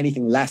of it being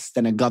anything less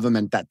than a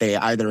government that they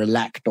either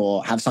elect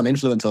or have some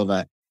influence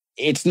over,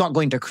 it's not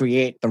going to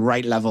create the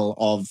right level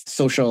of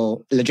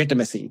social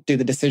legitimacy to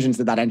the decisions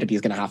that entity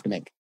is going to have to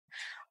make.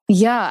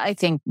 Yeah, I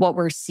think what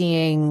we're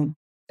seeing,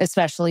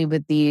 especially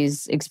with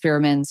these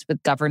experiments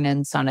with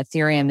governance on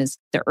Ethereum, is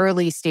the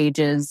early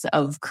stages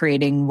of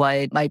creating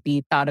what might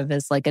be thought of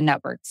as like a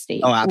network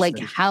state. Oh,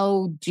 absolutely. Like,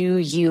 how do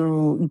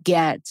you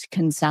get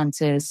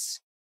consensus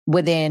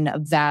within a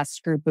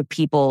vast group of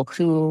people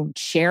who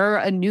share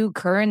a new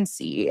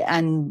currency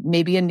and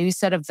maybe a new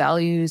set of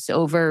values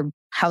over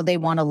how they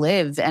want to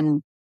live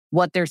and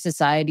what their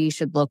society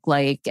should look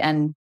like?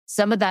 And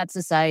Some of that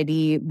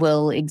society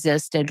will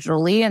exist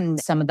digitally and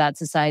some of that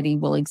society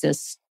will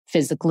exist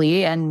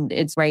physically. And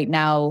it's right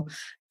now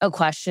a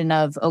question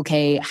of,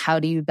 okay,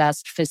 how do you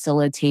best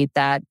facilitate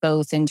that,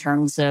 both in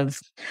terms of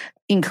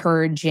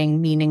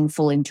encouraging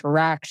meaningful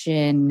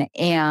interaction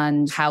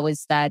and how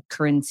is that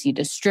currency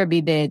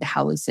distributed?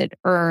 How is it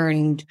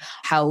earned?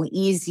 How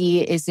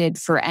easy is it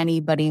for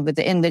anybody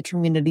within the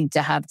community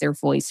to have their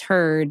voice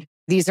heard?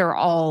 These are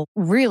all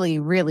really,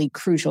 really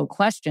crucial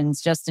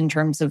questions just in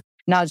terms of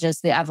not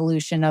just the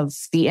evolution of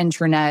the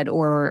internet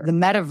or the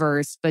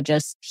metaverse, but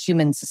just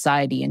human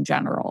society in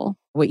general.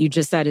 What you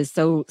just said is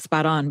so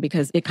spot on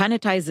because it kind of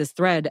ties this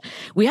thread.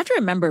 We have to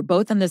remember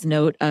both on this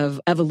note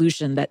of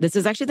evolution that this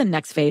is actually the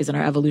next phase in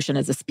our evolution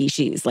as a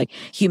species, like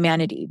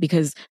humanity,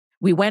 because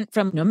we went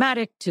from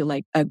nomadic to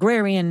like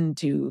agrarian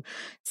to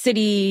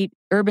city,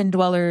 urban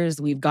dwellers.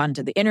 We've gone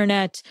to the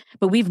internet,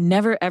 but we've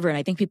never ever, and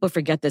I think people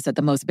forget this at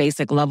the most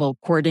basic level,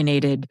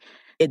 coordinated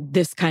at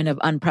this kind of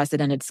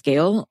unprecedented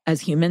scale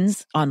as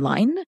humans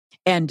online.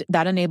 And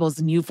that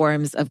enables new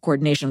forms of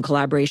coordination,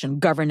 collaboration,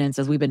 governance,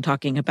 as we've been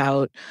talking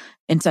about,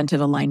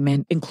 incentive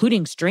alignment,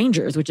 including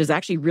strangers, which is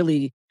actually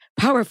really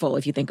powerful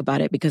if you think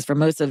about it, because for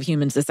most of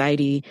human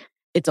society,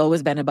 it's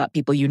always been about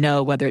people you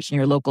know, whether it's in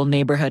your local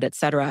neighborhood, et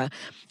cetera.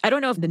 I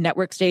don't know if the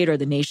network state or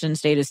the nation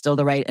state is still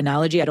the right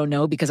analogy. I don't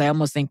know, because I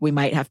almost think we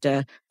might have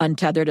to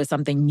untether to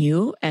something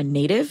new and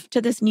native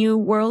to this new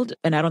world.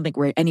 And I don't think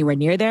we're anywhere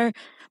near there.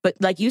 But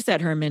like you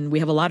said, Herman, we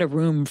have a lot of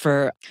room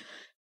for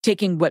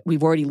taking what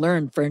we've already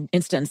learned, for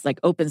instance, like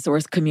open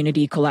source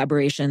community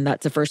collaboration.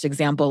 That's the first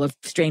example of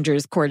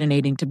strangers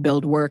coordinating to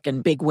build work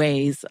in big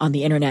ways on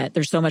the internet.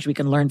 There's so much we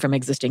can learn from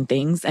existing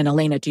things. And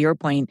Elena, to your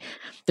point,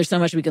 there's so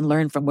much we can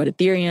learn from what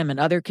Ethereum and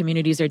other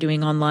communities are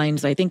doing online.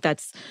 So I think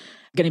that's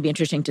going to be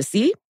interesting to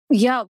see.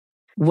 Yeah.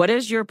 What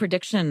is your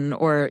prediction?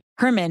 Or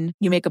Herman,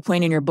 you make a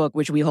point in your book,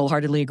 which we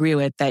wholeheartedly agree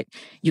with, that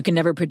you can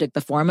never predict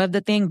the form of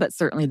the thing, but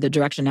certainly the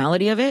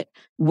directionality of it.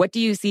 What do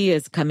you see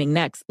as coming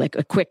next? Like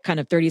a quick kind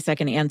of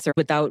 30-second answer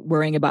without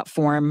worrying about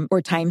form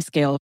or time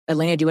scale.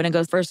 Elena, do you want to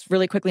go first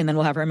really quickly and then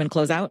we'll have Herman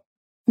close out?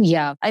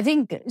 Yeah, I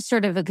think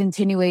sort of a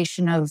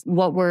continuation of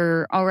what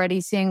we're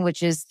already seeing,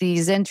 which is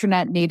these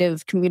internet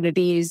native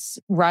communities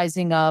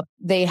rising up.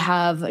 They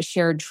have a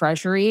shared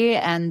treasury.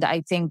 And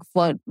I think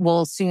what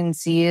we'll soon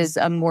see is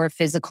a more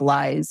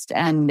physicalized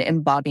and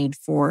embodied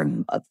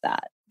form of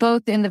that,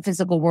 both in the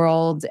physical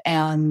world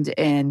and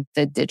in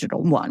the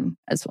digital one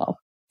as well.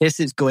 This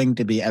is going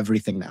to be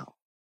everything now.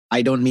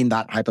 I don't mean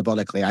that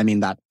hyperbolically. I mean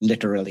that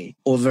literally.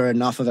 Over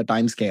enough of a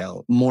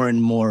timescale, more and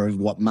more of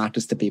what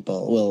matters to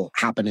people will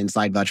happen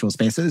inside virtual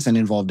spaces and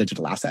involve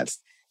digital assets.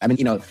 I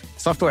mean,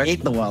 software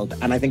ate the world,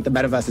 and I think the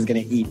metaverse is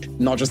going to eat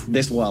not just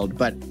this world,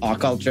 but our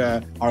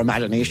culture, our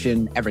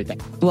imagination, everything.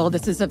 Well,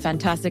 this is a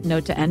fantastic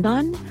note to end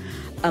on.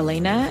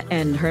 Elena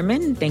and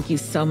Herman, thank you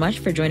so much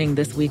for joining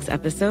this week's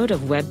episode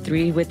of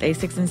Web3 with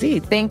A6 and Z.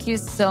 Thank you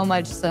so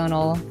much,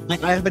 Sonal.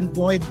 I have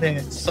enjoyed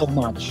this so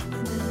much.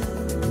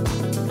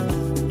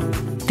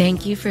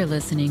 Thank you for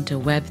listening to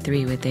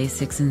Web3 with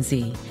A6 and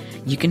Z.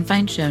 You can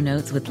find show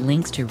notes with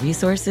links to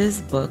resources,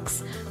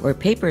 books, or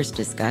papers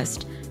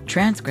discussed,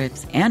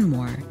 transcripts, and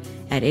more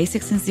at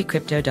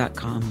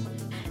a6nzcrypto.com.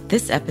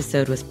 This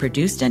episode was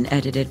produced and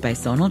edited by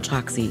Sonal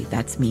Choksi,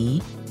 that's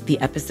me. The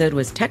episode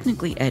was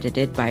technically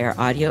edited by our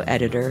audio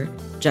editor,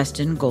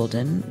 Justin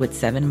Golden, with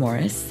Seven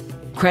Morris.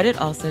 Credit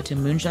also to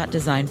Moonshot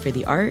Design for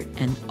the art,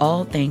 and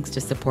all thanks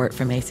to support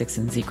from A6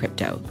 and Z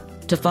Crypto.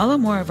 To follow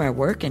more of our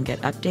work and get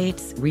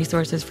updates,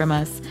 resources from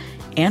us,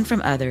 and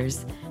from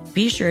others,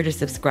 be sure to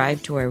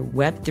subscribe to our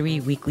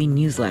Web3 weekly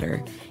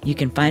newsletter. You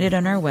can find it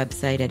on our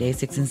website at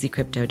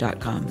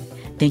a6nzcrypto.com.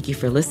 Thank you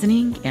for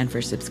listening and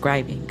for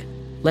subscribing.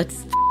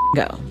 Let's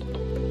go.